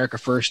other America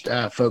First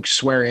folks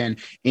swear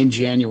in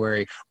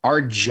January, our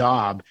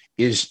job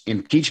is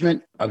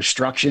impeachment,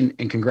 obstruction,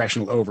 and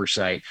congressional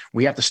oversight.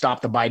 We have to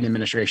stop the Biden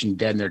administration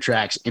dead in their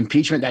tracks.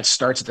 Impeachment, that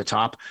starts at the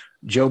top.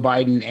 Joe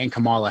Biden and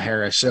Kamala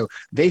Harris. So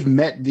they've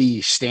met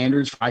the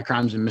standards for high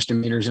crimes and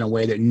misdemeanors in a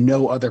way that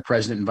no other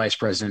president and vice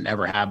president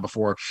ever have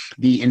before.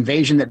 The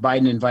invasion that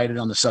Biden invited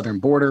on the southern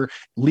border,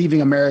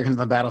 leaving Americans on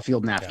the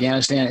battlefield in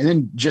Afghanistan, and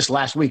then just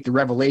last week, the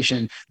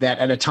revelation that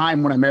at a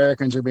time when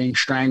Americans are being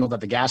strangled at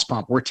the gas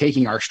pump, we're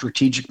taking our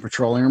strategic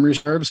petroleum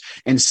reserves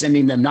and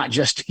sending them not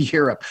just to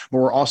Europe, but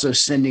we're also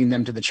sending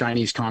them to the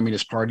Chinese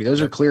Communist Party. Those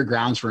are clear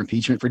grounds for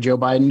impeachment for Joe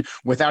Biden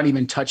without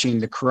even touching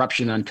the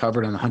corruption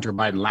uncovered on the Hunter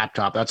Biden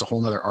laptop. That's a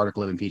whole nother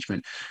article of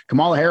impeachment.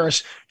 Kamala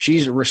Harris,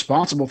 she's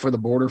responsible for the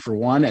border for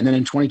one. And then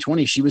in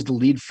 2020, she was the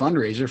lead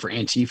fundraiser for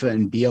Antifa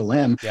and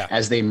BLM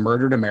as they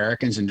murdered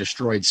Americans and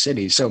destroyed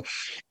cities. So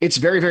it's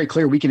very, very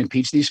clear we can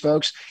impeach these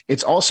folks.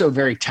 It's also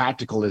very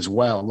tactical as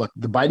well. Look,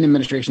 the Biden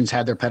administration's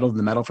had their pedal to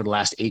the metal for the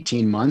last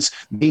 18 months.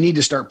 They need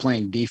to start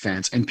playing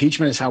defense.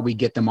 Impeachment is how we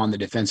get them on the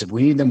defensive.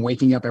 We need them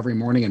waking up every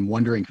morning and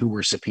wondering who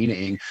we're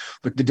subpoenaing.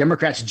 Look, the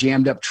Democrats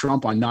jammed up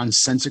Trump on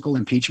nonsensical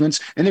impeachments,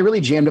 and they really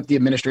jammed up the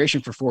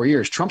administration for 4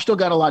 years. Trump still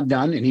got a lot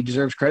done, and he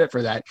deserves credit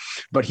for that,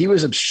 but he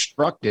was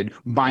obstructed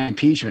by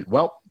impeachment.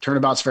 Well,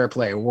 Turnabout's fair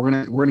play. We're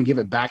gonna give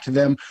it back to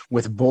them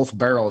with both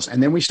barrels,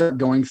 and then we start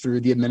going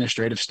through the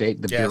administrative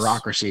state, the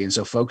bureaucracy. And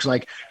so folks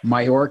like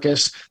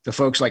Mayorkas, the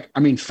folks like,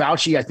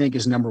 Fauci, I think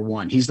is number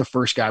one. He's the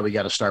first guy we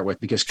got to start with,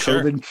 because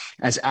COVID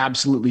has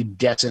absolutely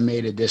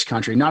decimated this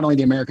country. Not only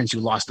the Americans who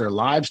lost their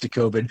lives to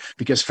COVID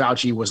because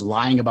Fauci was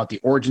lying about the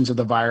origins of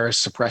the virus,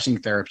 suppressing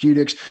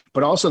therapeutics,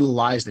 but also the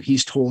lies that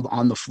he's told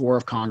on the floor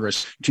of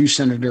Congress to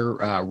Senator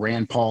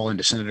Rand Paul and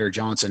to Senator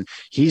Johnson.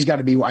 He's got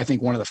to be, I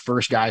think, one of the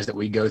first guys that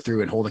we go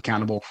through and hold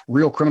accountable.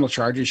 Real criminal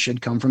charges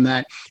should come from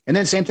that. And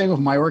then same thing with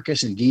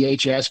Mayorkas and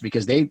DHS,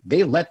 because they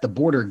let the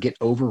border get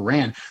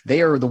overran.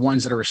 They are the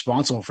ones that are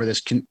responsible for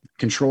this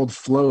controlled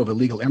flow of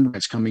illegal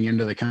immigrants coming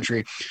into the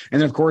country.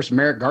 And then, of course,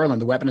 Merrick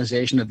Garland, the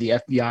weaponization of the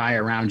FBI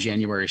around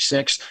January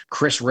 6th,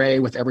 Chris Wray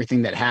with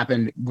everything that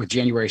happened with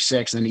January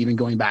 6th, and even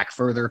going back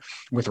further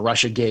with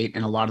Russiagate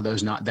and a lot of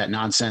those that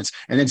nonsense.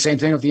 And then same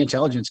thing with the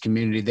intelligence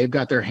community. They've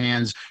got their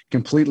hands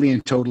completely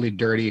and totally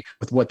dirty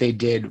with what they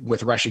did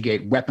with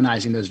Russiagate,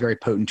 weaponizing those very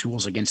potent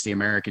tools against the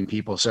American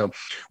people. So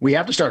we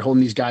have to start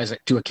holding these guys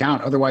to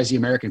account. Otherwise, the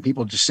American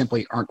people just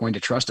simply aren't going to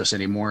trust us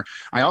anymore.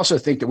 I also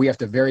think that we have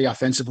to very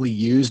offensively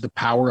use the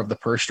power of the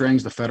purse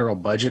strings, the federal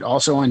budget.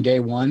 Also on day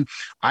one,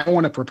 I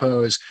want to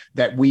propose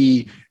that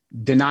we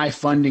deny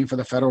funding for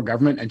the federal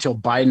government until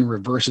Biden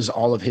reverses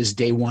all of his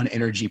day one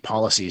energy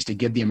policies to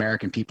give the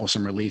American people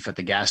some relief at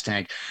the gas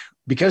tank.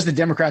 Because the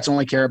Democrats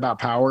only care about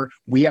power,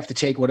 we have to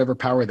take whatever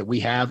power that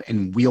we have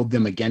and wield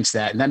them against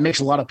that. And that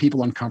makes a lot of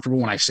people uncomfortable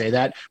when I say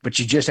that, but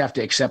you just have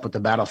to accept what the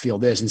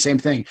battlefield is. And same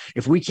thing,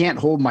 if we can't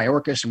hold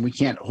Mayorkas and we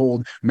can't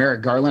hold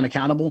Merrick Garland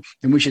accountable,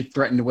 then we should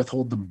threaten to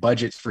withhold the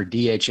budgets for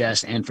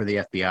DHS and for the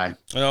FBI.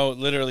 No,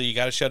 literally, you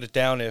got to shut it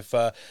down. If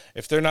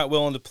they're not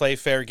willing to play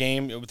fair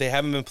game, they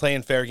haven't been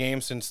playing fair game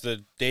since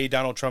the day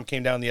Donald Trump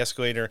came down the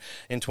escalator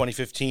in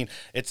 2015.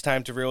 It's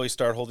time to really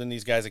start holding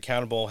these guys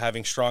accountable,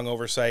 having strong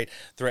oversight,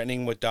 threatening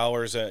with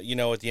dollars, at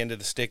the end of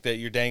the stick that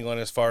you're dangling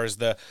as far as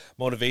the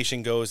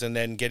motivation goes, and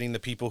then getting the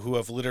people who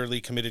have literally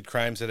committed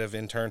crimes that have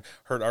in turn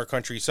hurt our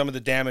country. Some of the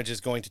damage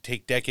is going to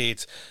take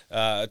decades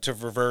to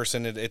reverse,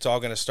 and it's all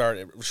going to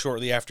start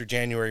shortly after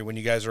January when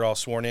you guys are all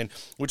sworn in,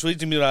 which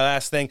leads me to my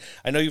last thing.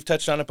 I know you've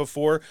touched on it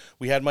before.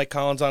 We had Mike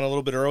Collins on a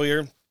little bit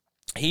earlier.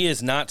 He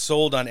is not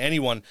sold on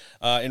anyone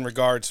in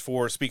regards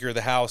for Speaker of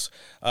the House,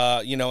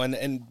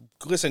 and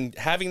listen,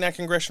 having that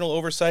congressional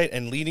oversight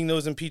and leading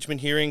those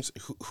impeachment hearings,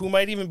 who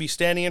might even be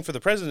standing in for the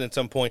president at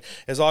some point,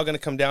 is all going to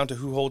come down to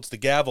who holds the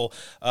gavel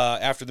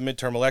after the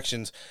midterm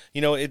elections.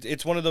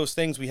 It's one of those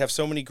things. We have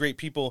so many great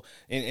people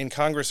in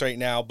Congress right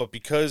now, but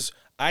because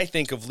I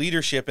think of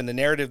leadership and the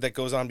narrative that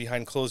goes on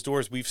behind closed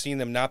doors, we've seen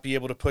them not be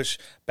able to push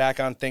back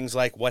on things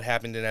like what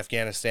happened in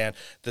Afghanistan,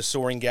 the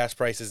soaring gas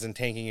prices and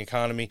tanking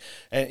economy,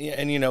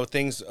 and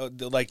things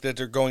like that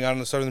are going on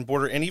the southern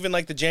border, and even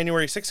like the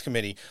January 6th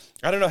committee.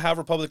 I don't know how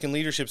Republican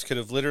leaderships could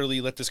have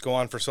literally let this go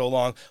on for so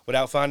long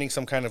without finding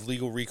some kind of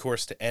legal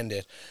recourse to end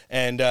it.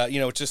 And,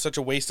 it's just such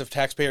a waste of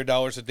taxpayer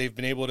dollars that they've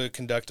been able to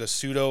conduct a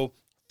pseudo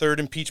third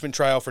impeachment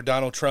trial for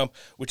Donald Trump,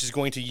 which is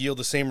going to yield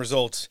the same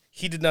results.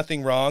 He did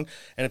nothing wrong,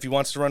 and if he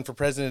wants to run for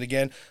president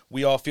again,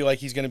 we all feel like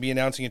he's going to be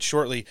announcing it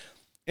shortly.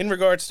 In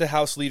regards to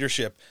House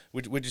leadership,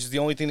 which is the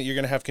only thing that you're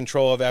going to have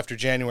control of after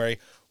January,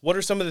 what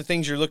are some of the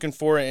things you're looking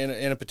for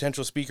in a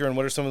potential speaker, and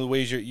what are some of the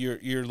ways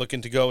you're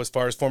looking to go as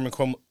far as forming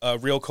a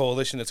real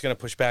coalition that's going to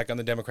push back on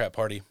the Democrat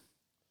Party?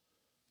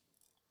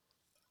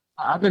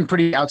 I've been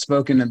pretty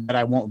outspoken that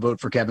I won't vote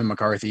for Kevin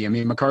McCarthy.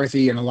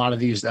 McCarthy and a lot of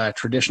these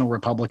traditional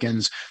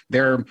Republicans,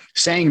 they're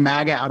saying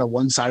MAGA out of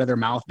one side of their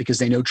mouth because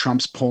they know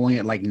Trump's polling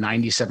at like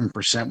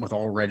 97% with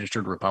all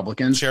registered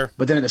Republicans. Sure.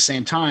 But then at the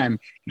same time,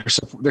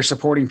 they're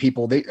supporting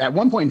people. At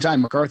one point in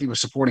time, McCarthy was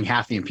supporting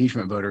half the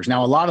impeachment voters.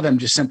 Now, a lot of them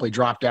just simply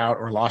dropped out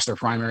or lost their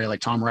primary, like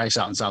Tom Rice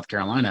out in South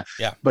Carolina.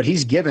 Yeah. But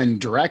he's given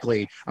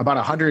directly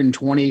about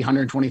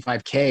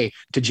 125K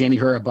to Jamie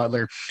Hura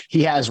Butler.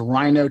 He has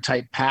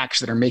Rhino-type PACs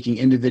that are making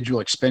individual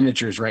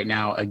expenditures right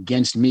now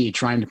against me,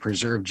 trying to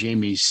preserve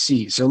Jamie's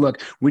seat. So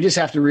look, we just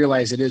have to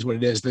realize it is what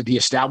it is. That the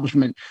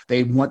establishment,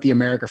 they want the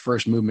America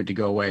First movement to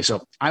go away.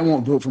 So I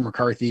won't vote for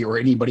McCarthy or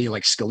anybody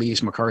like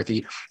Scalise,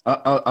 McCarthy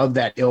of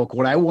that ilk.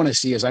 What I want to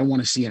see is I want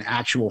to see an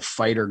actual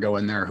fighter go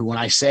in there who, when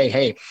I say,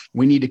 hey,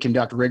 we need to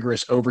conduct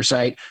rigorous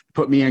oversight,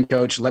 put me in,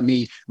 coach, let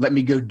me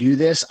go do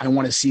this, I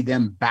want to see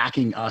them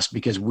backing us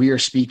because we are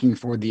speaking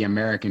for the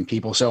American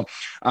people. So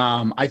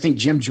I think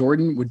Jim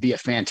Jordan would be a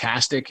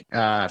fantastic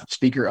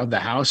Speaker of the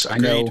House.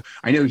 Agreed.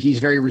 I know he's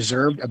very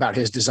reserved about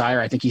his desire.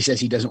 I think he says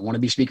he doesn't want to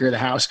be Speaker of the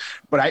House,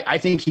 but I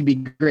think he'd be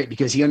great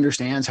because he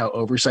understands how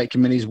oversight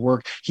committees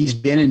work. He's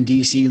been in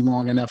DC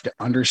long enough to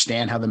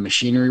understand how the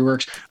machinery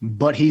works,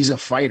 but he's a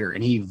fighter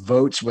and he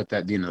votes with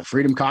that, the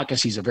Freedom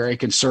Caucus. He's a very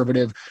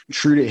conservative,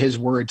 true to his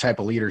word type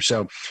of leader.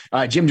 So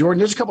Jim Jordan,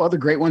 there's a couple other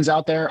great ones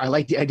out there. I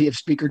like the idea of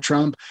Speaker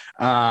Trump.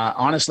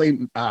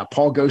 Honestly,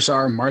 Paul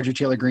Gosar, Marjorie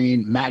Taylor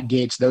Greene, Matt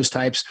Gaetz, those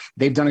types,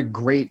 they've done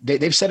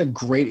they've set a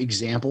great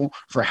example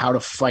for how to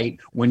fight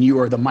when you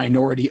are the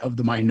minority of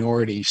the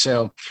minority.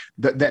 So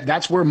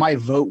that's where my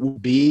vote will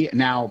be.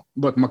 Now,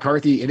 look,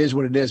 McCarthy, it is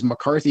what it is.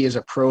 McCarthy is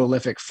a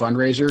prolific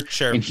fundraiser,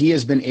 sure, and he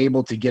has been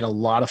able to get a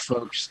lot of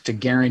folks to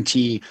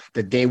guarantee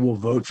that they will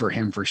vote for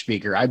him for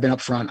speaker. I've been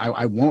upfront.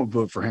 I won't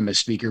vote for him as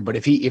speaker, but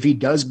if he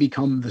does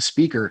become the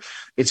speaker,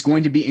 it's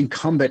going to be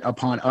incumbent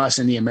upon us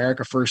in the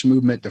America First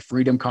movement, the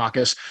Freedom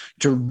Caucus,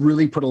 to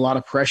really put a lot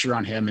of pressure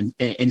on him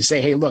and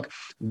say, hey, look,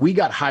 we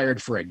got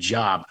hired for a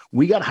job.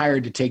 We got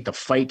hired to take the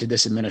fight to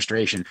this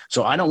administration.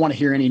 So I don't want to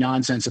hear any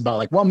nonsense about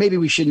like, well, maybe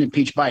we shouldn't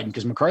impeach Biden,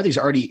 because McCarthy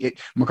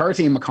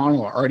and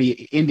McConnell are already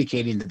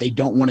indicating that they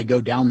don't want to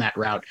go down that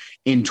route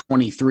in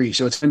 23.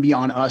 So it's going to be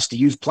on us to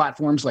use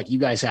platforms like you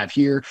guys have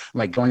here,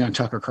 like going on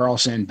Tucker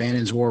Carlson,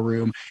 Bannon's War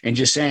Room, and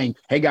just saying,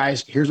 hey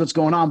guys, here's what's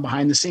going on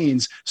behind the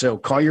scenes. So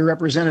call your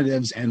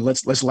representatives and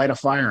let's light a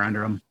fire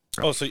under them.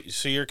 Oh, so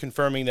you're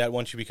confirming that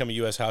once you become a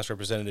U.S. House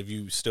representative,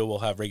 you still will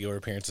have regular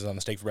appearances on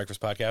the Steak for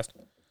Breakfast podcast?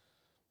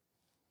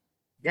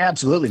 Yeah,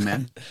 absolutely,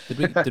 man.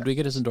 Did we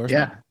get his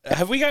endorsement? Yeah.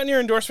 Have we gotten your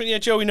endorsement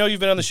yet, Joe? We know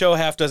you've been on the show a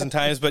half dozen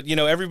times, but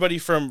everybody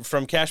from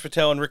Kash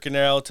Patel and Rick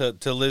Grenell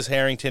to Liz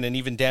Harrington and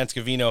even Dan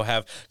Scavino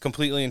have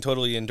completely and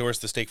totally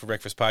endorsed the Steak for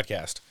Breakfast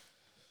podcast.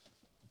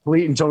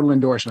 Complete and total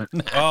endorsement.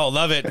 Oh,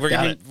 love it. We're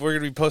gonna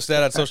be posting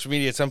that on social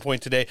media at some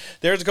point today.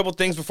 There's a couple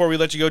things before we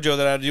let you go, Joe,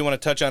 that I do want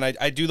to touch on.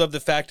 I do love the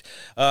fact,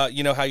 how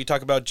you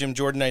talk about Jim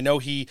Jordan. I know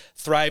he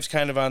thrives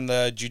kind of on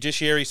the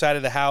judiciary side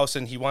of the House,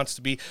 and he wants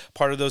to be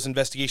part of those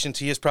investigations.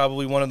 He is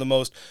probably one of the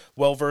most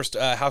well-versed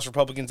House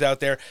Republicans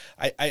out there.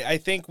 I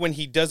think when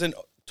he doesn't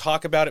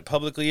talk about it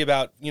publicly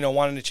about,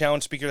 wanting to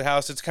challenge Speaker of the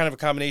House, it's kind of a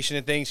combination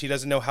of things. He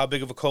doesn't know how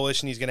big of a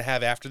coalition he's going to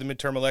have after the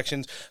midterm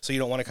elections, so you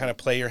don't want to kind of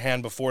play your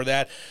hand before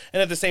that.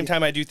 And at the same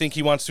time, I do think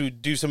he wants to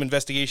do some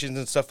investigations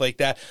and stuff like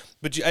that.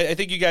 But I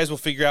think you guys will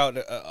figure out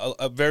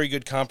a very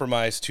good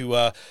compromise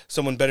to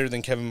someone better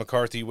than Kevin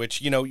McCarthy,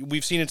 which,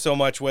 we've seen it so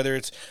much, whether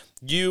it's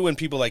you and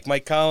people like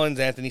Mike Collins,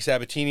 Anthony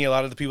Sabatini, a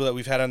lot of the people that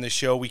we've had on this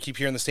show, we keep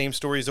hearing the same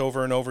stories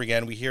over and over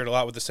again. We hear it a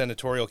lot with the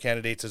senatorial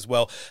candidates as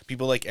well.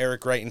 People like Eric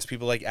Greitens,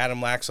 people like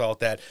Adam Laxalt,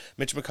 that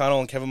Mitch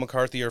McConnell and Kevin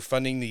McCarthy are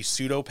funding these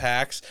pseudo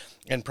PACs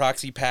and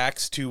proxy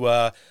PACs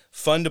to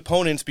fund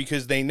opponents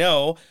because they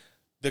know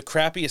the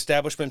crappy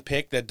establishment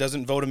pick that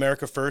doesn't vote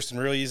America first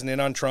and really isn't in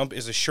on Trump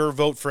is a sure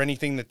vote for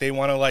anything that they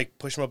want to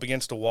push them up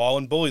against a wall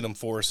and bully them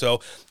for.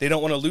 So they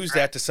don't want to lose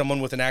that to someone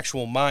with an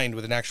actual mind,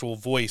 with an actual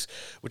voice,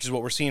 which is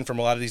what we're seeing from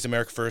a lot of these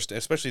America first,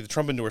 especially the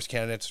Trump endorsed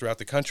candidates throughout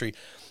the country.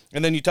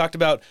 And then you talked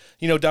about,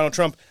 Donald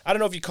Trump. I don't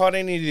know if you caught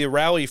any of the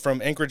rally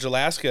from Anchorage,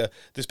 Alaska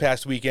this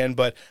past weekend,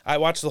 but I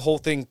watched the whole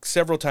thing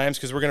several times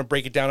because we're going to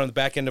break it down on the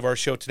back end of our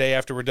show today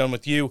after we're done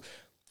with you.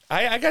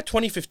 I got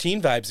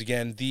 2015 vibes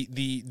again.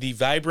 The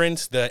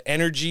vibrance, the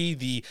energy,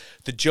 the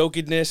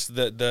jokedness,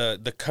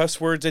 the cuss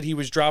words that he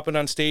was dropping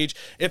on stage.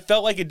 It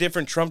felt like a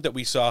different Trump that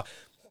we saw.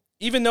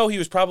 Even though he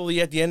was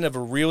probably at the end of a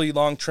really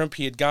long trip,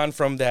 he had gone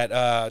from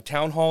that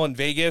town hall in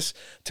Vegas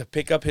to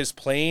pick up his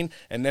plane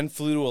and then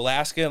flew to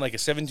Alaska in like a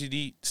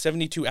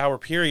 72-hour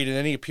period. And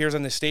then he appears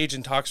on the stage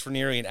and talks for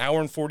nearly an hour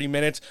and 40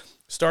 minutes,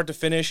 start to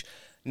finish.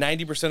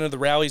 90% of the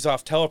rallies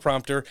off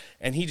teleprompter,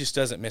 and he just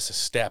doesn't miss a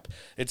step.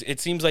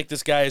 It seems like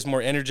this guy is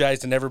more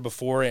energized than ever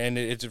before, and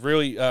it's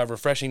really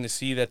refreshing to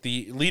see that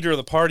the leader of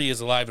the party is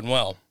alive and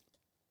well.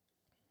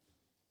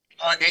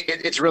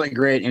 It's really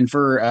great. And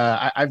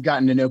I've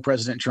gotten to know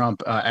President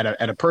Trump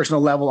at a personal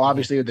level,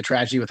 obviously with the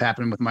tragedy with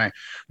happening with my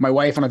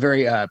wife on a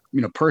very,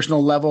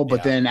 personal level.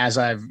 But then as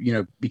I've,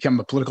 become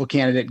a political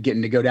candidate,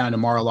 getting to go down to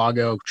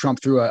Mar-a-Lago, Trump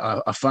threw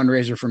a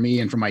fundraiser for me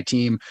and for my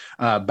team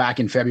back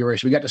in February.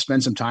 So we got to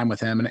spend some time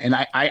with him. And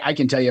I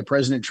can tell you,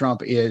 President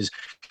Trump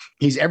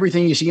he's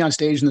everything you see on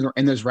stage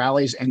in those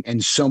rallies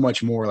and so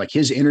much more. Like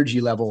his energy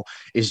level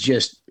is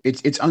just,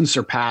 it's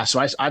unsurpassed.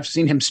 So I've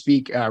seen him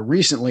speak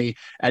recently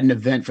at an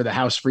event for the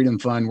House Freedom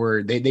Fund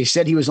where they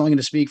said he was only going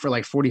to speak for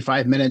like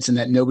 45 minutes and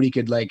that nobody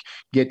could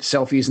get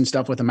selfies and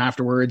stuff with him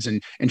afterwards.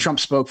 And Trump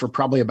spoke for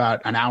probably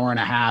about an hour and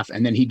a half.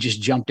 And then he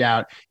just jumped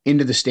out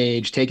into the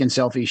stage, taking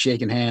selfies,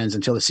 shaking hands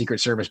until the Secret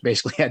Service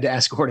basically had to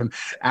escort him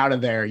out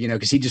of there,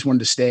 because he just wanted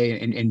to stay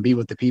and be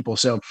with the people.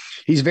 So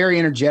he's very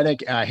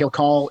energetic. He'll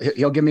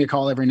give me a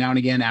call every now and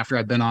again after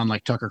I've been on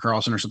like Tucker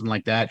Carlson or something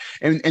like that.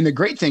 And the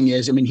great thing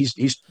is,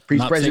 he's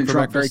President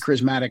Trump, very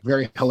charismatic,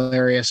 very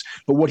hilarious.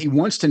 But what he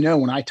wants to know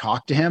when I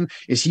talk to him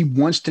is he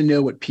wants to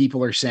know what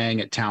people are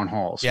saying at town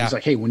halls. Yeah. He's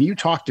like, hey, when you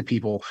talk to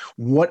people,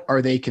 what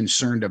are they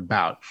concerned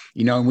about?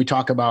 And we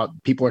talk about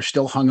people are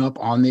still hung up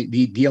on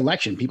the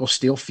election. People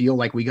still feel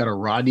like we got a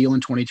raw deal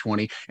in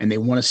 2020 and they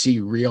want to see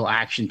real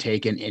action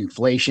taken.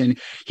 Inflation.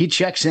 He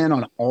checks in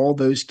on all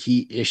those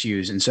key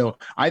issues. And so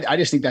I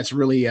just think that's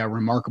really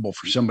remarkable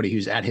for somebody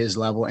who's at his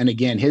level. And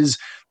again,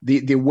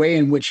 the way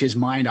in which his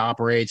mind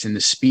operates and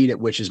the speed at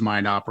which his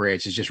mind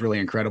operates is just really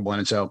incredible.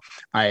 And so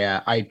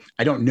I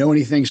don't know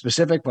anything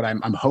specific, but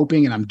I'm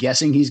hoping and I'm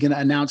guessing he's going to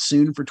announce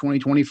soon for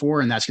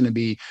 2024. And that's going to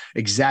be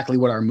exactly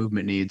what our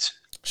movement needs.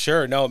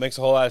 Sure. No, it makes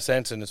a whole lot of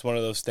sense. And it's one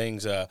of those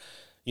things,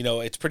 You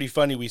know, it's pretty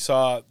funny. We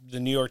saw the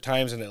New York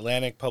Times and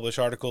Atlantic publish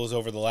articles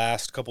over the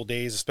last couple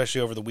days, especially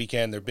over the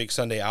weekend. Their big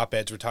Sunday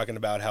op-eds were talking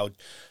about how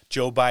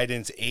Joe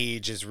Biden's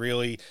age is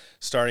really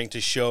starting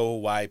to show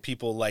why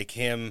people like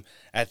him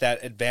at that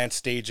advanced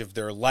stage of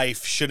their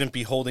life shouldn't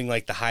be holding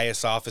like the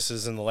highest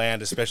offices in the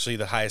land, especially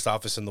the highest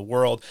office in the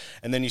world.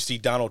 And then you see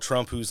Donald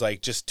Trump, who's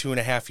like just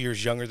 2.5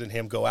 years younger than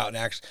him, go out and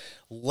actually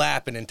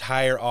lap an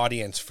entire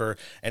audience for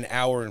an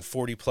hour and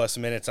 40 plus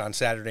minutes on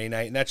Saturday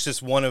night. And that's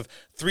just one of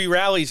 3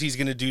 rallies he's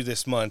going to do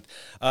this month.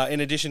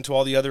 In addition to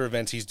all the other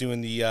events, he's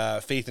doing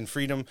the Faith and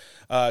Freedom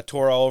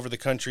tour all over the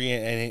country,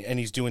 and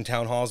he's doing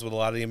town halls with a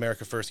lot of the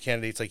America First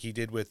candidates like he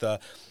did with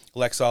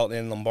Lex Alton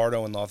and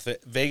Lombardo in Las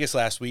Vegas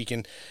last week.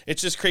 And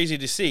it's just crazy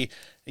to see,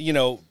 you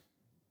know.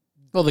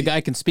 Well, the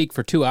guy can speak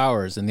for 2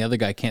 hours and the other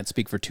guy can't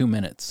speak for 2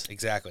 minutes.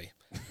 Exactly.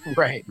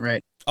 Right.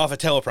 Off a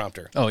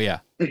teleprompter. Oh, yeah.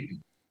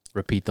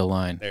 Repeat the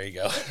line. There you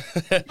go.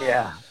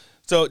 Yeah.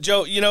 So,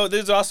 Joe, you know,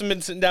 this is awesome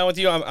been sitting down with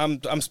you.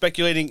 I'm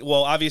speculating,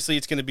 well, obviously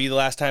it's going to be the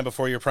last time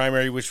before your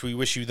primary, which we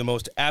wish you the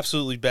most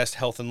absolutely best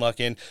health and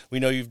luck in. We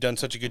know you've done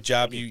such a good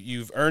job.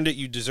 You've earned it.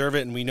 You deserve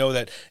it. And we know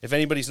that if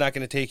anybody's not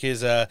going to take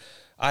his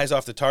eyes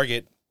off the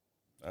target,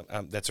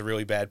 that's a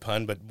really bad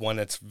pun, but one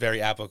that's very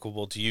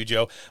applicable to you,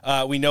 Joe.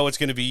 We know it's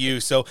going to be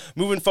you. So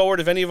moving forward,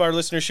 if any of our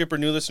listenership or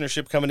new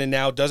listenership coming in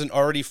now doesn't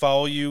already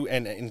follow you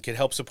and can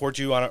help support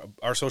you on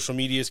our social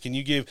medias, can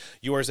you give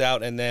yours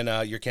out and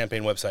then your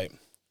campaign website?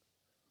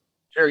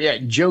 Sure, yeah.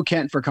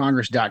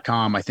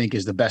 JoeKentForCongress.com, I think,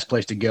 is the best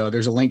place to go.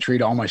 There's a link tree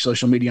to all my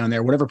social media on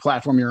there. Whatever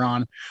platform you're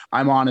on,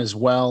 I'm on as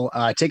well.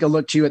 Take a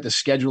look, too, at the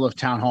schedule of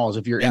town halls.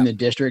 If you're in the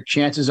district,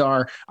 chances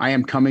are I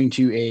am coming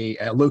to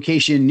a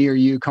location near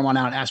you. Come on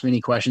out, ask me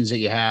any questions that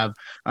you have.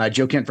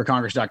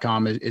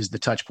 JoeKentForCongress.com is the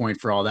touch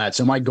point for all that.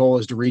 So my goal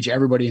is to reach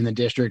everybody in the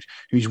district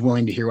who's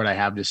willing to hear what I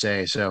have to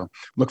say. So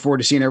look forward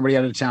to seeing everybody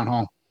out of the town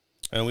hall.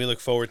 And we look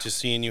forward to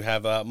seeing you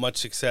have much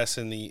success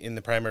in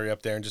the primary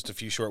up there in just a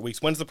few short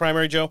weeks. When's the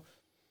primary, Joe?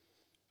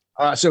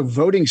 So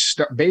voting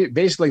starts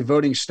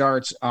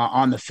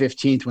on the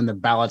 15th when the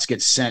ballots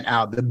get sent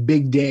out. The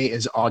big day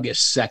is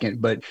August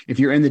 2nd. But if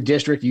you're in the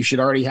district, you should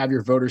already have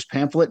your voter's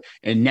pamphlet.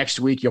 And next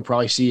week, you'll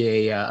probably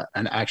see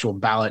an actual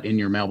ballot in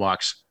your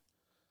mailbox.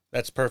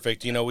 That's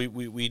perfect. You know,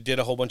 we did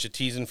a whole bunch of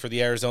teasing for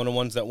the Arizona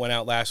ones that went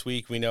out last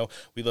week. We know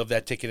we love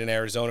that ticket in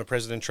Arizona.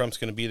 President Trump's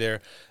going to be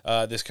there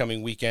this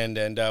coming weekend,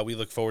 and we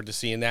look forward to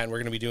seeing that. And we're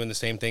going to be doing the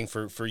same thing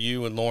for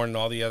you and Lauren and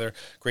all the other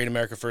great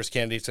America First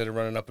candidates that are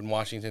running up in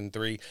Washington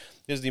 3.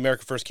 This is the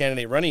America First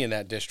candidate running in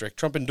that district.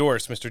 Trump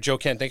endorsed, Mr. Joe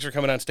Kent. Thanks for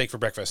coming on Steak for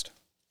Breakfast.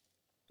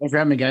 Thanks for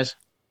having me, guys.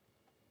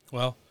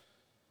 Well,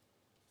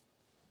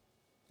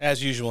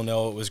 as usual,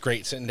 Noah, it was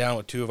great sitting down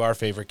with 2 of our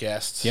favorite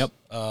guests. Yep.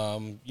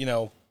 You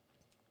know,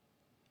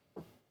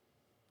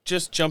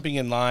 just jumping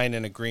in line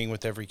and agreeing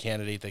with every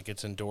candidate that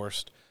gets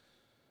endorsed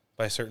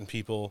by certain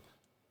people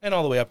and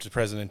all the way up to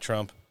President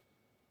Trump.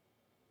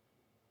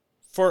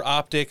 For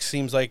optics,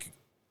 seems like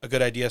a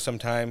good idea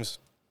sometimes.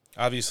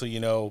 Obviously,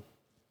 you know,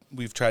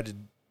 we've tried to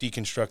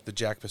deconstruct the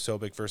Jack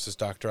Posobiec versus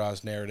Dr.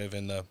 Oz narrative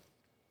and the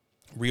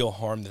real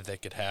harm that they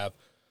could have.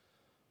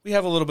 We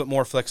have a little bit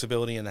more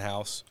flexibility in the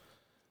House.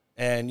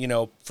 And, you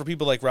know, for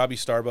people like Robbie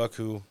Starbuck,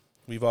 who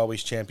we've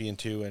always championed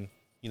too, and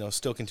you know,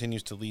 still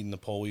continues to lead in the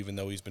poll, even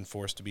though he's been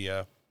forced to be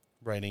a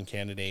write-in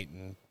candidate,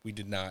 and we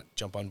did not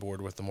jump on board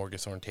with the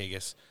Morgus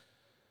Ortegas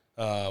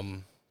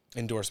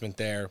endorsement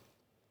there.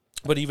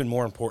 But even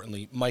more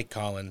importantly, Mike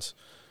Collins,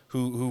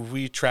 who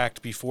we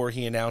tracked before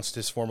he announced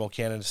his formal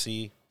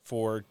candidacy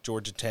for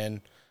Georgia 10,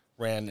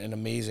 ran an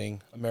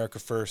amazing America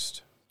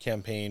First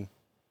campaign,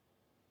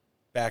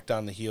 backed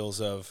on the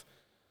heels of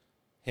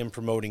him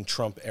promoting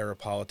Trump-era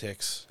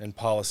politics and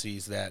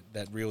policies that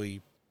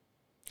really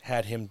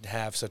had him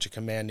have such a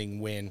commanding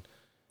win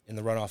in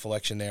the runoff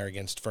election there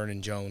against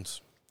Vernon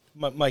Jones.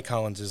 Mike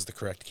Collins is the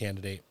correct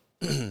candidate.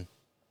 And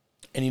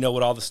you know,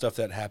 with all the stuff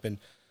that happened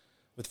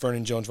with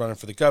Vernon Jones running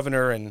for the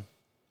governor, and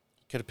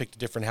he could have picked a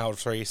different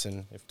House race,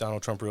 and if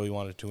Donald Trump really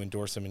wanted to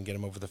endorse him and get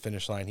him over the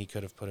finish line, he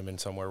could have put him in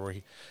somewhere where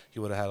he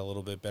would have had a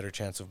little bit better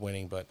chance of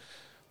winning. But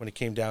when it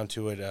came down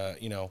to it,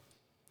 you know,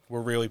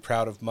 we're really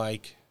proud of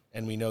Mike,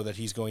 and we know that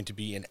he's going to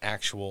be an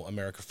actual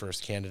America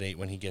First candidate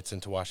when he gets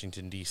into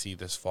Washington, D.C.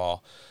 this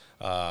fall.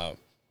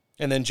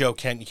 And then Joe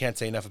Kent, you can't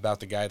say enough about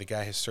the guy. The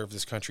guy has served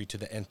this country to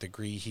the nth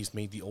degree. He's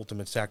made the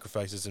ultimate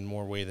sacrifices in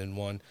more way than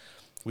one.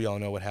 We all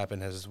know what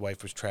happened as his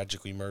wife was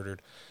tragically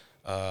murdered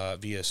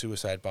via a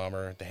suicide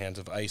bomber at the hands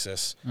of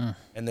ISIS.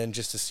 And then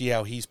just to see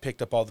how he's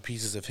picked up all the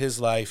pieces of his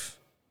life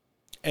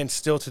and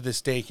still to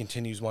this day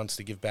wants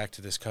to give back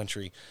to this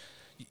country.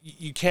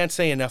 You can't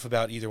say enough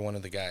about either one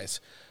of the guys.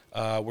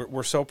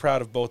 We're so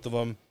proud of both of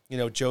them. You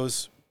know,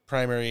 Joe's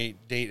primary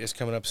date is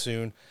coming up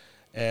soon,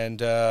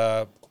 and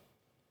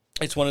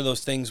it's one of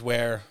those things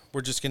where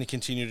we're just going to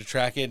continue to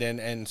track it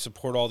and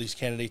support all these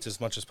candidates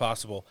as much as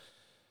possible.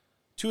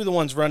 2 of the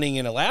ones running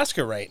in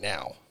Alaska right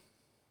now.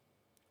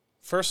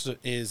 First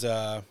is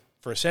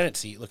for a Senate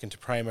seat, looking to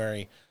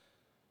primary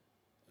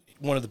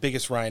one of the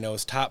biggest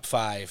rhinos, top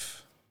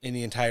 5 in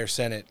the entire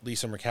Senate,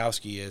 Lisa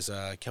Murkowski, is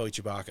Kelly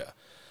Chewbacca.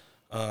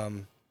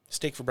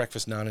 Steak for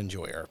breakfast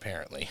non-enjoyer,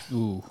 apparently.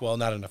 Ooh. Well,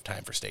 not enough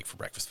time for steak for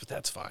breakfast, but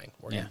that's fine.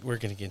 We're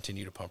going to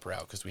continue to pump her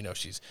out because we know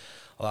she's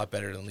a lot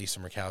better than Lisa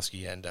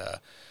Murkowski and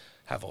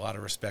have a lot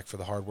of respect for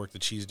the hard work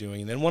that she's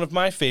doing. And then one of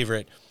my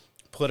favorite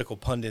political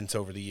pundits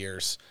over the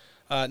years,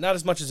 not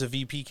as much as a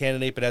VP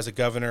candidate, but as a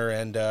governor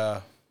and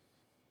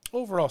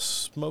overall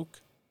smoke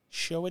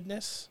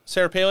showedness,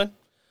 Sarah Palin.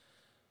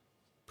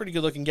 Pretty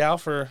good-looking gal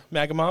for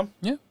MAGA mom.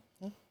 Yeah.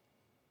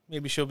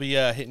 Maybe she'll be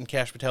hitting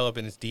Kash Patel up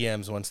in his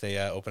DMs once they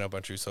open up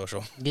on Truth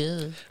Social.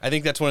 Yeah. I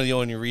think that's one of the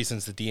only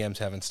reasons the DMs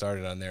haven't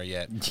started on there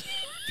yet,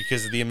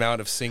 because of the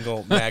amount of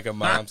single MAGA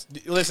moms.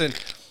 Listen,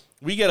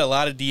 we get a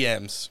lot of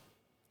DMs,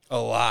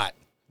 a lot,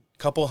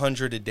 couple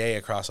hundred a day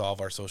across all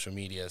of our social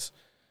medias,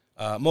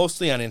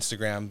 mostly on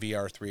Instagram via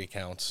our 3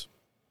 accounts.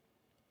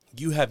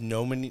 You have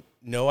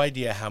no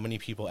idea how many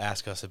people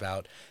ask us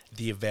about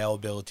the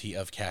availability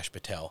of Kash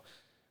Patel,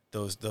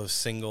 those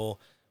single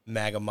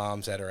MAGA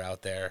moms that are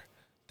out there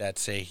that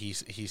say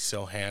he's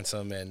so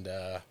handsome and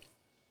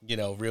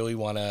really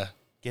want to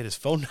get his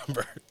phone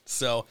number.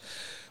 So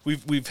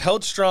we've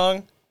held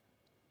strong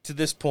to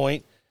this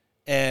point,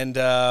 and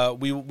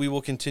we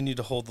will continue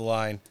to hold the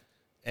line.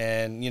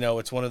 And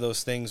it's one of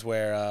those things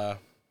where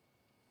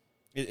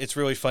it's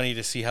really funny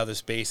to see how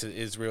this base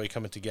is really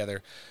coming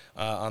together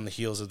on the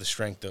heels of the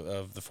strength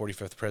of the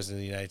 45th president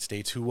of the United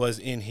States, who was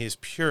in his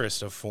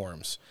purest of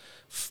forms,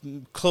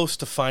 close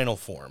to final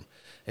form,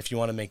 if you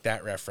want to make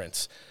that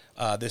reference.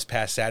 This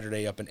past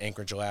Saturday up in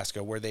Anchorage,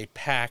 Alaska, where they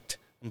packed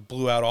and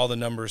blew out all the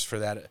numbers for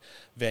that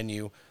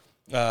venue,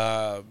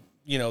 blew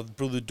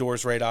the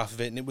doors right off of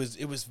it. And it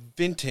was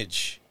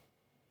vintage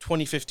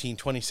 2015,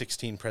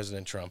 2016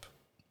 President Trump.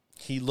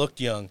 He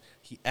looked young.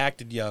 He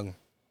acted young.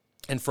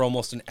 And for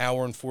almost an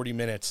hour and 40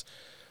 minutes,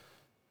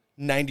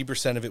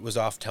 90% of it was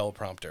off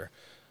teleprompter.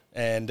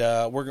 And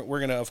we're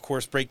going to, of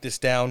course, break this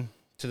down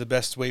to the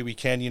best way we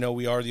can.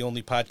 We are the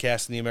only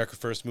podcast in the America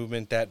First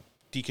movement that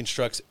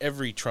deconstructs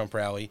every Trump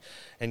rally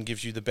and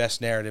gives you the best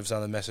narratives on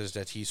the message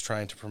that he's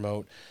trying to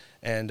promote.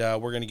 And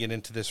we're going to get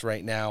into this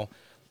right now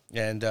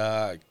and,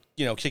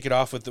 kick it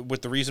off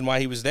with the reason why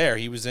he was there.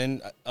 He was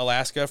in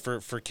Alaska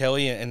for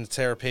Kelly and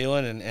Sarah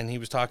Palin, and he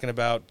was talking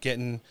about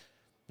getting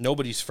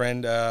nobody's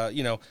friend,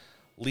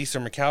 Lisa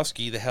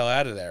Murkowski, the hell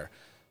out of there.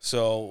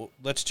 So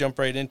let's jump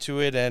right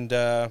into it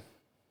and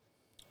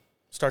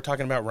start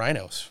talking about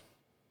rhinos.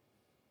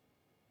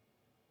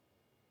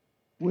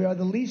 We are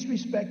the least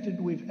respected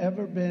we've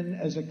ever been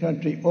as a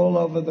country all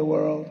over the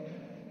world,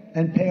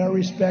 and pay our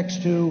respects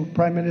to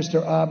Prime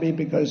Minister Abiy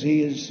because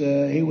he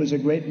was a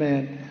great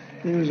man.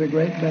 He was a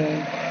great man.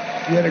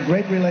 We had a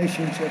great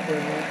relationship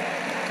with him.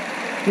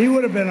 He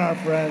would have been our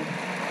friend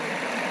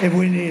if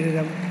we needed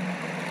him.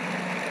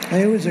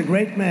 He was a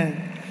great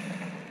man.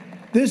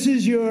 This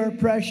is your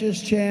precious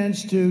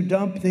chance to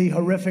dump the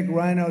horrific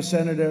rhino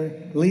senator,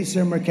 Lisa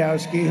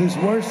Murkowski, who's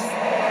worse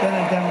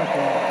than a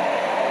Democrat.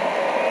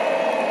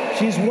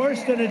 She's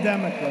worse than a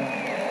Democrat.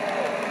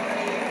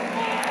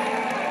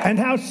 And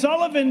how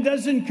Sullivan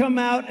doesn't come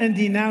out and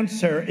denounce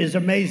her is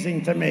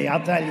amazing to me,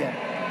 I'll tell you.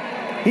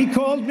 He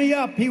called me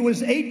up. He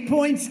was 8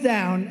 points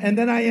down, and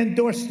then I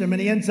endorsed him, and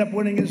he ends up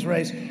winning his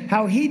race.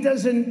 How he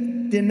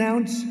doesn't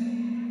denounce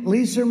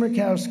Lisa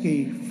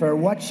Murkowski for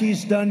what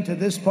she's done to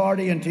this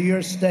party and to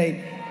your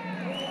state.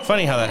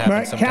 Funny how that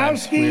happens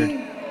sometimes.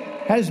 Murkowski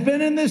has been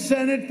in the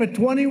Senate for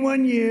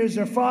 21 years.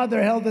 Her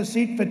father held the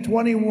seat for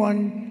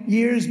 21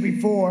 years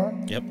before.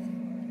 Yep.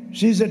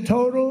 She's a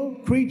total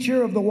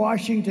creature of the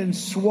Washington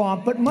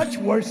swamp, but much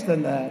worse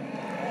than that.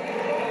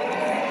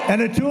 And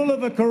a tool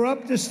of a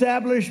corrupt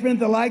establishment,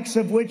 the likes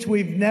of which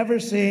we've never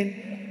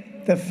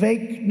seen. The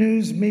fake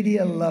news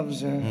media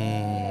loves her.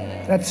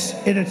 That's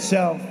in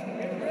itself.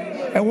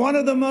 And one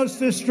of the most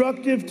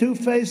destructive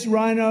two-faced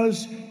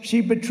rhinos,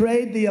 she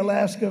betrayed the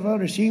Alaska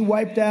voters. She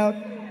wiped out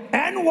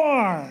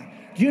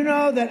ANWR. Do you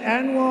know that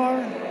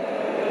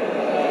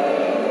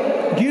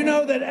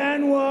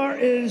ANWR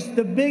is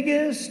the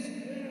biggest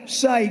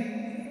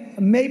site?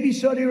 Maybe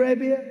Saudi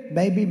Arabia,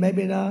 maybe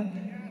not.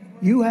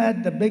 You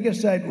had the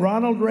biggest site.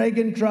 Ronald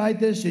Reagan tried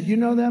this. Did you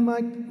know that,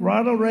 Mike?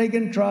 Ronald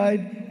Reagan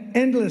tried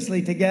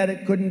endlessly to get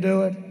it, couldn't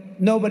do it.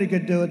 Nobody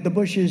could do it. The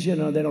Bushes, they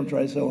don't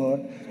try so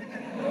hard.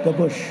 The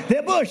Bush.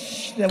 They're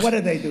Bush. What do?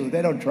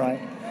 They don't try.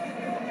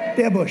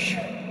 They're Bush.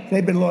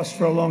 They've been lost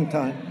for a long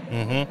time.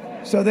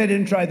 Mm-hmm. So they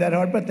didn't try that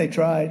hard, but they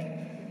tried.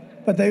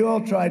 But they all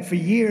tried for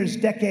years,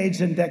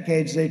 decades and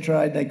decades they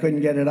tried. They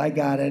couldn't get it. I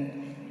got it.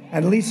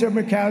 And Lisa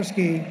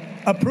Murkowski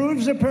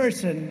approves a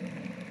person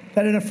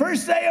that in the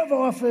first day of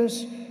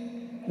office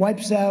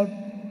wipes out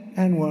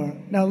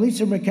ANWR. Now,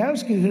 Lisa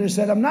Murkowski could have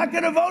said, I'm not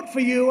going to vote for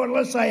you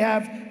unless I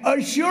have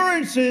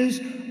assurances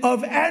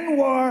of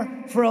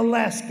ANWR for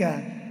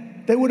Alaska.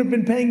 They would have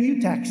been paying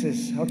you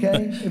taxes,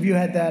 okay, if you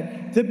had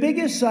that. The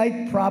biggest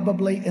site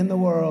probably in the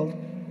world.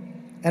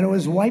 And it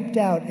was wiped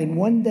out in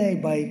one day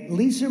by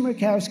Lisa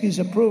Murkowski's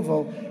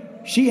approval.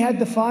 She had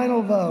the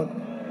final vote.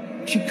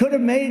 She could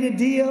have made a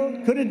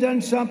deal, could have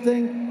done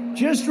something.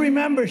 Just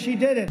remember, she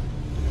did it.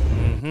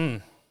 Mm-hmm.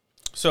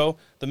 So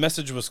the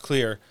message was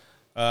clear.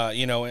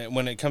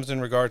 When it comes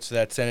in regards to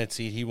that Senate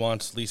seat, he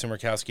wants Lisa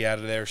Murkowski out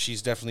of there.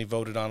 She's definitely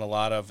voted on a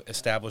lot of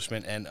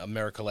establishment and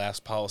America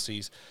Last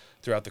policies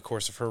throughout the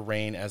course of her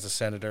reign as a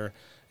senator.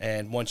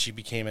 And once she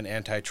became an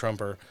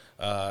anti-Trumper,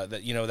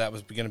 that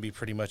was going to be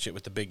pretty much it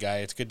with the big guy.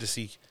 It's good to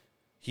see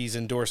he's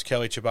endorsed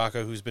Kelly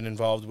Tshibaka, who's been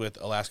involved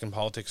with Alaskan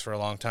politics for a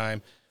long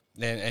time.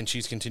 And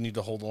she's continued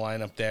to hold the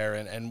line up there.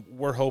 And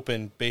we're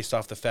hoping, based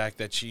off the fact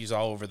that she's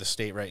all over the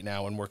state right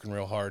now and working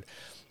real hard,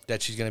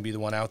 that she's going to be the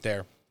one out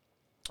there.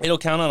 It'll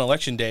count on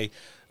Election Day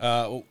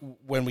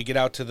when we get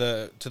out to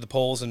the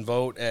polls and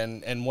vote.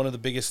 And one of the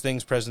biggest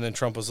things President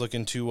Trump was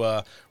looking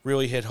to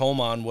really hit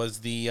home on was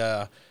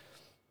the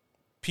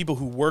people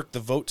who work the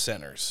vote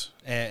centers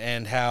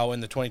and how in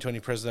the 2020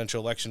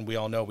 presidential election, we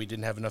all know we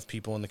didn't have enough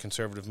people in the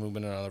conservative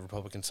movement and on the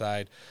Republican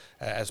side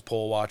as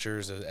poll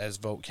watchers, as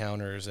vote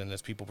counters, and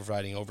as people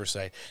providing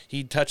oversight.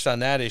 He touched on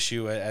that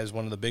issue as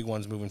one of the big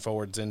ones moving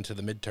forwards into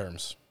the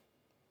midterms.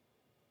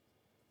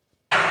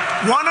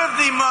 One of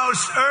the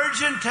most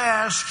urgent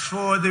tasks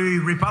for the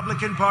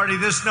Republican Party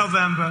this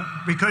November,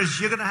 because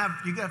you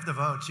have the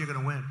votes, you're going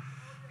to win.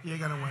 You're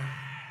going to win.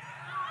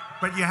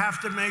 But you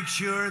have to make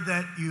sure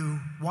that you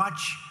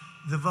watch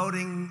the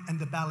voting and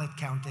the ballot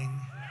counting.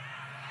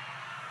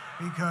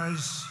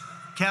 Because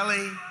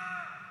Kelly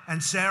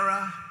and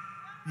Sarah,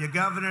 your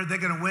governor, they're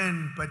going to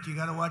win, but you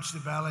got to watch the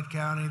ballot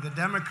counting. The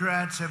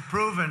Democrats have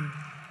proven,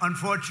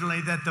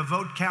 unfortunately, that the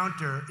vote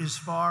counter is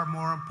far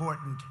more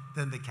important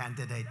than the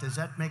candidate. Does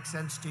that make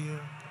sense to you?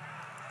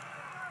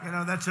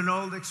 That's an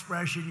old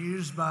expression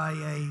used by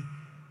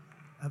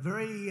a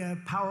very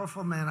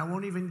powerful man. I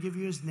won't even give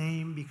you his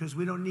name because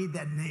we don't need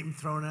that name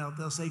thrown out.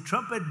 They'll say,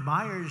 Trump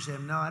admires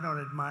him. No, I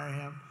don't admire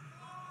him.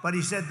 But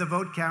he said the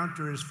vote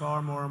counter is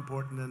far more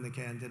important than the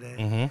candidate.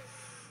 Mm-hmm.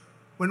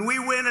 When we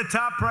win, a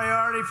top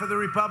priority for the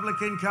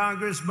Republican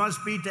Congress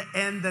must be to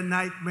end the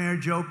nightmare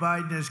Joe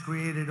Biden has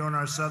created on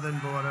our southern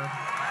border.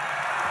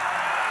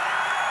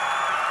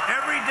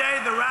 Every day,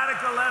 the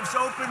radical left's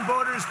open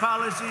borders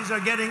policies are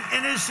getting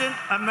innocent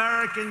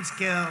Americans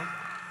killed.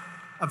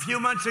 A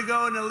few months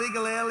ago, an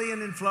illegal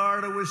alien in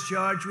Florida was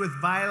charged with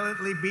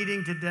violently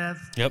beating to death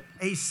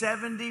a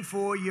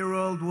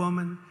 74-year-old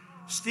woman,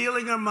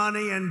 stealing her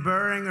money and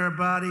burying her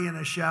body in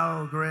a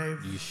shallow grave.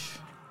 Yeesh.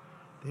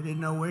 They didn't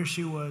know where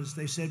she was.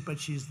 They said, but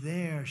she's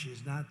there.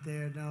 She's not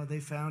there. No, they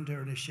found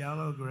her in a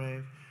shallow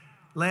grave.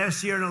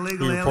 Last year, an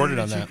illegal alien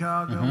in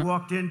Chicago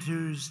walked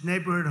into his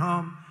neighborhood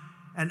home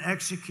and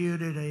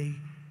executed a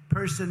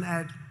person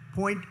at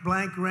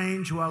point-blank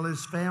range while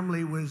his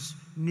family was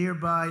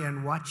nearby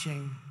and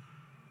watching.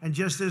 And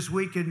just this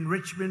week in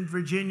Richmond,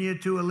 Virginia,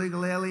 2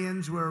 illegal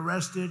aliens were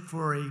arrested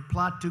for a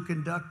plot to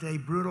conduct a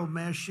brutal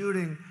mass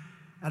shooting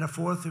at a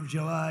 4th of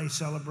July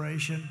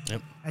celebration.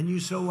 Yep. And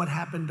you saw what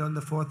happened on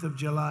the 4th of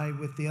July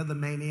with the other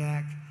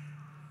maniac.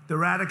 The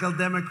radical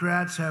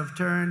Democrats have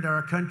turned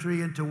our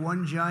country into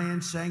one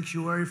giant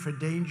sanctuary for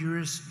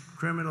dangerous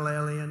criminal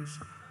aliens.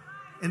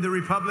 In the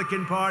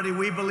Republican Party,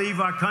 we believe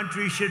our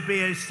country should be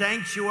a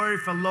sanctuary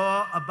for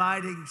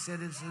law-abiding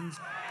citizens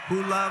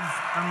who love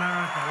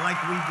America like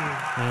we do.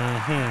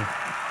 Mm-hmm.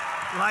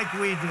 Like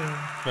we do.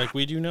 Like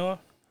we do, Noah?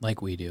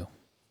 Like we do.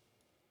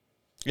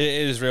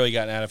 It has really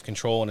gotten out of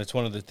control, and it's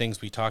one of the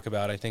things we talk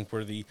about. I think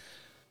we're the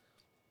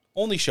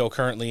only show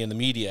currently in the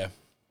media,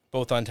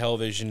 both on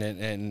television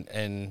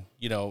and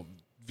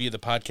via the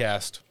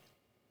podcast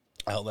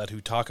outlet, who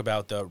talk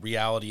about the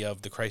reality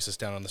of the crisis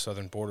down on the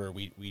southern border.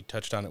 We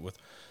touched on it with,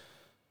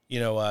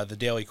 the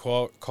Daily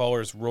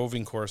Caller's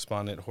roving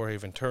correspondent, Jorge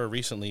Ventura,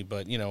 recently,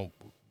 but,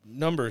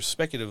 numbers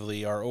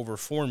speculatively are over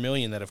 4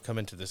 million that have come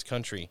into this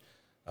country.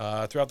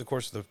 Throughout the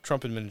course of the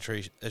Trump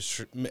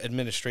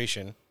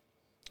administration,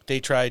 they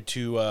tried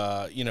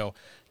to,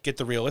 get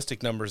the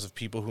realistic numbers of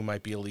people who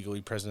might be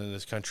illegally present in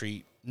this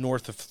country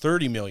north of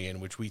 30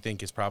 million, which we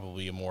think is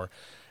probably a more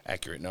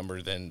accurate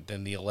number than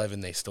the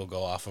 11 they still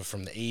go off of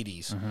from the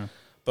 80s. Mm-hmm.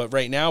 But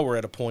right now we're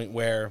at a point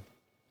where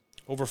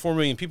over 4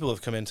 million people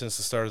have come in since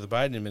the start of the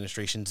Biden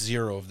administration.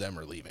 0 of them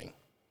are leaving.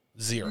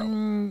 0.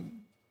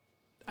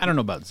 I don't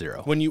know about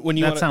 0.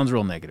 Sounds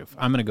real negative.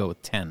 I'm going to go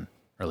with 10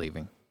 are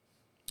leaving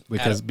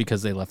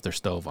because they left their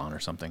stove on or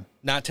something.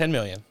 Not 10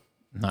 million.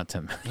 Not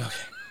 10 million. Okay.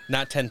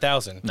 Not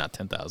 10,000. Not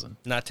 10,000.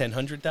 Not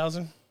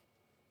 10,000.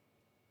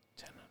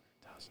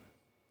 10,000.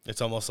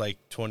 It's almost like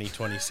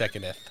 2020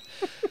 secondeth.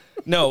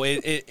 No,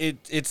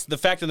 it's the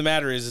fact of the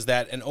matter is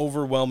that an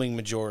overwhelming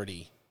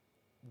majority,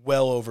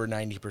 well over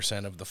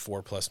 90% of the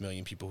 4+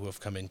 million people who have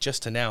come in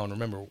just to now, and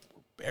remember, we're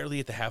barely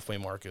at the halfway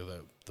mark of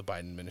the Biden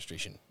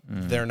administration,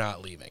 they're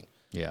not leaving.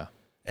 Yeah.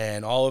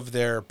 And all of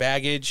their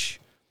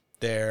baggage,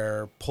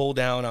 their pull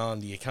down on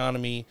the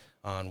economy,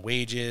 on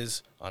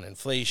wages, on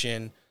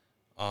inflation,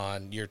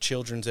 on your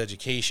children's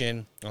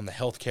education, on the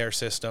healthcare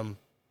system,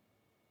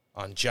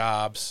 on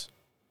jobs,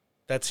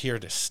 that's here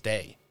to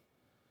stay.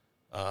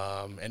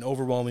 An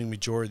overwhelming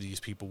majority of these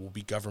people will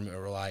be government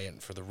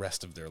reliant for the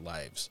rest of their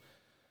lives.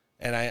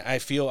 And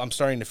I'm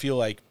starting to feel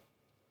like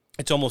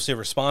it's almost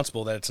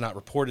irresponsible that it's not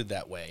reported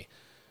that way.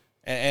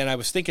 And I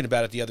was thinking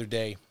about it the other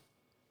day.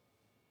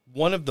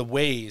 One of the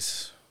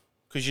ways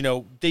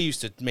Because, they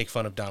used to make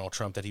fun of Donald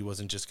Trump that he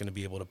wasn't just going to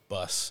be able to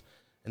bus,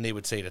 and they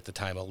would say it at the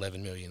time,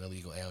 11 million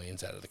illegal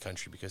aliens out of the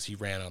country because he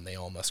ran on they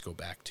all must go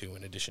back to,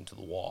 in addition to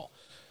the wall.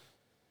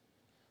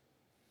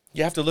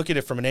 You have to look at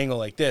it from an angle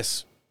like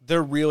this.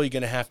 They're really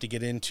going to have to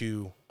get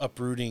into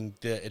uprooting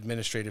the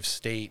administrative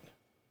state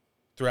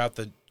throughout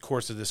the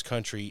course of this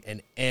country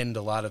and end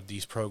a lot of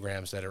these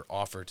programs that are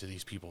offered to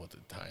these people at the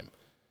time.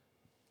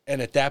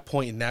 And at that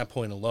point, in that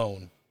point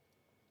alone,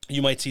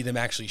 you might see them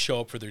actually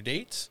show up for their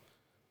dates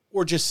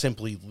or just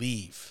simply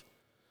leave.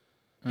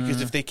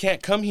 Because if they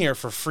can't come here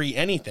for free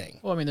anything.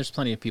 Well, I mean, there's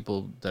plenty of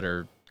people that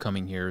are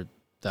coming here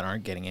that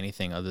aren't getting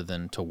anything other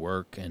than to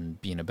work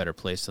and be in a better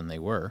place than they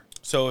were.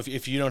 So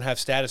if you don't have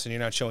status and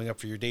you're not showing up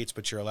for your dates,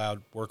 but you're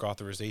allowed work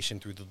authorization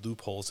through the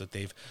loopholes that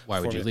they've... Why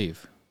would you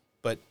leave?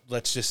 But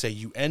let's just say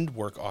you end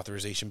work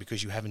authorization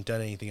because you haven't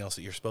done anything else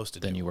that you're supposed to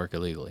do. Then you work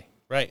illegally.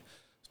 Right.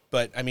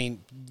 But, I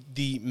mean,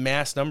 the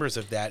mass numbers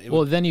of that...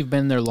 Then you've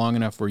been there long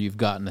enough where you've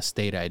gotten a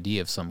state ID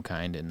of some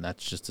kind, and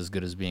that's just as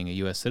good as being a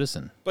U.S.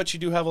 citizen. But you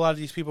do have a lot of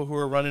these people who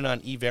are running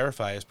on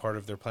E-Verify as part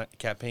of their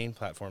campaign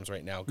platforms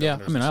right now. Yeah,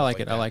 I mean, I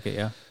like it. I like it,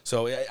 yeah.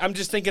 So I'm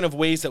just thinking of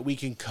ways that we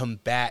can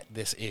combat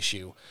this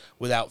issue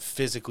without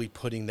physically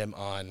putting them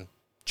on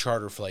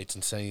charter flights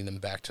and sending them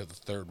back to the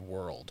third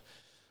world.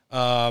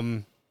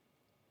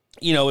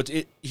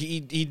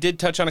 He did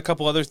touch on a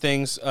couple other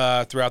things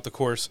throughout the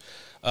course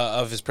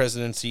of his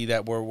presidency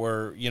that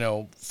were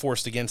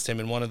forced against him,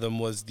 and one of them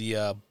was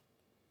the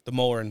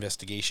Mueller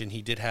investigation.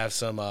 He did have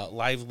some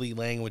lively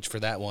language for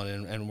that one,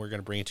 and we're going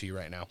to bring it to you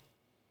right now.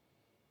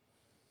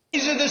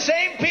 These are the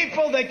same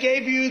people that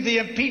gave you the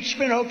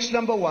impeachment hoax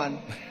 #1,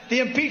 the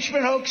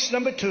impeachment hoax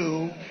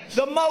 #2,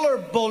 the Mueller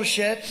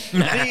bullshit,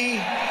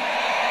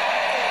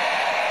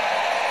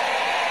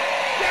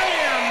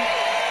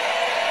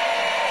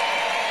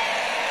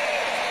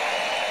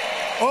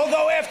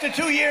 Although after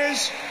 2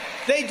 years,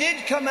 they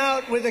did come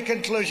out with a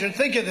conclusion.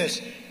 Think of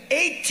this.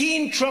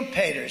 18 Trump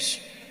haters.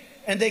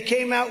 And they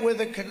came out with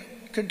a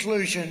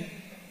conclusion,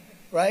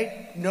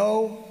 right?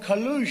 No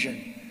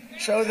collusion.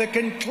 So the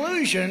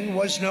conclusion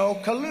was no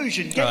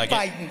collusion. Get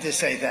Biden to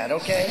say that,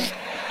 okay?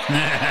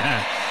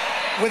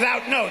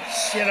 Without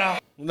notes,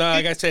 No,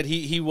 like I said,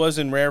 he was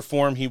in rare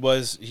form. He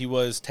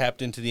was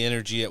tapped into the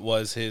energy. It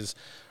was his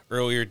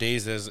earlier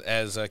days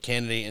as a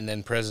candidate and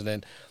then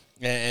president.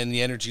 And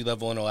the energy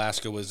level in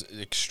Alaska was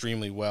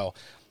extremely well.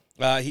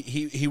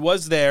 He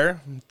was there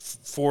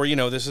for,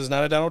 this is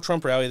not a Donald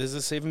Trump rally. This is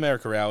a Save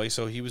America rally.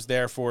 So he was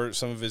there for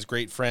some of his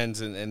great friends,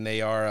 and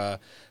they are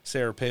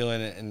Sarah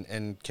Palin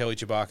and Kelly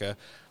Tshibaka.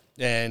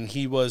 And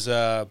he was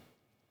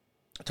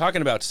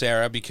talking about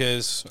Sarah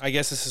because I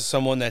guess this is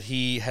someone that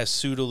he has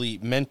suitably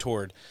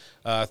mentored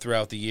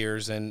throughout the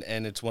years. And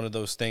it's one of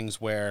those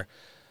things where,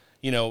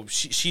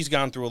 she's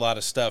gone through a lot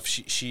of stuff.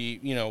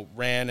 She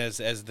ran as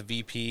the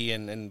VP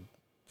and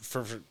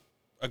for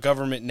a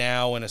government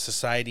now and a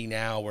society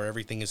now where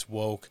everything is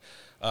woke.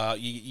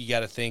 You got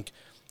to think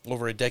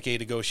over a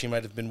decade ago, she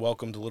might have been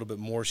welcomed a little bit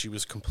more. She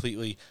was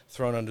completely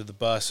thrown under the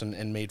bus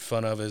and made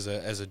fun of as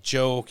a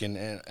joke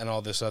and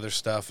all this other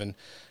stuff. And,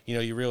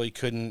 you really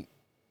couldn't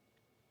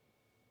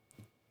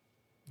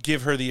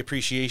give her the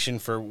appreciation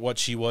for what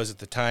she was at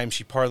the time.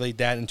 She parlayed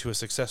that into a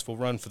successful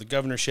run for the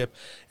governorship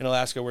in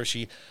Alaska where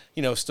she,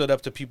 stood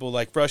up to people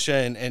like Russia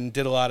and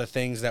did a lot of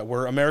things that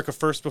were America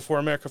First before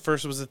America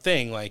First was a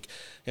thing, like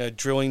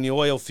drilling the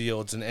oil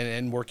fields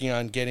and working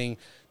on getting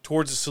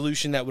towards a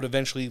solution that would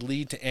eventually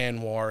lead to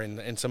ANWR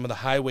and some of the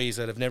highways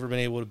that have never been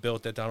able to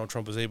build that Donald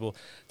Trump was able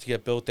to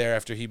get built there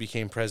after he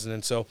became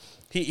president. So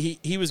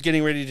he was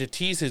getting ready to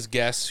tease his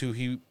guests who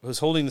he was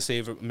holding the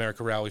Save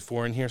America rally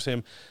for, and here's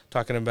him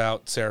talking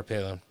about Sarah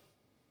Palin.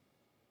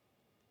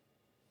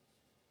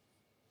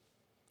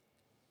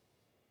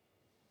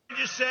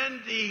 To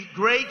send the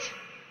great,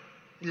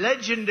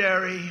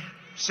 legendary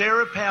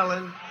Sarah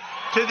Palin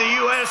to the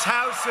U.S.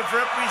 House of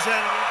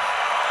Representatives.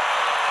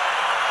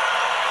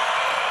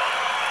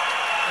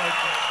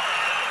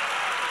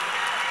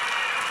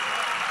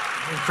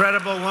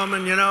 Incredible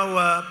woman,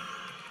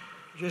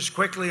 just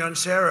quickly on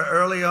Sarah,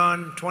 early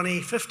on,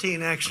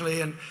 2015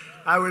 actually, and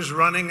I was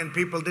running and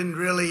people didn't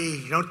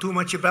really know too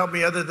much about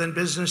me other than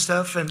business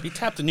stuff. And he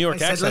tapped the New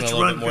York accent a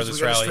little bit more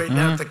this rally. Let's run because we got to straighten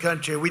out the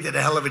country. We did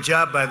a hell of a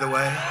job, by the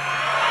way.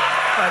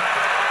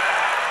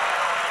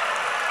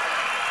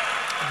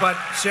 But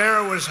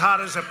Sarah was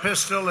hot as a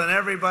pistol and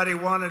everybody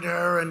wanted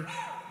her and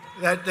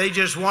that they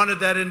just wanted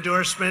that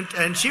endorsement.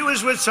 And she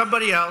was with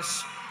somebody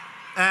else.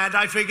 And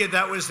I figured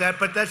that was that,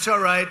 but that's all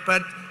right.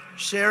 But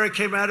Sarah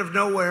came out of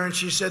nowhere and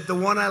she said, the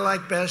one I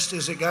like best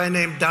is a guy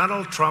named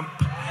Donald Trump.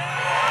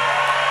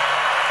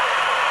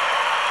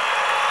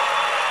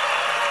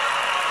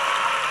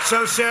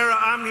 So, Sarah,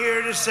 I'm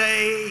here to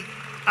say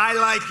I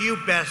like you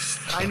best.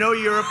 I know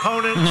your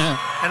opponent,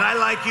 and I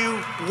like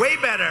you way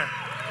better.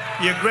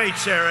 You're great,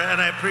 Sarah, and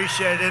I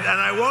appreciate it.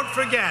 And I won't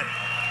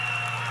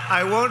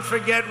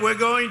forget, we're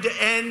going to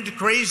end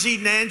crazy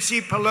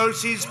Nancy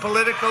Pelosi's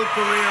political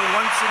career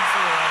once and for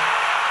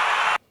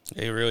all.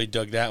 They really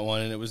dug that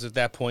one, and it was at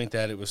that point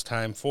that it was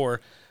time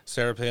for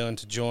Sarah Palin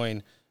to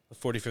join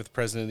the 45th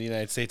President of the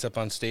United States, up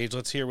on stage.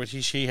 Let's hear what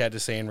she had to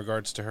say in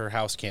regards to her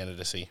House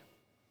candidacy.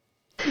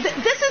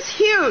 This is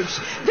huge.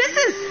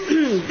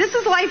 This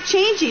is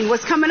life-changing,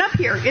 what's coming up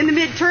here in the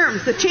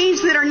midterms, the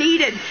change that are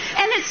needed.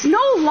 And it's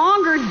no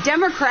longer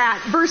Democrat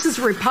versus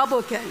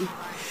Republican.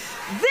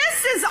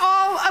 This is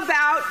all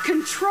about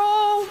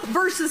control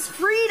versus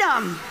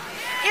freedom.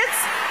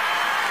 It's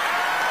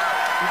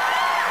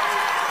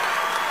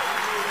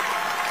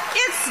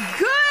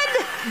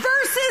good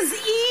versus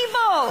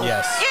evil.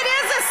 Yes. It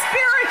is a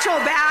spiritual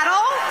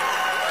battle.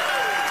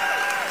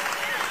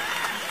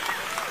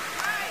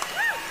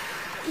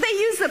 They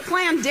use the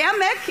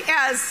pandemic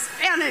as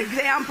an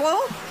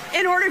example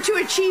in order to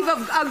achieve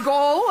a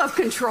goal of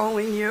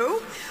controlling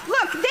you.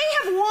 Look, they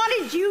have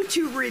wanted you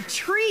to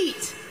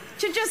retreat,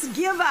 to just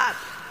give up.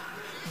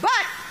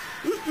 But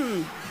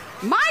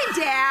my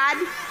dad,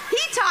 he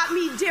taught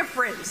me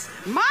different.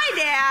 My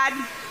dad,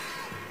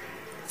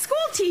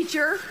 school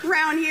teacher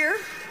around here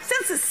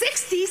since the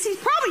 60s, he's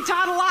probably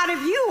taught a lot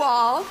of you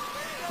all.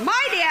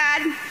 My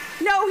dad,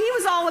 no, he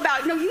was all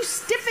about, no, you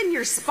stiffen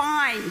your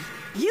spine.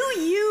 You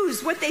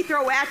use what they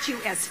throw at you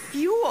as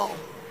fuel.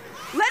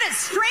 Let it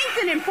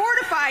strengthen and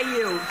fortify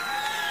you.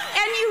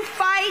 And you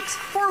fight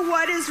for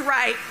what is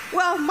right.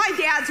 Well, my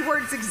dad's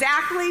words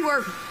exactly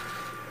were,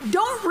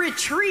 don't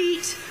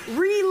retreat,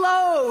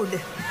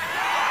 reload.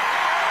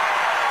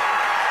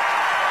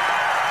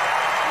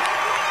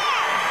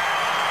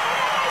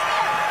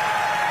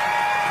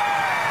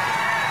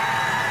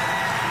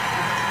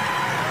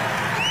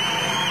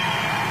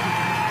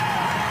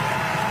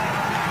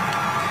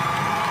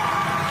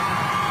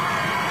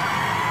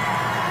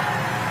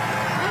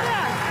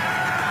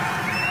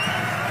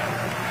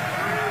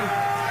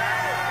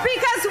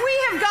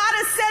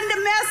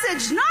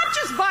 Not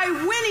just by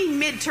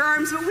winning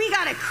midterms, but we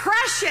got to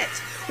crush it.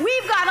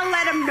 We've got to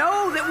let them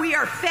know that we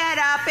are fed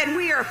up and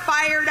we are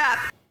fired up.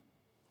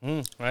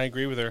 I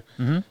agree with her.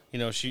 Mm-hmm. You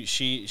know,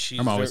 she's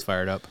I'm always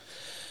fired up.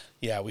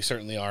 Yeah, we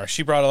certainly are.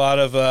 She brought a lot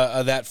of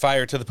that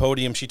fire to the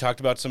podium. She talked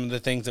about some of the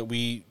things that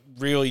we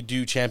really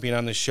do champion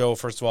on this show.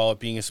 First of all, it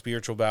being a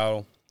spiritual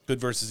battle, good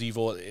versus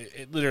evil.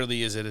 It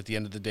literally is it at the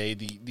end of the day.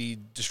 The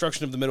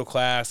destruction of the middle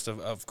class,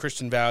 of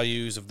Christian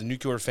values, of the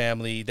nuclear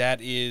family,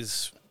 that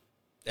is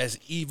as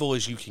evil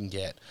as you can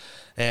get.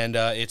 And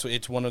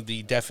it's one of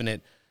the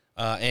definite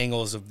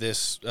angles of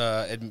this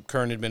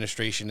current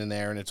administration in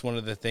there. And it's one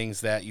of the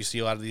things that you see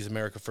a lot of these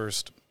America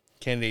First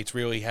candidates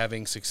really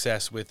having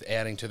success with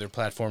adding to their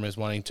platform, is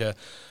wanting to,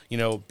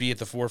 be at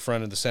the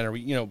forefront of the center.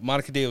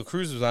 Monica de la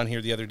Cruz was on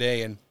here the other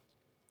day, and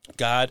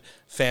God,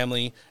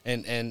 family,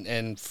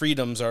 and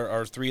freedoms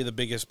are three of the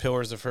biggest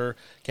pillars of her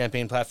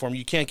campaign platform.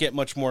 You can't get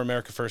much more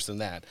America First than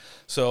that.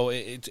 So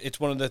it's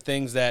one of the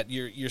things that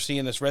you're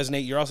seeing this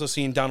resonate. You're also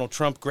seeing Donald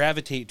Trump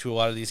gravitate to a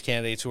lot of these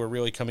candidates who are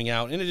really coming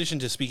out, in addition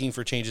to speaking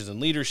for changes in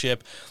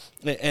leadership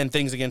and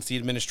things against the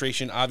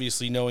administration,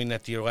 obviously knowing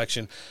that the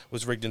election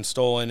was rigged and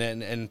stolen,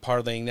 and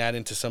parlaying that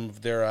into some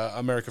of their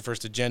America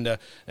First agenda.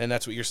 And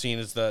that's what you're seeing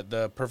is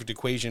the perfect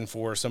equation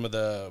for some of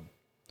the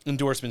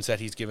endorsements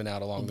that he's given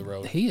out along the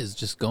road. He is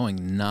just going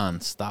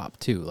nonstop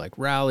too, like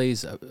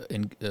rallies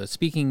and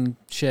speaking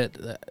shit.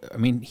 I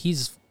mean,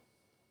 he's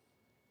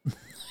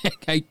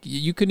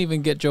you couldn't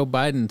even get Joe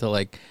Biden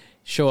to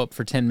show up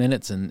for 10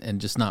 minutes and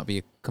just not be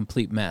a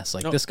complete mess.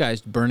 This guy's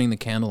burning the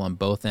candle on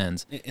both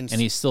ends, and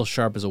he's still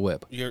sharp as a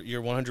whip.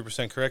 You're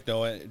 100% correct,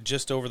 Noah.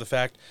 Just over the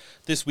fact,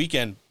 this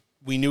weekend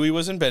we knew he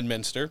was in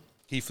Bedminster.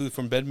 He flew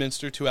from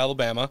Bedminster to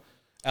Alabama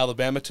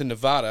to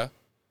Nevada,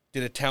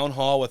 did a town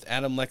hall with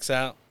Adam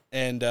Lexow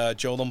and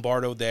Joe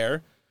Lombardo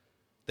there.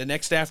 The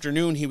next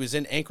afternoon, he was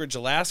in Anchorage,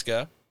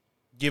 Alaska,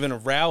 giving a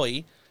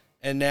rally.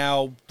 And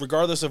now,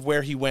 regardless of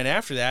where he went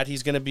after that,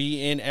 he's going to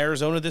be in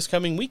Arizona this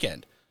coming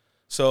weekend.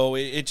 So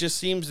it just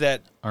seems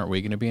that... Aren't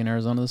we going to be in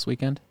Arizona this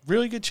weekend?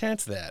 Really good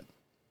chance of that.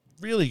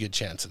 Really good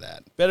chance of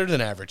that. Better than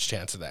average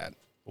chance of that.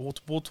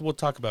 We'll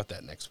talk about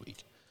that next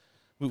week.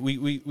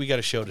 We got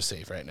a show to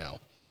save right now.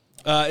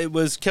 It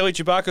was Kelly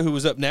Chewbacca who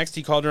was up next.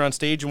 He called her on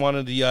stage and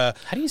wanted the...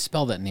 How do you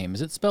spell that name?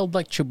 Is it spelled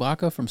like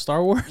Chewbacca from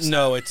Star Wars?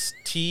 No, it's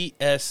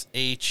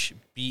Tshbaka.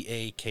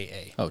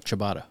 Oh,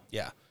 ciabatta.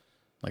 Yeah.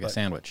 Like a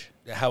sandwich.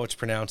 How it's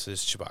pronounced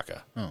is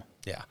Chewbacca. Oh.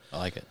 Yeah. I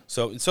like it.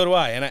 So do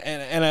I.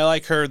 And I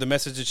like her. The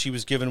message that she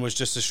was given was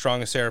just as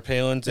strong as Sarah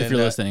Palin's. If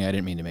you're listening, I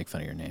didn't mean to make fun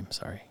of your name.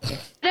 Sorry.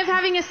 Instead of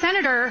having a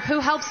senator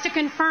who helps to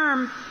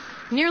confirm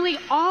nearly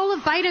all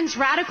of Biden's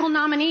radical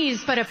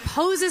nominees but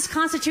opposes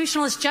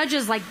constitutionalist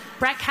judges like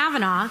Brett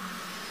Kavanaugh,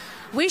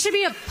 we should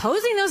be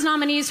opposing those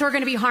nominees who are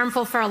going to be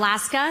harmful for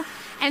Alaska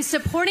and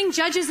supporting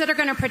judges that are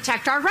going to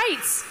protect our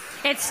rights.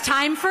 It's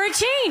time for a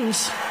change.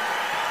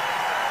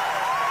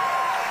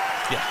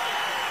 Yeah.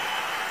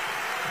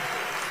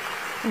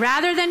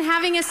 Rather than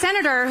having a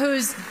senator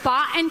who's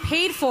bought and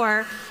paid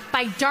for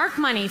by dark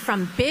money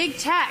from big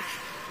tech,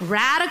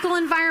 radical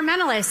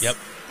environmentalists,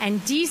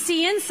 and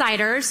DC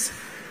insiders,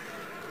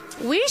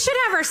 we should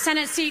have our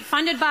Senate seat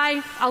funded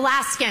by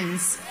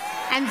Alaskans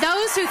and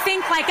those who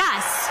think like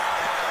us.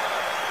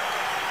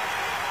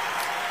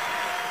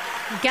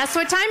 Guess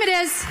what time it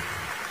is?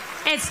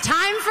 It's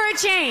time for a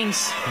change.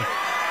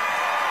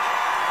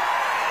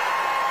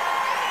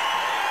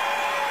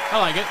 I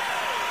like it.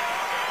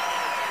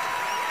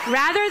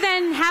 Rather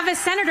than have a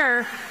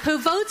senator who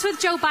votes with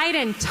Joe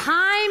Biden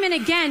time and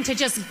again to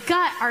just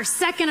gut our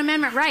Second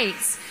Amendment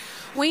rights,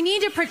 we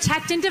need to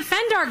protect and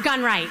defend our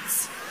gun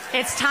rights.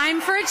 It's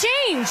time for a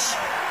change.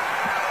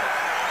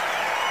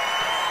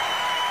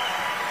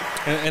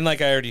 And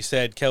like I already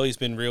said, Kelly's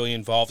been really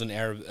involved in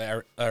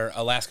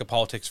Alaska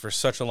politics for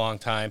such a long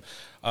time.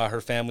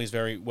 Her family's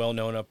very well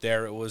known up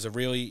there. It was a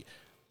really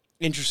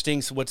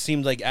interesting, what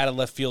seemed like out of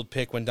left field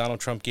pick when Donald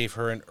Trump gave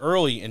her an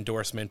early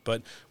endorsement.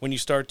 But when you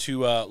start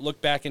to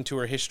look back into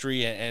her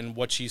history and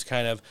what she's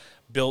kind of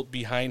built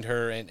behind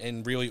her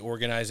and really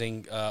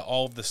organizing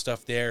all of the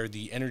stuff there,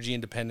 the energy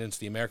independence,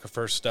 the America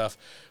First stuff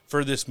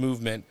for this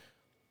movement,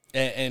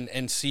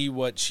 and see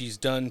what she's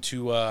done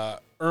to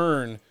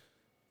earn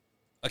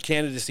a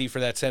candidacy for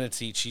that Senate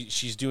seat.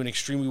 She's doing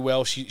extremely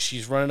well.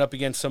 She's running up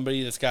against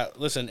somebody that's got,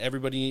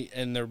 everybody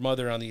and their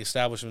mother on the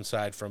establishment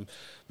side, from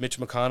Mitch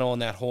McConnell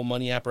and that whole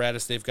money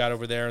apparatus they've got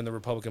over there in the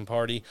Republican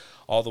Party,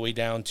 all the way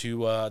down to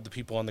the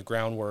people on the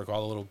groundwork,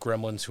 all the little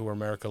gremlins who are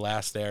America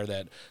Last there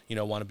that,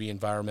 want to be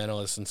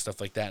environmentalists and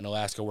stuff like that in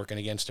Alaska working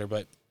against her.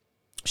 But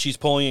she's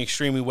polling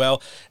extremely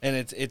well, and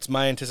it's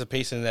my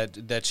anticipation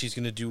that she's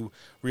going to do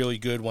really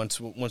good once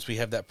we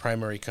have that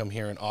primary come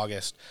here in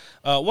August.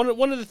 One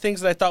of the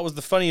things that I thought was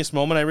the funniest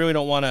moment, I really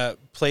don't want to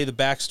play the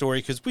backstory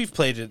because we've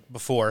played it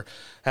before,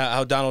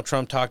 how Donald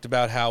Trump talked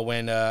about how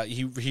when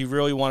he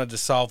really wanted to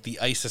solve the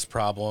ISIS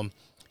problem,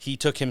 he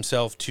took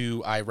himself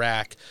to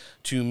Iraq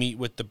to meet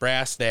with the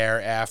brass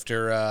there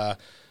after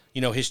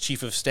his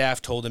chief of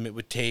staff told him it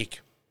would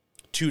take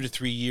 2 to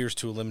 3 years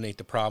to eliminate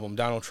the problem.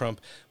 Donald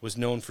Trump was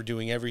known for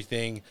doing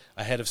everything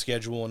ahead of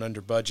schedule and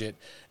under budget,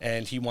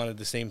 and he wanted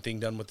the same thing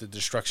done with the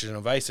destruction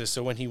of ISIS.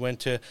 So when he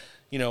went to,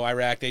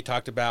 Iraq, they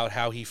talked about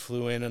how he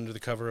flew in under the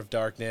cover of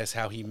darkness,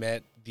 how he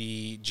met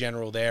the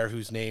general there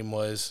whose name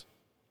was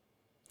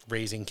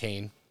Raising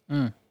Cain,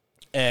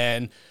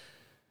 and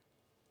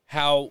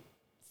how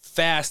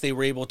fast they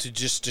were able to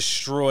just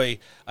destroy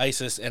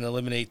ISIS and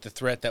eliminate the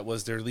threat that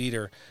was their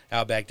leader,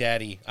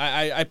 al-Baghdadi.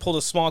 I pulled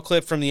a small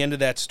clip from the end of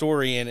that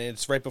story, and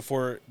it's right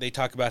before they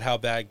talk about how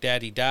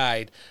Baghdadi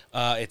died.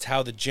 It's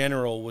how the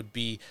general would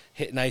be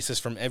hitting ISIS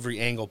from every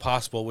angle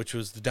possible, which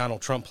was the Donald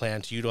Trump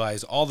plan to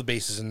utilize all the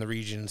bases in the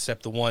region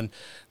except the one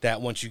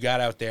that once you got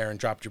out there and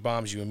dropped your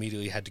bombs, you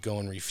immediately had to go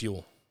and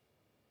refuel.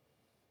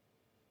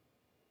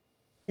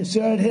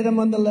 Sir, I'd hit him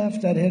on the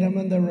left, I'd hit him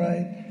on the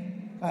right.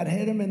 I'd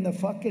hit him in the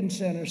fucking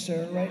center,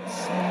 sir, right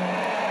center.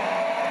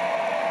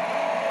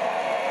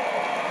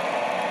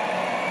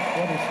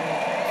 What is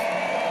that?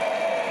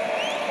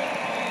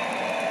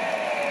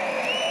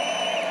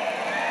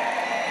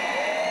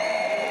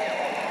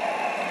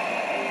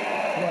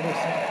 What is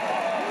that?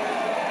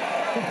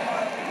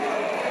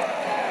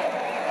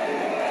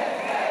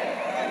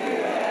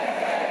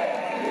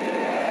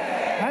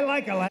 I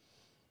like Alaska.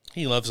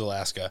 He loves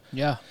Alaska.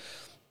 Yeah.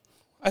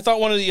 I thought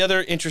one of the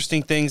other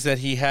interesting things that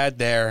he had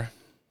there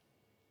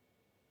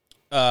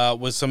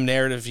was some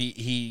narrative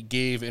he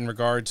gave in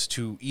regards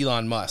to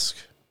Elon Musk.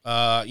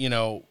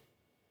 Donald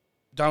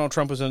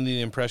Trump was under the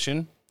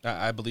impression,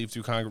 I believe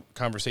through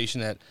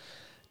conversation, that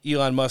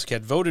Elon Musk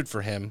had voted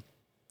for him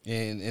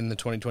in the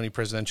 2020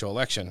 presidential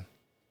election.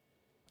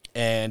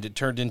 And it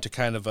turned into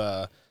kind of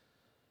a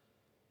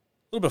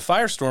little bit of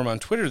firestorm on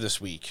Twitter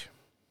this week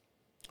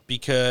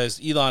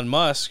because Elon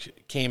Musk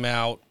came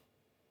out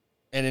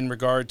and in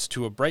regards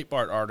to a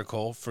Breitbart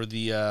article for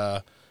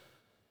the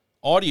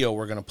audio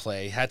we're going to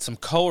play, had some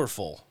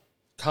colorful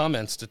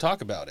comments to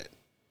talk about it.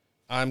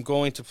 I'm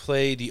going to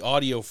play the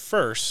audio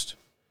first,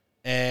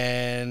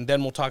 and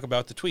then we'll talk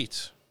about the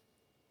tweets.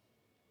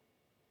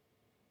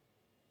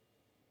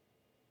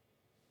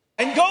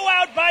 And go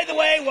out, by the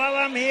way, while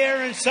I'm here,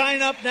 and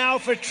sign up now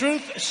for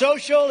Truth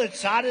Social.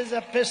 It's hot as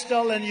a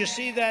pistol, and you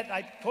see that.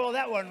 I pulled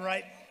that one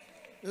right.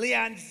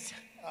 Leon,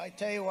 I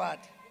tell you what.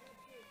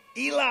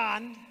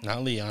 Elon.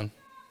 Not Leon.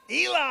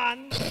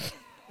 Elon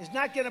is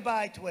not going to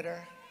buy Twitter.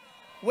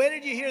 Where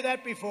did you hear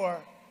that before?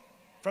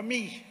 From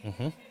me.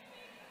 Mm-hmm.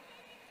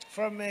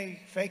 From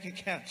a fake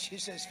account. She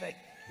says fake.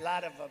 A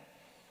lot of them.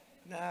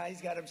 Nah,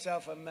 he's got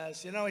himself a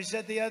mess. He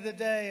said the other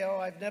day,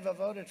 I've never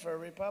voted for a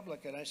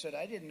Republican. I said,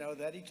 I didn't know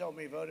that. He told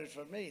me he voted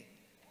for me.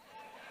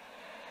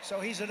 So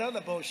he's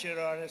another bullshit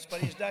artist,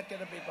 but he's not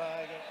going to be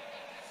buying it.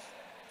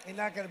 He's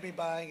not going to be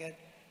buying it.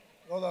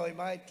 Although he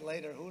might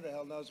later. Who the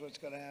hell knows what's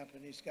going to happen?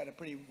 He's got a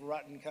pretty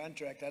rotten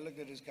contract. I looked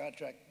at his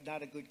contract.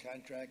 Not a good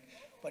contract.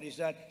 But he's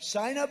not.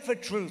 Sign up for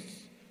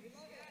Truth.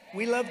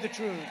 We love the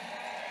truth.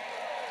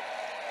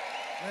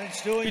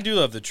 We do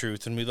love the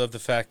truth, and we love the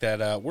fact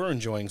that we're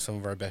enjoying some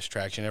of our best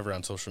traction ever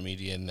on social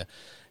media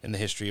in the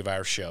history of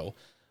our show.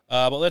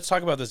 But let's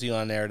talk about this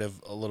Elon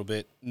narrative a little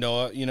bit.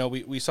 Noah,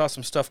 we saw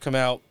some stuff come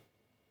out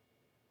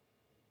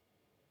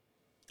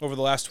over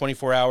the last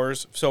 24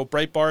 hours. So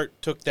Breitbart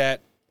took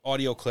that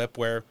audio clip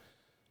where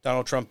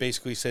Donald Trump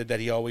basically said that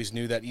he always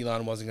knew that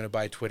Elon wasn't going to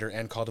buy Twitter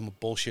and called him a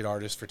bullshit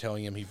artist for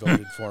telling him he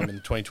voted for him in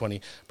the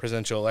 2020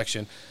 presidential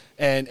election.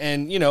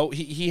 And you know,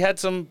 he had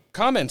some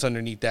comments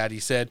underneath that. He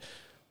said,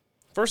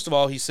 first of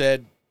all, he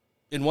said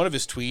in one of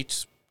his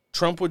tweets,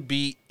 Trump would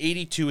be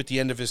 82 at the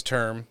end of his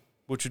term,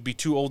 which would be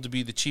too old to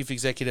be the chief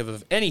executive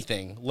of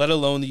anything, let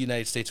alone the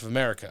United States of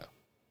America.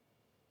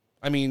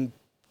 I mean,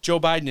 Joe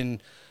Biden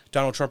and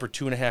Donald Trump are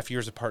 2.5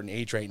 years apart in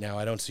age right now.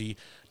 I don't see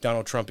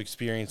Donald Trump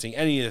experiencing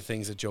any of the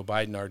things that Joe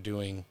Biden are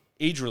doing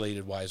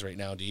age-related wise right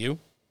now. Do you?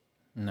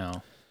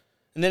 No.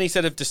 And then he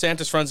said if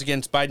DeSantis runs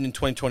against Biden in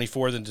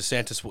 2024, then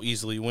DeSantis will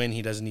easily win.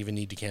 He doesn't even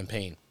need to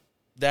campaign.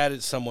 That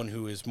is someone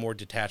who is more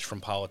detached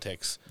from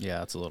politics.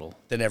 Yeah, it's a little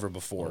than ever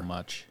before.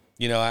 Much.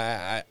 You know,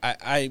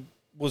 I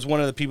was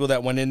one of the people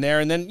that went in there,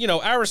 and then, you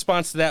know, our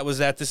response to that was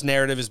that this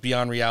narrative is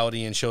beyond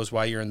reality and shows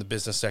why you're in the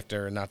business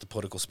sector and not the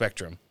political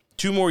spectrum.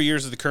 2 more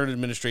years of the current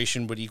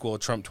administration would equal a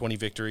Trump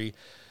victory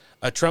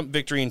in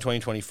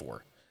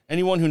 2024.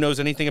 Anyone who knows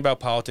anything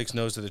about politics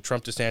knows that the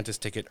Trump-DeSantis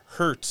ticket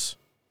hurts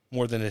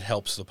more than it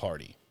helps the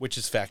party, which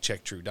is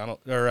fact-check true.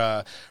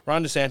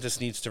 Ron DeSantis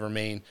needs to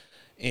remain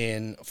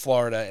in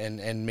Florida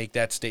and make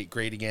that state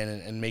great again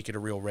and make it a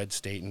real red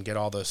state and get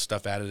all the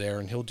stuff out of there,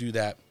 and he'll do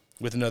that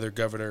with another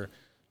governor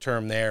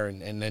term there,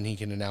 and then he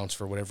can announce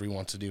for whatever he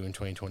wants to do in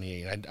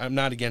 2028. I'm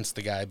not against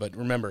the guy, but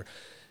remember,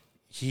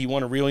 he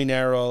won a really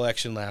narrow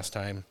election last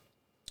time.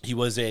 He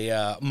was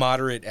a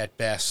moderate at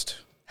best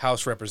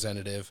House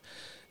representative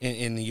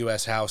in the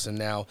U.S. House, and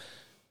now,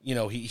 you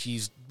know,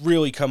 he's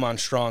really come on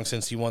strong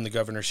since he won the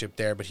governorship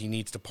there, but he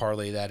needs to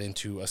parlay that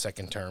into a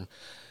second term.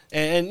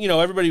 And you know,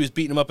 everybody was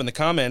beating him up in the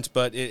comments,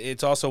 but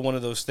it's also one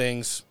of those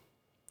things.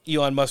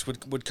 Elon Musk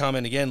would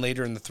comment again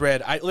later in the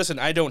thread.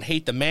 I don't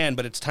hate the man,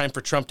 but it's time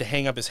for Trump to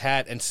hang up his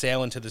hat and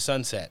sail into the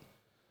sunset.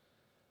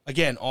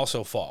 Again,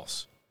 also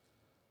false.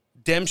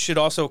 Dems should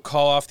also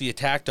call off the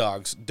attack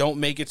dogs. Don't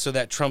make it so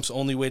that Trump's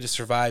only way to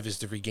survive is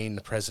to regain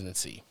the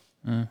presidency.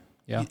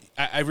 Yeah.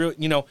 I really,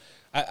 you know,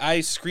 I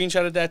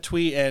screenshotted that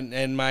tweet,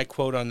 and my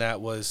quote on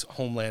that was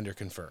Homelander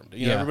confirmed.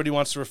 You know, everybody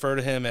wants to refer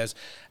to him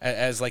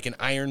as like an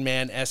Iron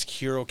Man-esque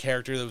hero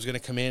character that was going to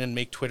come in and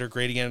make Twitter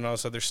great again and all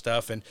this other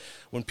stuff. And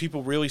when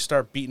people really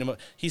start beating him up,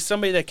 he's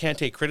somebody that can't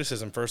take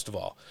criticism, first of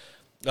all.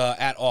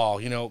 At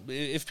all. You know,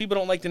 if people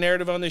don't like the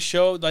narrative on this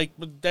show, like,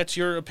 that's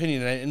your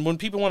opinion. And when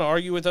people want to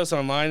argue with us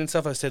online and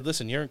stuff, I said,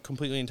 listen, you're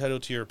completely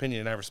entitled to your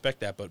opinion, and I respect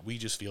that, but we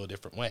just feel a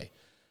different way.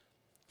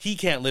 He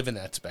can't live in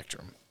that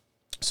spectrum.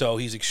 So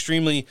he's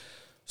extremely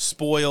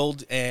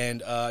spoiled,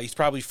 and he's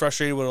probably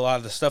frustrated with a lot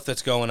of the stuff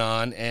that's going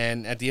on.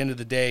 And at the end of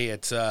the day,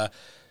 it's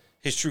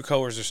his true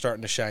colors are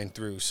starting to shine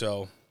through.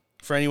 So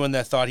for anyone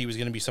that thought he was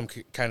going to be some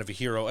kind of a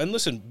hero, and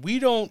listen, we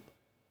don't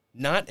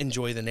not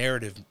enjoy the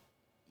narrative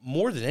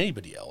more than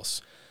anybody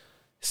else.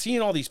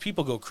 Seeing all these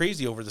people go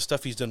crazy over the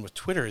stuff he's done with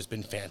Twitter has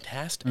been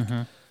fantastic.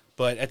 Mm-hmm.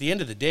 But at the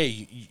end of the day,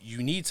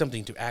 you need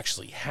something to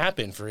actually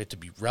happen for it to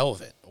be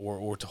relevant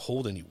or to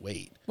hold any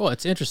weight. Well,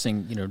 it's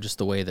interesting, you know, just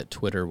the way that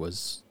Twitter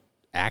was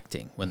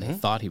acting when they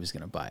thought he was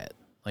going to buy it.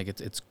 Like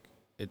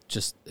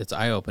it's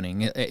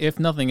eye-opening. If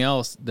nothing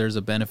else, there's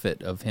a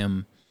benefit of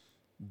him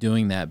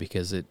doing that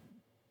because it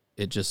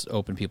just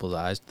opened people's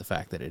eyes to the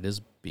fact that it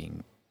is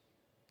being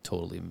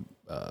totally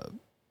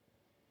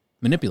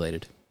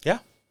manipulated.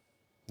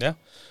 Yeah.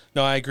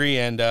 No, I agree.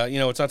 And, you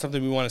know, it's not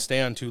something we want to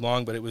stay on too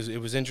long, but it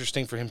was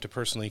interesting for him to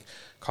personally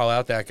call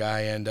out that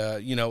guy.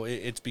 And, you know,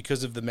 it's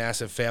because of the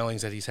massive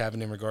failings that he's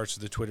having in regards to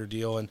the Twitter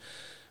deal. And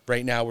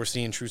right now we're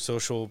seeing Truth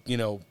Social, you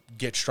know,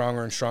 get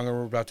stronger and stronger.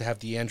 We're about to have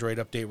the Android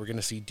update. We're going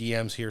to see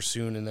DMs here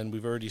soon. And then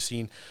we've already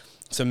seen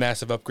some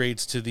massive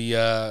upgrades to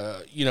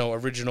the, you know,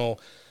 original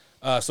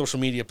social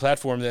media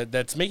platform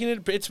that's making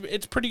it,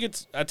 it's pretty good.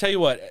 I'll tell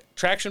you what,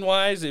 traction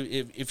wise,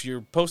 if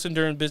you're posting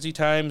during busy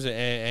times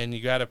and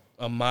you got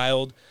a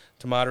mild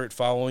to moderate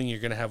following, you're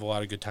going to have a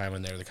lot of good time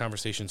in there. The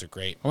conversations are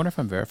great. I wonder if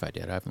I'm verified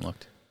yet. I haven't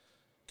looked.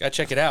 Got to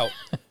check it out.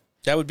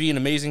 That would be an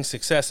amazing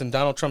success, and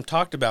Donald Trump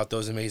talked about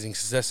those amazing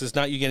successes,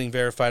 not you getting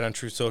verified on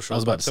Truth Social, I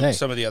was about but to say.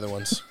 some of the other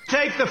ones.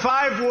 Take the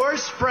 5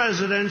 worst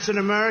presidents in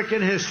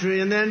American history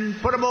and then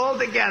put them all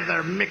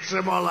together, mix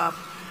them all up.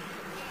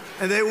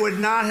 And they would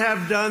not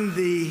have done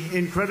the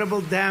incredible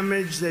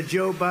damage that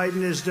Joe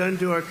Biden has done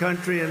to our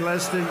country in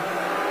less than 2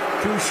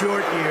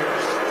 short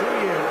years.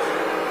 2 years.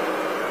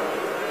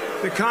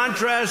 The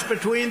contrast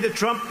between the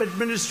Trump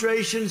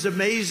administration's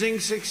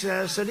amazing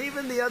success and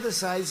even the other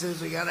side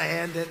says we got to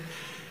hand it.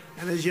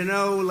 And as you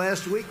know,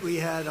 last week we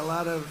had a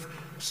lot of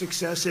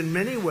success in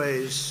many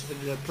ways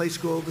in a place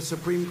called the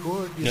Supreme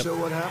Court. You saw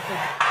what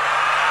happened?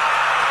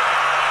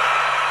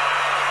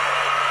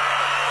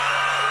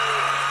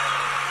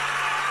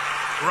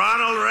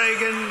 Ronald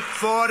Reagan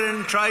fought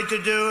and tried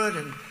to do it,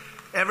 and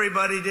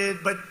everybody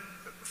did. But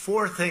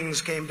 4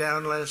 things came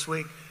down last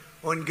week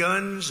on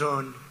guns,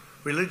 on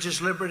religious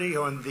liberty,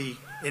 on the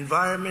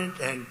environment,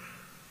 and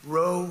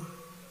Roe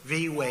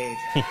v. Wade.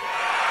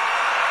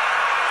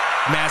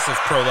 Massive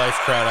pro-life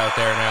crowd out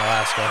there in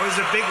Alaska. That was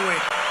a big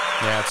week.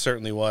 Yeah, it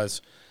certainly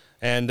was.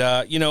 And,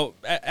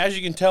 as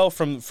you can tell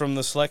from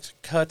the select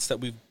cuts that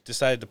we've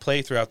decided to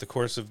play throughout the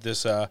course of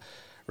this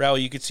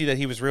rally, you could see that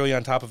he was really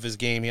on top of his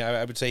game.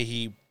 I would say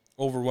he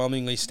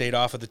overwhelmingly stayed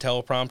off of the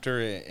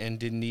teleprompter and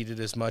didn't need it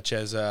as much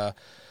as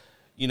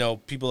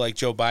people like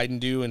Joe Biden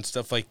do and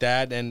stuff like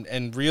that,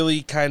 and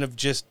really kind of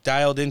just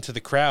dialed into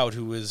the crowd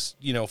who was,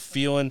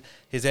 feeling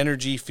his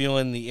energy,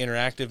 feeling the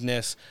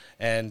interactiveness,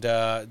 and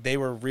they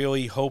were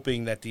really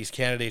hoping that these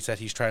candidates that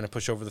he's trying to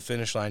push over the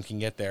finish line can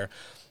get there.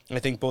 I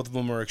think both of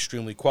them are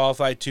extremely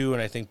qualified too,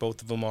 and I think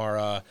both of them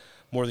are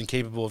more than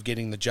capable of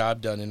getting the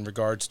job done in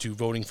regards to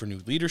voting for new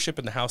leadership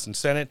in the House and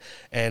Senate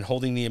and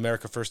holding the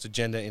America First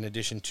agenda in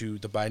addition to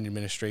the Biden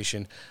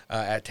administration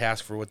at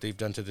task for what they've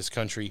done to this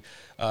country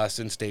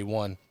since day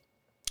one.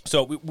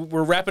 So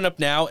we're wrapping up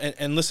now,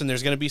 and listen,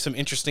 there's going to be some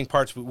interesting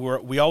parts.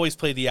 We always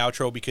play the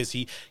outro because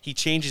he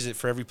changes it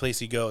for every place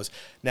he goes.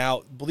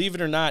 Now, believe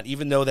it or not,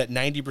 even though that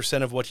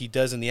 90% of what he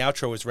does in the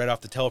outro is read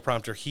off the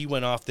teleprompter, he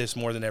went off this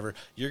more than ever.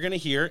 You're going to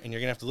hear, and you're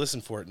going to have to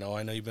listen for it. No,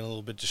 I know you've been a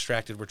little bit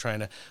distracted. We're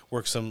trying to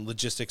work some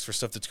logistics for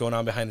stuff that's going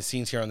on behind the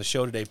scenes here on the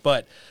show today,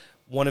 but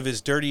one of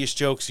his dirtiest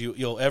jokes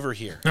you'll ever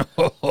hear.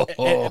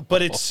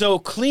 But it's so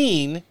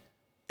clean,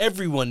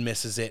 everyone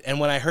misses it. And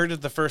when I heard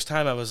it the first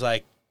time, I was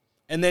like,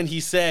 and then he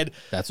said...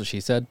 That's what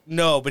she said?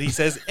 No, but he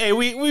says, hey,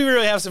 we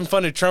really have some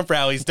fun at Trump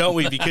rallies, don't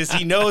we? Because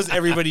he knows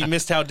everybody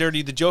missed how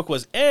dirty the joke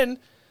was. And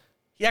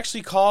he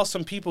actually calls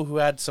some people who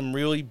had some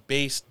really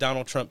base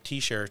Donald Trump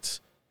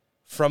T-shirts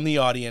from the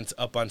audience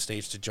up on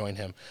stage to join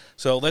him.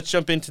 So let's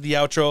jump into the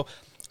outro.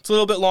 It's a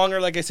little bit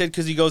longer, like I said,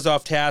 because he goes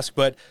off task.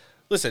 But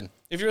listen,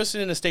 if you're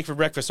listening to Steak for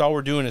Breakfast, all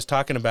we're doing is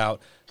talking about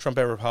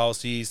Trump-era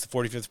policies, the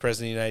 45th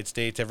president of the United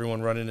States,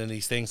 everyone running into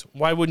these things.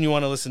 Why wouldn't you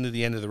want to listen to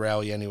the end of the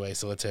rally anyway?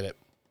 So let's hit it.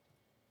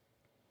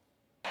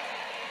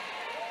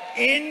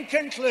 In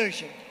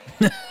conclusion,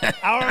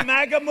 our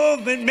MAGA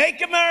movement,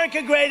 Make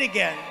America Great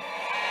Again,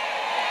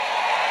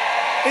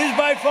 is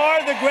by far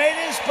the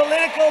greatest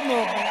political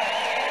movement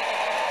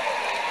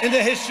in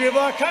the history of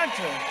our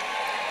country.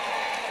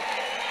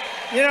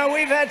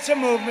 We've had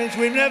some movements.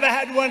 We've never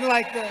had one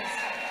like this.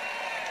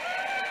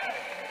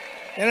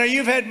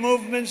 You've had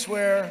movements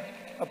where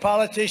a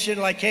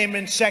politician came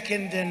in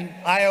second in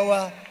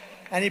Iowa,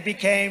 and he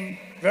became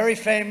very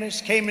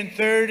famous, came in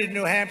third in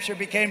New Hampshire,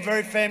 became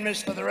very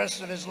famous for the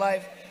rest of his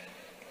life.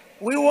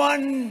 We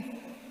won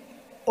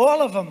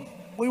all of them.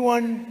 We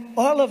won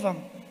all of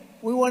them.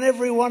 We won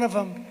every one of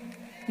them.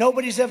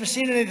 Nobody's ever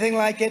seen anything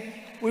like it.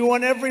 We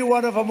won every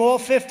one of them, all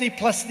 50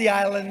 plus the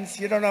islands.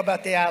 You don't know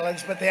about the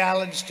islands, but the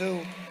islands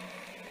too.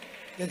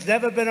 There's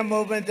never been a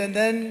movement, and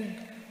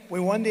then we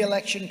won the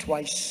election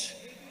twice.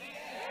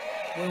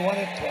 We won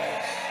it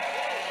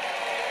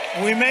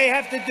twice. We may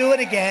have to do it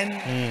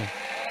again.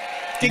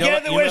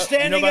 Together we're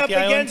standing up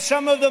against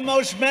some of the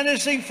most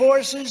menacing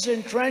forces,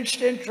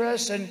 entrenched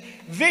interests, and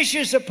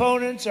vicious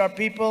opponents our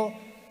people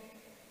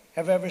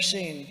have ever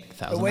seen.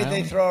 The way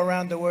they throw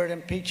around the word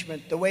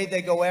impeachment, the way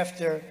they go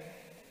after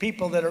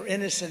people that are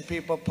innocent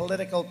people,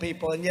 political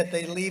people, and yet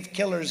they leave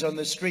killers on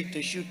the street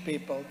to shoot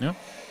people. Yeah.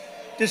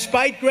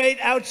 Despite great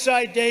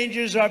outside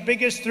dangers, our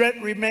biggest threat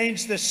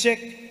remains the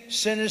sick,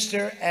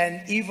 sinister,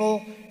 and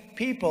evil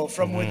people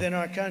from within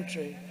our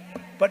country.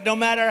 But no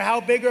matter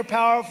how big or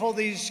powerful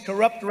these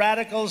corrupt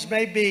radicals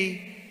may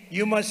be,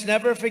 you must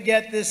never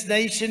forget this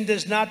nation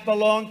does not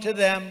belong to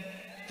them.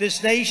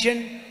 This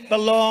nation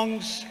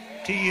belongs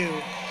to you.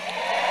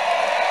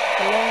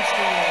 Belongs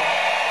to you.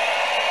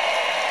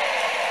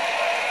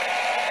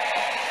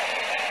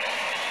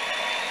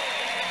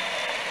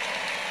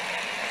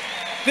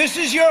 This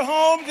is your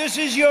home. This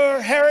is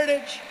your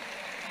heritage.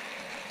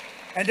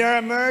 And our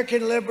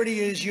American liberty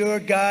is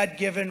your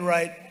God-given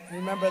right.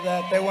 Remember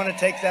that. They want to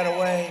take that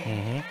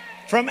away.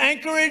 From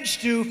Anchorage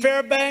to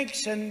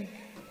Fairbanks and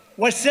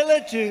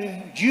Wasilla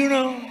to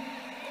Juneau,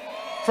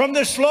 from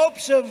the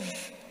slopes of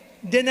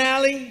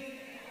Denali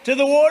to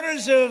the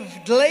waters of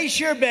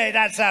Glacier Bay,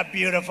 that's a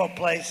beautiful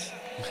place,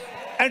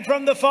 and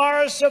from the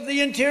forests of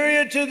the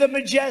interior to the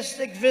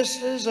majestic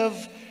vistas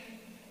of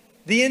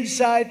the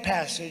Inside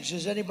Passage.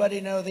 Does anybody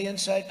know the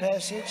Inside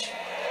Passage?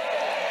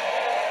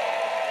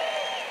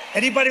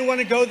 Anybody want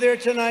to go there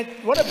tonight?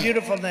 What a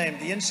beautiful name,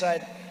 the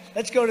Inside.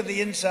 Let's go to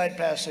the Inside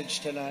Passage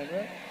tonight,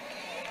 right?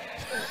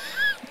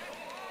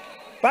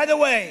 By the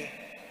way,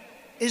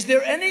 is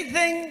there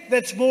anything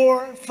that's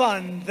more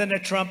fun than a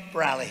Trump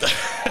rally?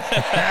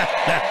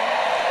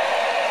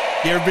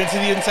 You ever been to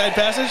the Inside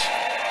Passage?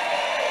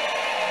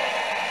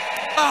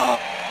 Oh!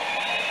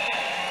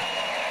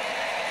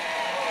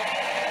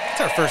 It's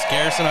our first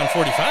Garrison on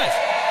 45.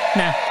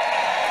 Nah.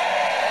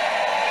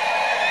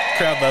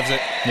 Crowd loves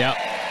it.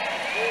 Yeah.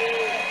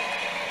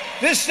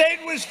 This state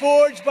was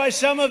forged by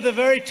some of the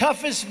very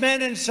toughest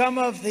men and some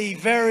of the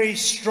very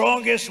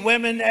strongest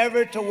women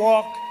ever to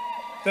walk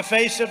the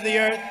face of the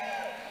earth.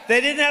 They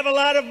didn't have a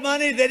lot of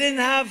money. They didn't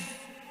have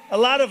a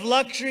lot of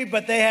luxury,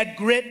 but they had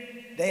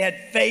grit, they had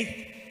faith,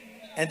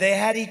 and they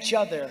had each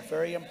other,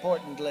 very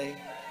importantly.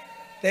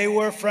 They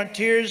were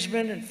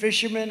frontiersmen and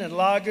fishermen and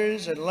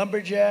loggers and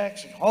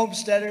lumberjacks and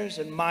homesteaders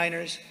and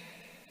miners.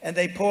 And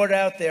they poured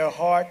out their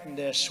heart and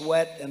their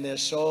sweat and their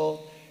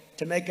soul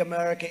to make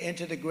America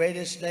into the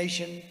greatest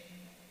nation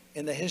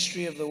in the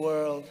history of the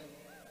world.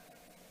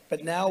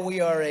 But now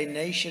we are a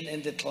nation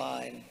in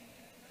decline.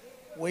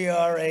 We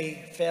are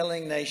a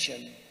failing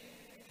nation.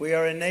 We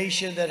are a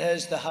nation that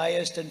has the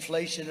highest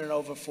inflation in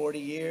over 40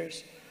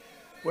 years,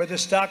 where the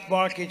stock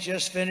market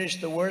just finished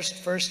the worst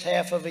first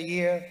half of a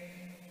year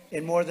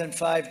in more than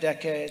 5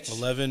 decades.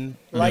 $11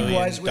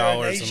 Likewise, we are a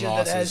million nation in that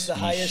losses. has the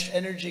highest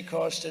energy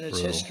cost in its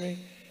history,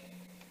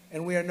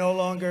 and we are no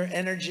longer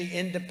energy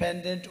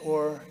independent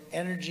or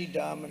energy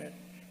dominant,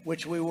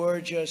 which we were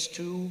just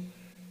 2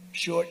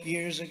 short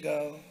years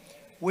ago.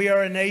 We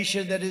are a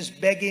nation that is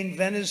begging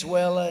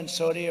Venezuela and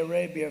Saudi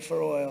Arabia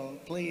for oil.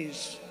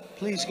 Please,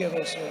 please give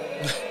us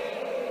oil.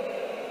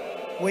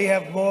 We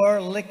have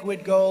more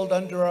liquid gold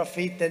under our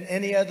feet than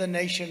any other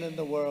nation in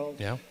the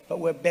world, but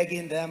we're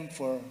begging them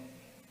for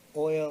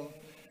oil.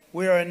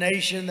 We are a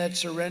nation that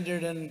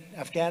surrendered in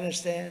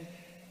Afghanistan,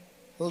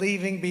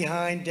 leaving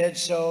behind dead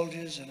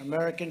soldiers and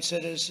American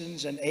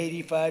citizens and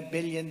 $85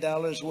 billion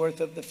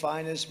worth of the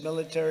finest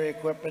military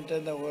equipment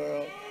in the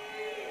world.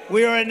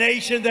 We are a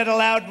nation that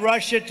allowed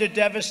Russia to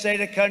devastate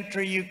a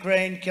country,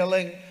 Ukraine,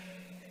 killing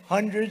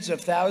hundreds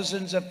of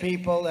thousands of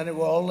people, and it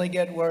will only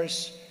get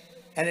worse.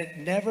 And it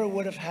never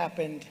would have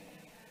happened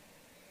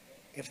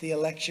if the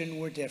election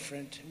were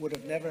different. It would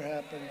have never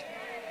happened.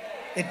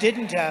 It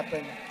didn't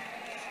happen.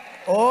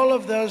 All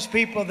of those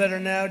people that are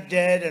now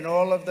dead and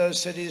all of those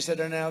cities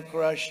that are now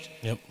crushed,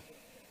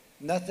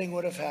 nothing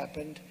would have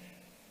happened.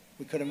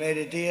 We could have made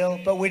a deal,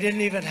 but we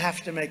didn't even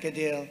have to make a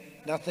deal.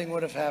 Nothing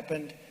would have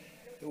happened.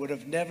 It would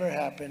have never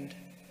happened.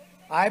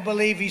 I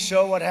believe he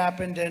saw what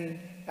happened in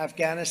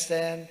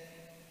Afghanistan,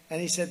 and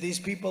he said, these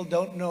people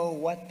don't know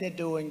what they're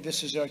doing.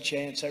 This is our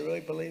chance. I really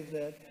believe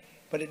that.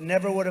 But it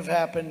never would have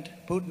happened.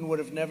 Putin would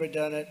have never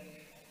done it.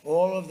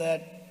 All of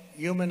that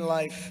human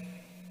life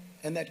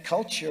and that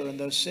culture in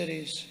those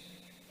cities.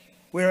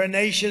 We're a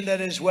nation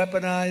that has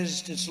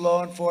weaponized its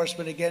law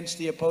enforcement against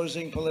the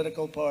opposing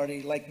political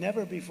party like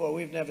never before.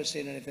 We've never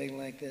seen anything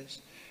like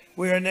this.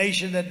 We're a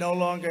nation that no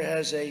longer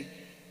has a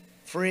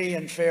free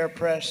and fair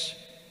press.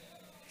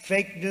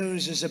 Fake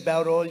news is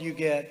about all you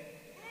get.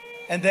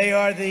 And they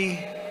are the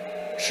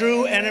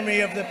true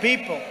enemy of the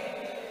people.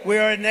 We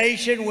are a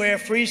nation where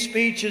free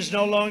speech is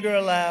no longer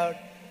allowed,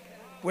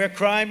 where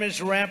crime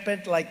is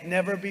rampant like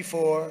never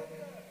before,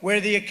 where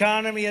the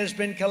economy has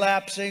been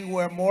collapsing,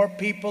 where more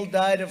people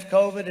died of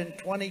COVID in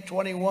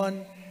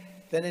 2021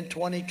 than in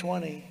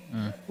 2020.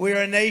 We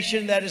are a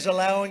nation that is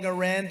allowing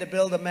Iran to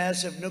build a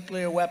massive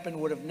nuclear weapon.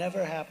 Would have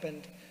never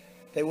happened.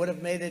 They would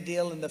have made a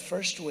deal in the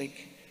first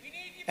week.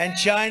 And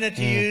China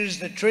to use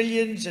the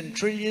trillions and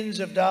trillions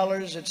of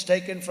dollars it's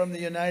taken from the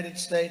United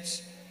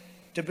States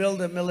to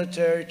build a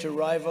military to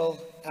rival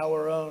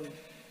our own.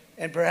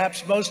 And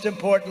perhaps most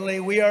importantly,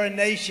 we are a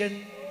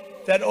nation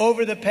that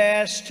over the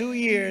past 2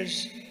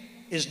 years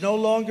is no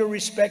longer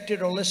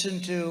respected or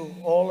listened to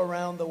all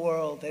around the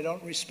world. They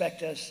don't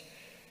respect us.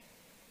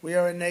 We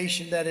are a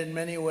nation that in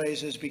many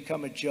ways has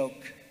become a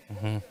joke.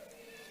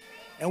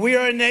 And we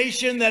are a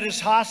nation that is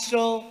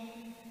hostile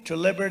to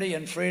liberty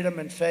and freedom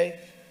and faith.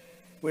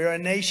 We are a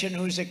nation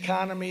whose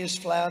economy is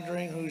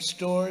floundering, whose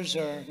stores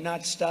are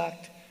not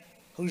stocked,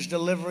 whose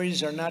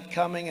deliveries are not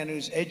coming, and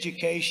whose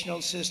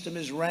educational system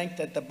is ranked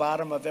at the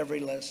bottom of every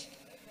list.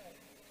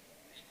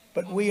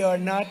 But we are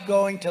not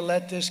going to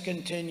let this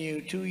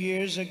continue. 2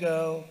 years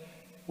ago,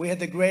 we had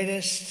the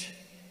greatest,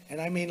 and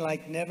I mean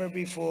like never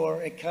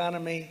before,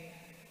 economy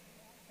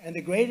and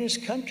the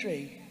greatest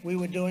country. We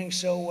were doing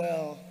so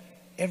well.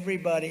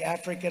 Everybody,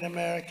 African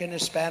American,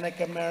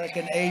 Hispanic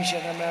American,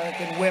 Asian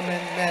American,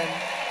 women, men,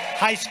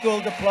 high school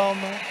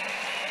diploma.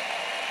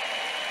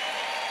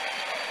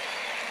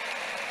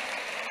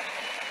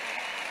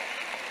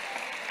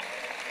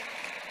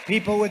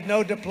 People with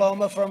no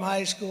diploma from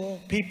high school,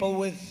 people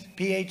with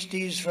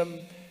PhDs from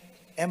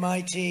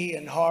MIT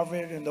and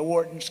Harvard and the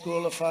Wharton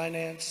School of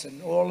Finance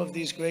and all of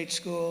these great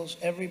schools.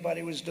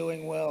 Everybody was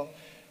doing well.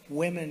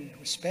 Women,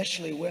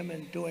 especially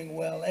women, doing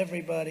well.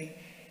 Everybody.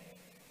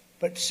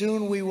 But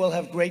soon we will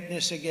have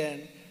greatness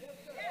again.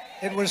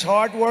 It was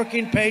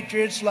hardworking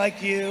patriots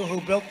like you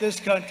who built this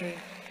country,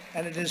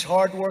 and it is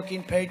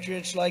hardworking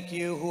patriots like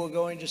you who are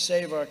going to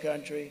save our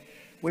country.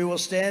 We will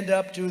stand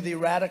up to the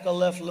radical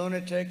left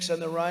lunatics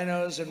and the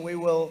rhinos, and we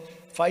will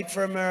fight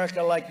for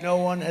America like no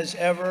one has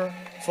ever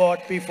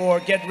fought before.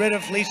 Get rid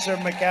of Lisa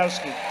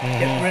Murkowski.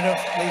 Get rid of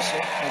Lisa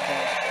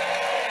Murkowski.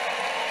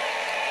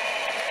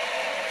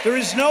 There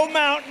is no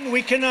mountain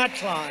we cannot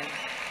climb.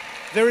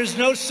 There is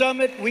no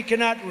summit we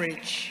cannot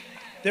reach.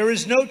 There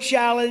is no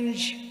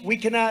challenge we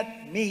cannot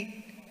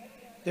meet.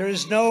 There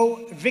is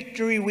no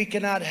victory we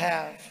cannot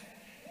have.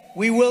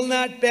 We will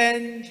not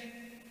bend.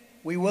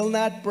 We will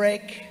not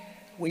break.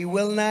 We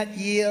will not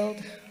yield.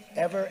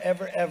 Ever,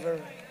 ever,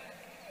 ever.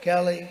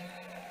 Kelly,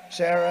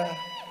 Sarah,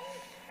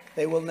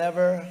 they will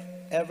never,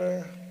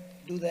 ever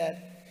do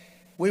that.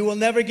 We will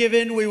never give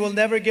in. We will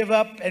never give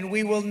up. And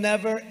we will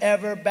never,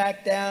 ever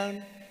back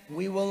down.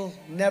 We will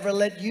never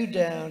let you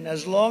down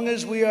as long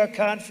as we are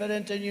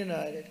confident and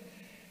united.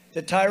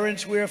 The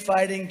tyrants we are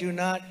fighting do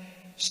not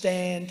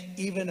stand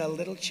even a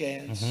little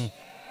chance.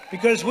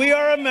 Because we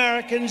are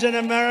Americans, and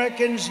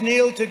Americans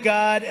kneel to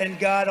God and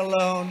God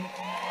alone.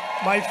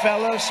 My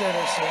fellow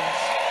citizens,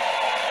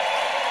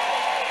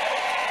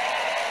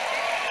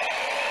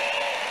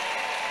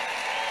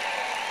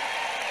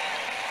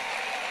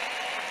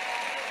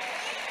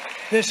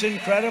 this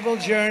incredible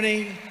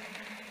journey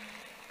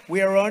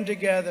we are on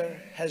together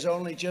has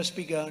only just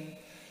begun,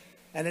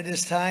 and it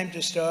is time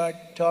to start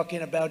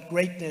talking about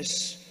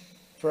greatness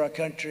for our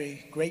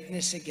country,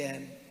 greatness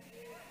again.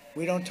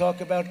 We don't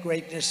talk about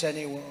greatness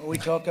anymore. We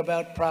talk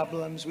about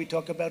problems, we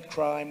talk about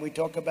crime, we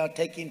talk about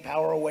taking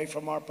power away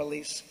from our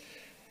police.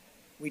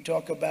 We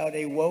talk about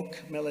a woke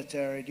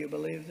military. Do you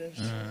believe this?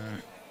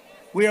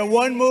 We are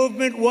one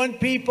movement, one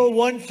people,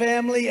 one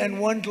family, and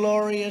one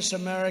glorious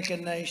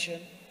American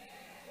nation.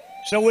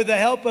 So with the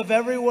help of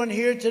everyone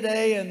here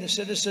today and the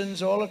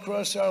citizens all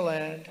across our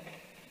land,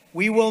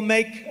 we will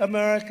make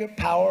America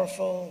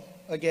powerful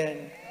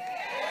again.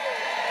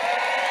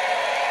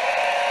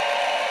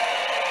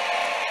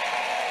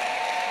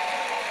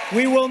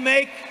 We will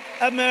make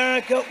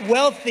America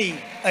wealthy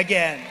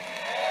again.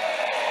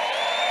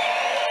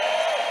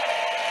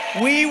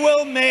 We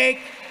will make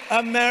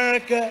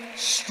America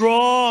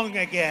strong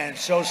again,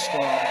 so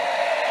strong.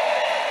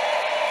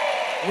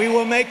 We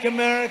will make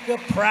America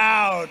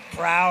proud,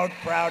 proud,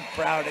 proud,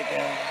 proud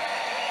again.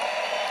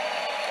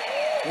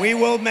 We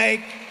will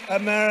make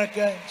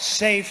America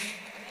safe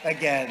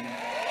again.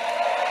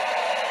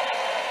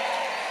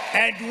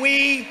 And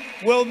we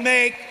will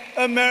make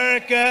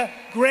America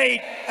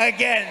great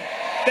again.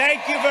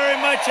 Thank you very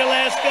much,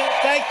 Alaska.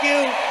 Thank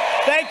you.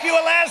 Thank you,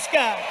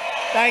 Alaska.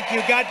 Thank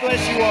you. God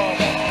bless you all.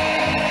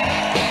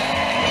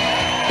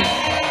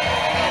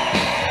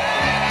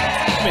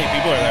 How many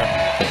people are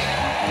there?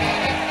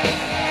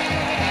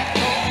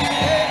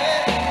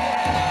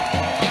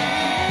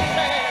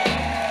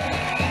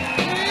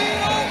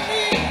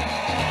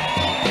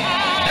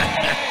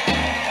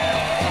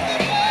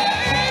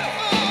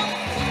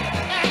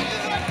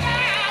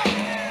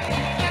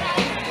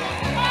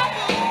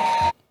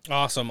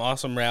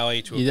 Awesome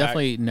rally to a You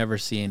definitely never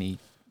see any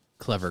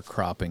clever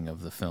cropping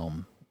of the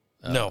film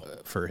no.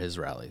 for his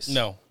rallies.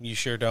 No, you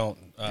sure don't.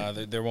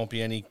 There won't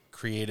be any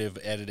creative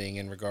editing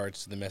in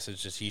regards to the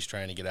message that he's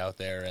trying to get out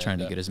there. Trying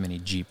to get as many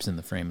Jeeps in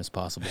the frame as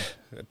possible.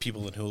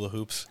 People in hula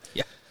hoops.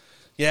 Yeah.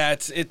 Yeah,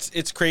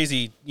 it's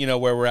crazy, where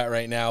we're at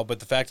right now. But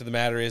the fact of the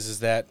matter is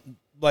that,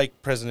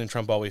 like President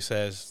Trump always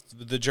says,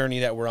 the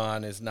journey that we're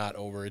on is not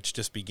over. It's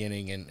just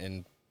beginning,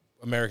 and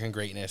American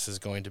greatness is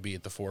going to be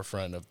at the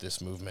forefront of this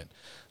movement,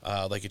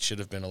 like it should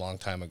have been a long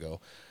time ago.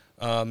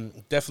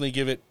 Definitely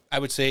give it, I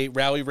would say,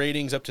 rally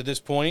ratings up to this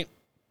point.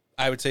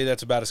 I would say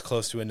that's about as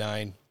close to a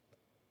 9.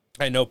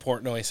 I know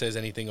Portnoy says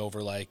anything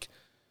over like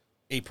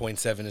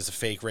 8.7 is a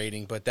fake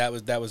rating, but that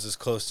was as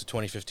close to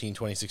 2015,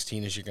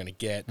 2016 as you're going to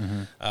get.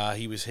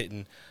 He was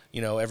hitting,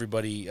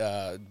 everybody,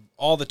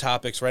 all the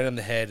topics right on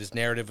the head. His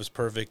narrative was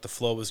perfect. The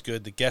flow was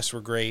good. The guests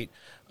were great.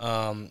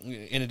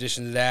 In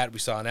addition to that, we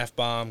saw an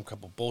F-bomb, a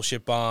couple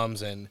bullshit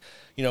bombs, and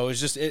it was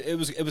just it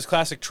was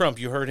classic Trump.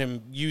 You heard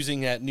him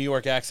using that New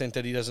York accent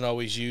that he doesn't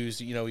always use.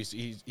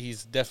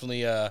 He's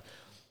definitely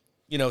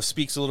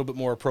speaks a little bit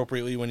more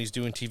appropriately when he's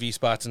doing TV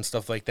spots and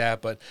stuff like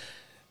that. But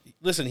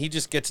listen, he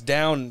just gets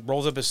down,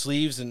 rolls up his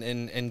sleeves,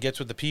 and gets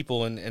with the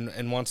people,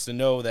 and wants to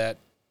know that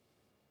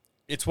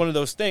it's one of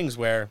those things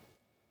where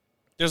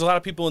there's a lot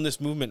of people in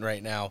this movement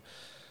right now.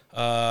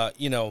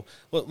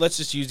 Let's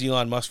just use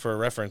Elon Musk for a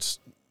reference.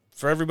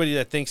 For everybody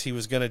that thinks he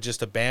was going to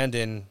just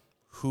abandon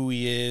who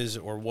he is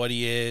or what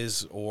he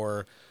is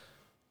or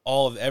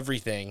all of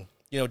everything,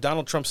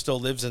 Donald Trump still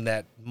lives in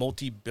that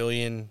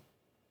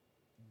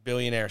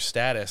billionaire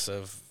status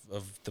of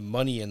the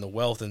money and the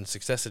wealth and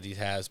success that he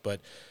has.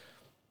 But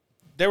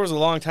there was a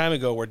long time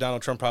ago where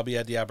Donald Trump probably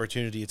had the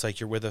opportunity. It's like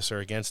you're with us or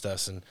against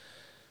us. And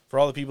for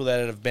all the people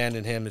that have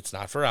abandoned him, it's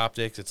not for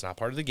optics. It's not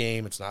part of the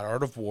game. It's not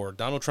art of war.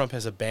 Donald Trump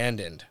has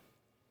abandoned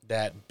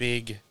that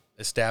big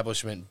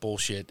establishment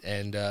bullshit.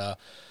 And,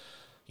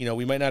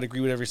 we might not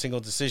agree with every single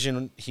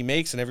decision he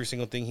makes and every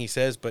single thing he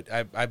says, but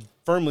I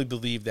firmly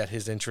believe that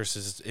his interest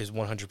is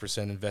 100%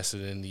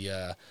 invested in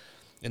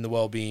the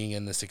well-being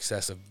and the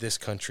success of this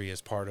country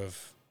as part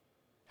of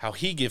how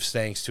he gives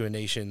thanks to a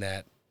nation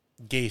that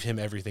gave him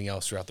everything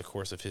else throughout the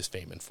course of his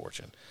fame and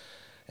fortune.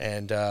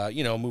 And,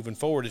 moving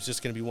forward, it's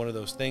just going to be one of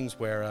those things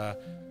where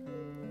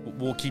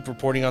we'll keep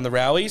reporting on the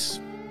rallies,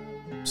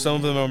 some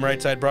of them on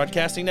Right Side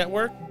Broadcasting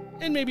Network,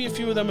 and maybe a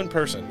few of them in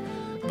person.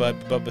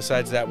 But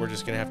besides that, we're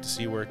just going to have to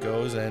see where it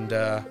goes, and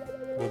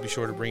we'll be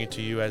sure to bring it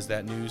to you as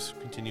that news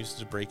continues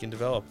to break and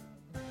develop.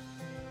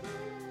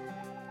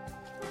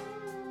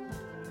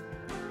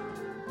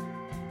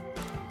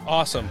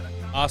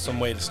 Awesome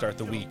way to start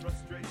the week.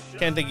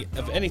 Can't think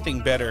of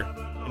anything better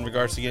in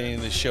regards to getting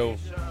into this show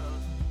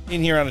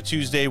in here on a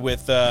Tuesday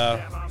with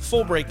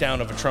full breakdown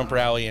of a Trump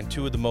rally and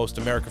two of the most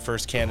America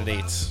First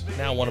candidates.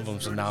 Now one of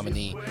them's a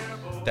nominee.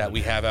 that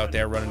we have out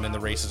there running in the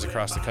races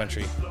across the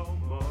country.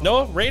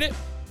 Noah, rate it?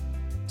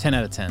 10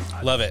 out of 10.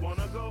 Love it.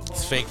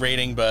 It's a fake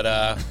rating,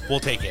 but we'll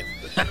take it.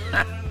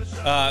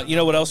 You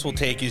know what else we'll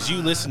take is you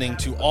listening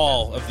to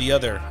all of the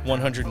other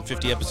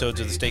 150 episodes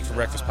of the Steak for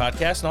Breakfast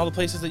podcast and all the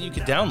places that you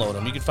can download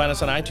them. You can find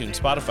us on iTunes,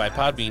 Spotify,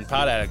 Podbean,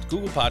 PodAddict,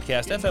 Google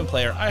Podcast, FM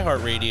Player,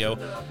 iHeartRadio,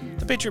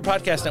 the Patriot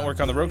Podcast Network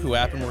on the Roku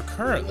app, and we're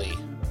currently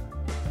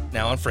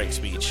now on Frank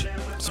Speech.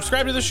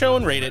 Subscribe to the show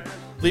and rate it.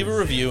 Leave a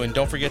review, and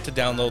don't forget to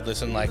download,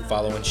 listen, like,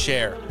 follow, and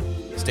share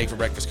Steak for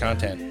Breakfast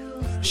content.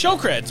 Show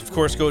creds, of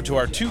course, go to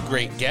our two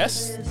great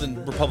guests, the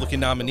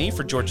Republican nominee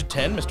for Georgia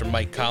 10, Mr.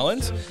 Mike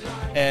Collins,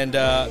 and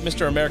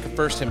Mr. America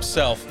First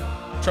himself,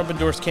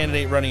 Trump-endorsed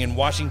candidate running in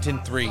Washington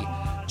 3,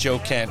 Joe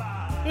Kent.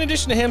 In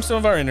addition to him, some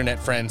of our internet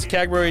friends,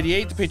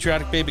 Cagbro88, the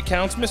Patriotic Babe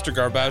Accounts, Mr.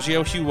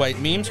 Garbaggio, Hugh White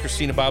Memes,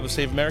 Christina Bob of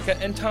Save America,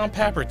 and Tom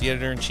Pappert, the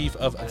editor-in-chief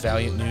of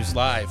Valiant News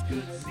Live.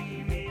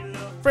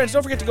 Friends,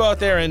 don't forget to go out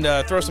there and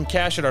throw some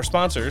cash at our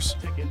sponsors,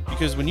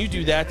 because when you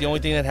do that, the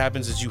only thing that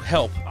happens is you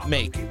help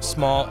make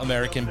small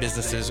American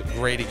businesses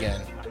great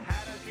again.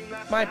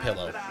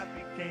 MyPillow.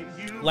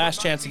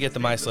 Last chance to get the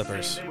My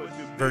Slippers,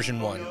 version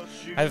 1.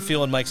 I have a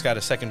feeling Mike's got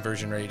a second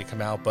version ready to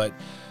come out, but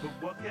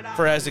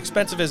for as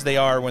expensive as they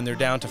are, when they're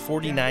down to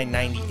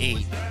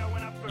 $49.98,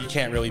 you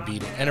can't really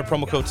beat it. Enter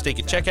promo code STEAK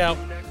at checkout.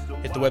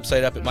 Hit the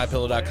website up at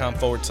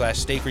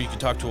mypillow.com/steak, or you can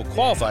talk to a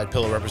qualified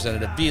pillow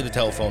representative via the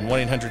telephone,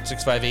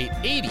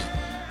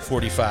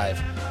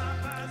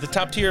 1-800-658-8045. The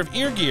top tier of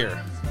ear gear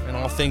and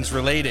all things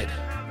related.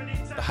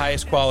 The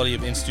highest quality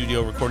of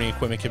in-studio recording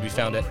equipment can be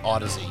found at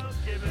Odyssey.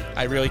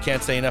 I really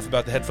can't say enough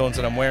about the headphones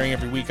that I'm wearing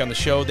every week on the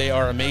show. They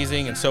are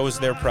amazing, and so is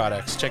their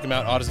products. Check them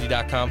out,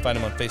 Odyssey.com. Find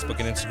them on Facebook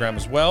and Instagram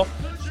as well.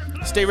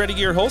 Stay Ready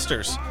Gear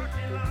holsters.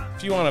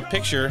 If you want a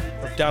picture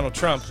of Donald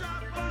Trump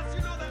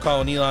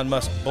calling Elon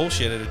Musk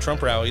bullshit at a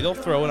Trump rally, they'll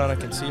throw it on a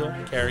conceal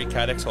carry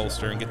Kydex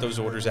holster and get those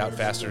orders out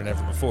faster than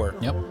ever before.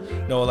 Yep.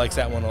 Noah likes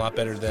that one a lot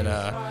better than...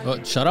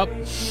 Well, shut up.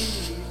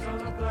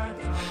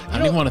 I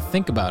don't even want to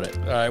think about it.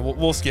 All right,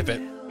 we'll skip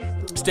it.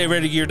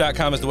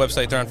 StayReadyGear.com is the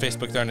website. They're on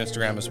Facebook. They're on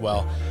Instagram as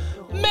well.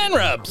 Man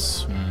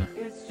rubs.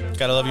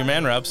 Gotta love your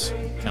man rubs.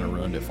 Kind of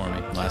ruined it for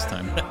me last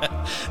time.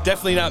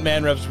 Definitely not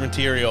man rubs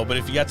material, but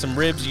if you got some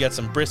ribs, you got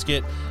some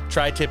brisket,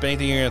 tri-tip,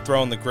 anything you're going to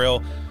throw on the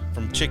grill,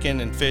 from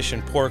chicken and fish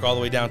and pork all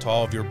the way down to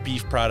all of your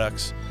beef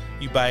products,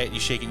 you buy it, you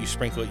shake it, you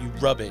sprinkle it, you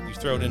rub it, you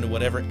throw it into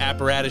whatever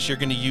apparatus you're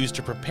going to use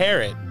to prepare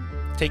it.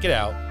 Take it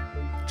out,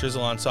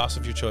 drizzle on sauce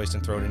of your choice,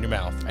 and throw it in your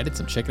mouth. I did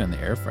some chicken in the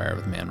air fryer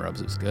with man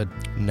rubs. It was good.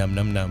 Num,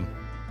 num, num.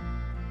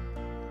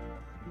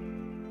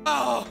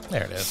 Oh,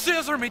 there it is.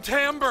 Scissor me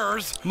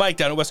timbers. Mike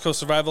down at West Coast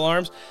Survival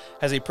Arms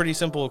has a pretty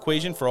simple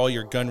equation for all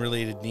your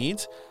gun-related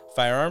needs: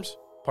 firearms,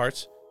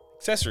 parts,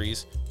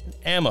 accessories, and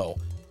ammo.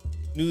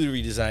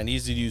 Newly redesigned,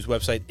 easy-to-use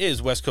website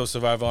is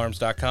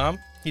westcoastsurvivalarms.com.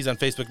 He's on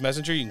Facebook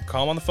Messenger. You can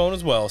call him on the phone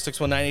as well,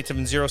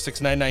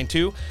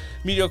 619-870-6992.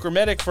 Mediocre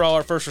Medic for all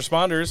our first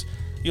responders.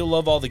 You'll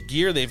love all the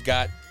gear they've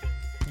got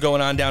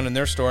going on down in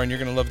their store, and you're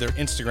going to love their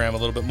Instagram a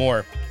little bit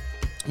more.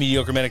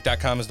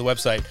 MediocreMedic.com is the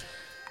website.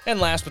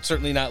 And last but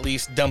certainly not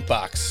least, Dump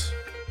Box.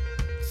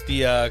 It's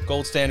the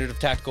gold standard of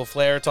tactical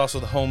flair. It's also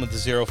the home of the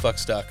Zero Fuck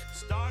Stuck.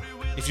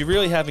 If you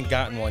really haven't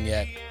gotten one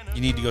yet,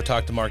 you need to go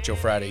talk to Mark Joe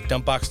Friday.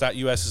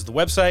 Dumpbox.us is the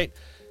website.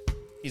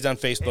 He's on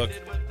Facebook.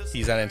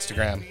 He's on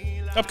Instagram.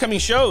 Upcoming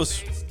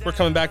shows. We're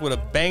coming back with a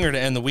banger to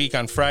end the week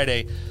on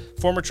Friday.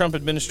 Former Trump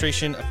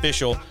administration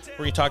official. We're going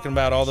to be talking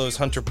about all those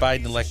Hunter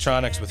Biden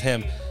electronics with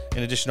him.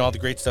 In addition to all the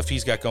great stuff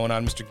he's got going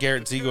on, Mr.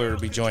 Garrett Ziegler will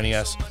be joining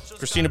us.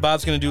 Christina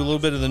Bob's going to do a little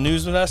bit of the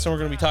news with us, and we're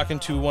going to be talking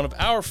to one of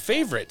our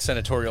favorite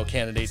senatorial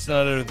candidates,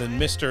 none other than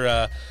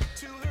Mr.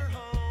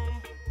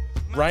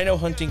 Rhino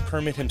hunting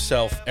permit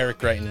himself, Eric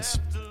Greitens.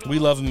 We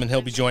love him, and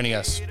he'll be joining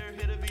us.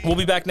 We'll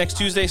be back next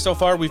Tuesday. So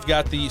far, we've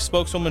got the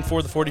spokeswoman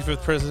for the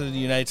 45th President of the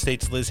United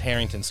States, Liz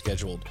Harrington,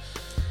 scheduled.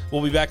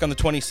 We'll be back on the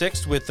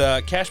 26th with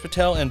Kash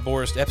Patel and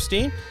Boris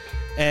Epstein.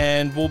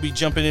 And we'll be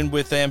jumping in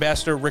with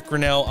Ambassador Rick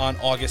Grinnell on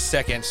August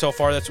 2nd. So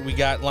far, that's what we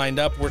got lined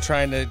up. We're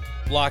trying to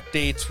lock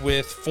dates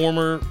with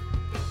former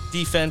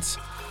Defense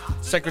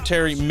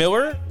Secretary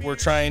Miller. We're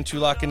trying to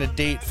lock in a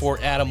date for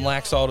Adam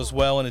Laxalt as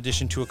well, in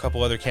addition to a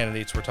couple other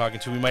candidates we're talking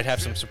to. We might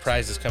have some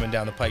surprises coming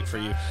down the pike for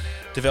you.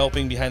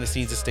 Developing behind the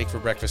scenes at Steak for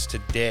Breakfast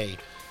today.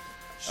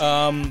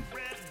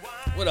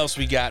 What else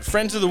we got?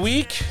 Friends of the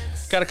Week.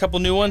 Got a couple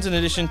new ones in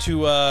addition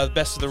to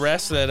Best of the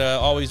Rest that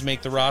always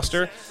make the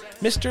roster.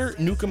 Mr.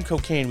 Nukem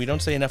Cocaine. We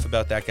don't say enough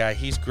about that guy.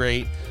 He's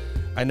great.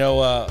 I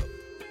know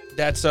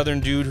that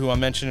Southern dude who I'm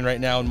mentioning right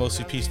now and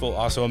Mostly Peaceful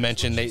also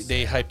mentioned.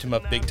 They hyped him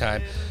up big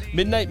time.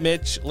 Midnight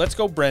Mitch, Let's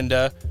Go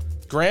Brenda,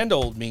 Grand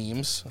Old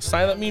Memes,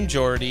 Silent Meme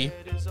Jordy,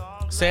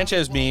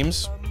 Sanchez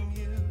Memes,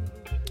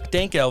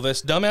 Dank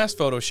Elvis, Dumbass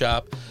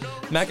Photoshop,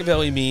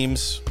 Machiavelli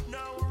Memes,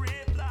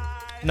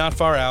 Not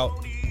Far Out,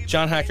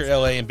 John Hacker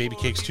LA, and Baby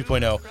Cakes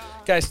 2.0.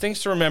 Guys,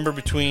 things to remember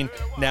between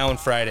now and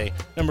Friday.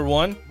 Number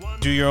one,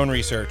 do your own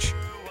research.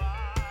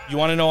 You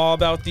want to know all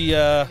about the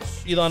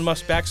Elon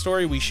Musk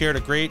backstory? We shared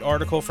a great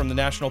article from the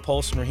National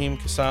Pulse and Raheem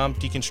Kassam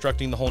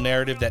deconstructing the whole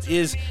narrative that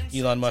is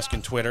Elon Musk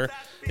and Twitter.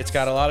 It's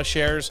got a lot of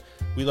shares.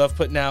 We love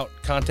putting out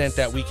content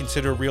that we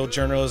consider real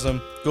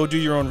journalism. Go do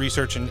your own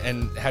research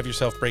and have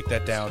yourself break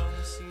that down.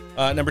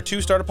 Number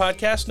 2, start a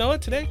podcast, Noah,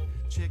 today,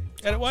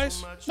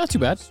 edit-wise? Not too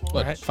bad.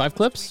 What, 5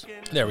 clips?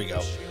 There we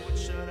go.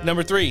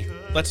 Number 3,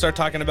 let's start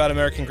talking about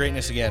American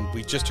greatness again.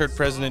 We just heard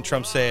President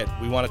Trump say it.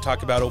 We want to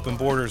talk about open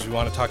borders. We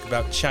want to talk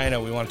about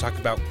China. We want to talk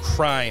about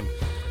crime.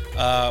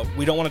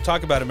 We don't want to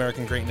talk about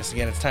American greatness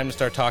again. It's time to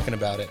start talking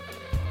about it.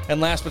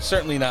 And last but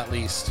certainly not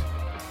least,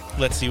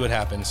 let's see what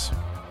happens.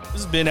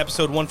 This has been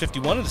episode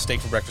 151 of the Steak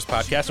for Breakfast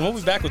podcast, and we'll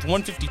be back with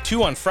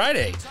 152 on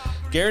Friday.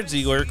 Garrett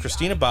Ziegler,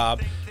 Christina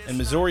Bobb, and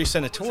Missouri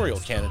senatorial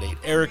candidate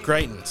Eric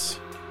Greitens.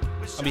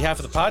 On behalf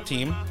of the pod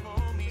team,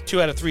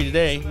 2 out of 3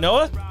 today.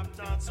 Noah?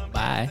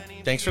 Bye.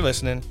 Thanks for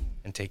listening,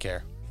 and take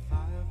care.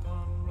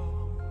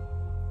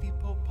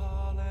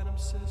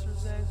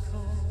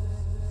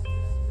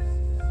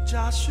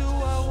 Joshua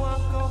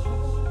won't go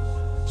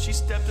home. She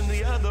stepped in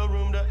the other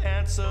room to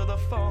answer the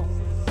phone.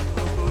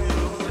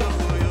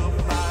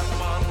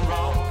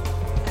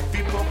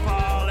 People,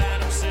 Paul,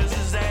 Adam,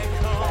 scissors, and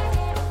comb.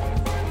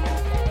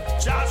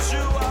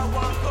 Joshua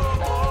won't go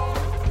home.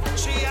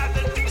 She had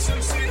the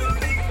decency to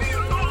leave me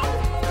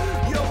alone.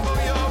 Yo,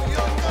 yo, yo,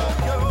 yo,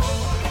 yo.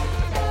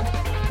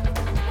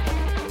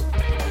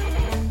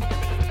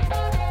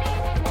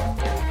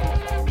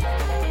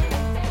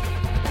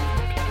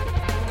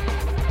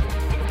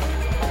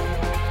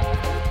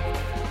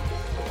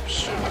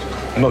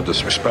 No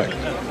disrespect.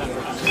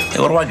 Hey,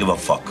 what do I give a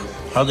fuck?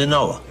 How do they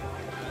know her?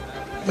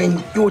 I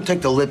mean, you would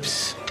take the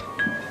lips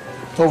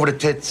over the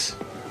tits.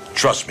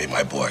 Trust me,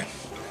 my boy.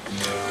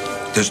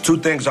 There's 2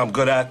 things I'm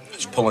good at.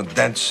 It's pulling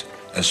dents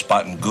and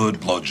spotting good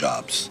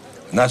blowjobs.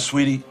 And that,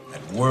 sweetie,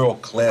 and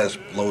world-class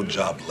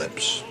blowjob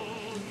lips.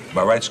 Am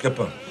I right,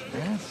 Skipper?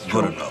 Yes.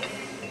 Good or no?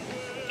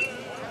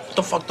 What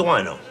the fuck do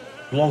I know?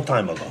 A long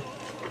time ago.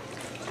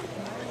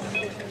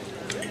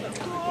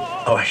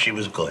 Oh, she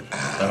was good.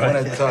 What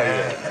I tell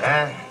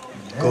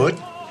you? Good?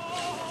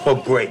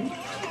 Or great?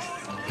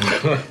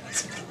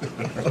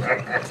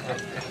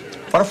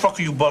 Why the fuck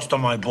are you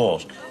busting my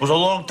balls? It was a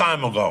long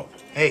time ago.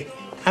 Hey,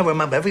 I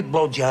remember every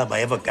blowjob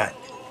I ever got.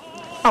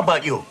 How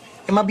about you?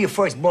 It might be your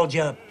first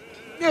blowjob.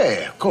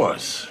 Yeah, of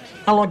course.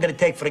 How long did it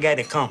take for the guy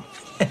to come?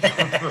 Did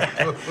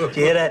you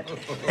hear that?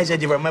 I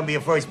said, you remember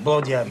your first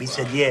blowjob? He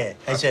said, yeah.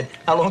 I said,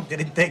 how long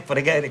did it take for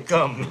the guy to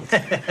come?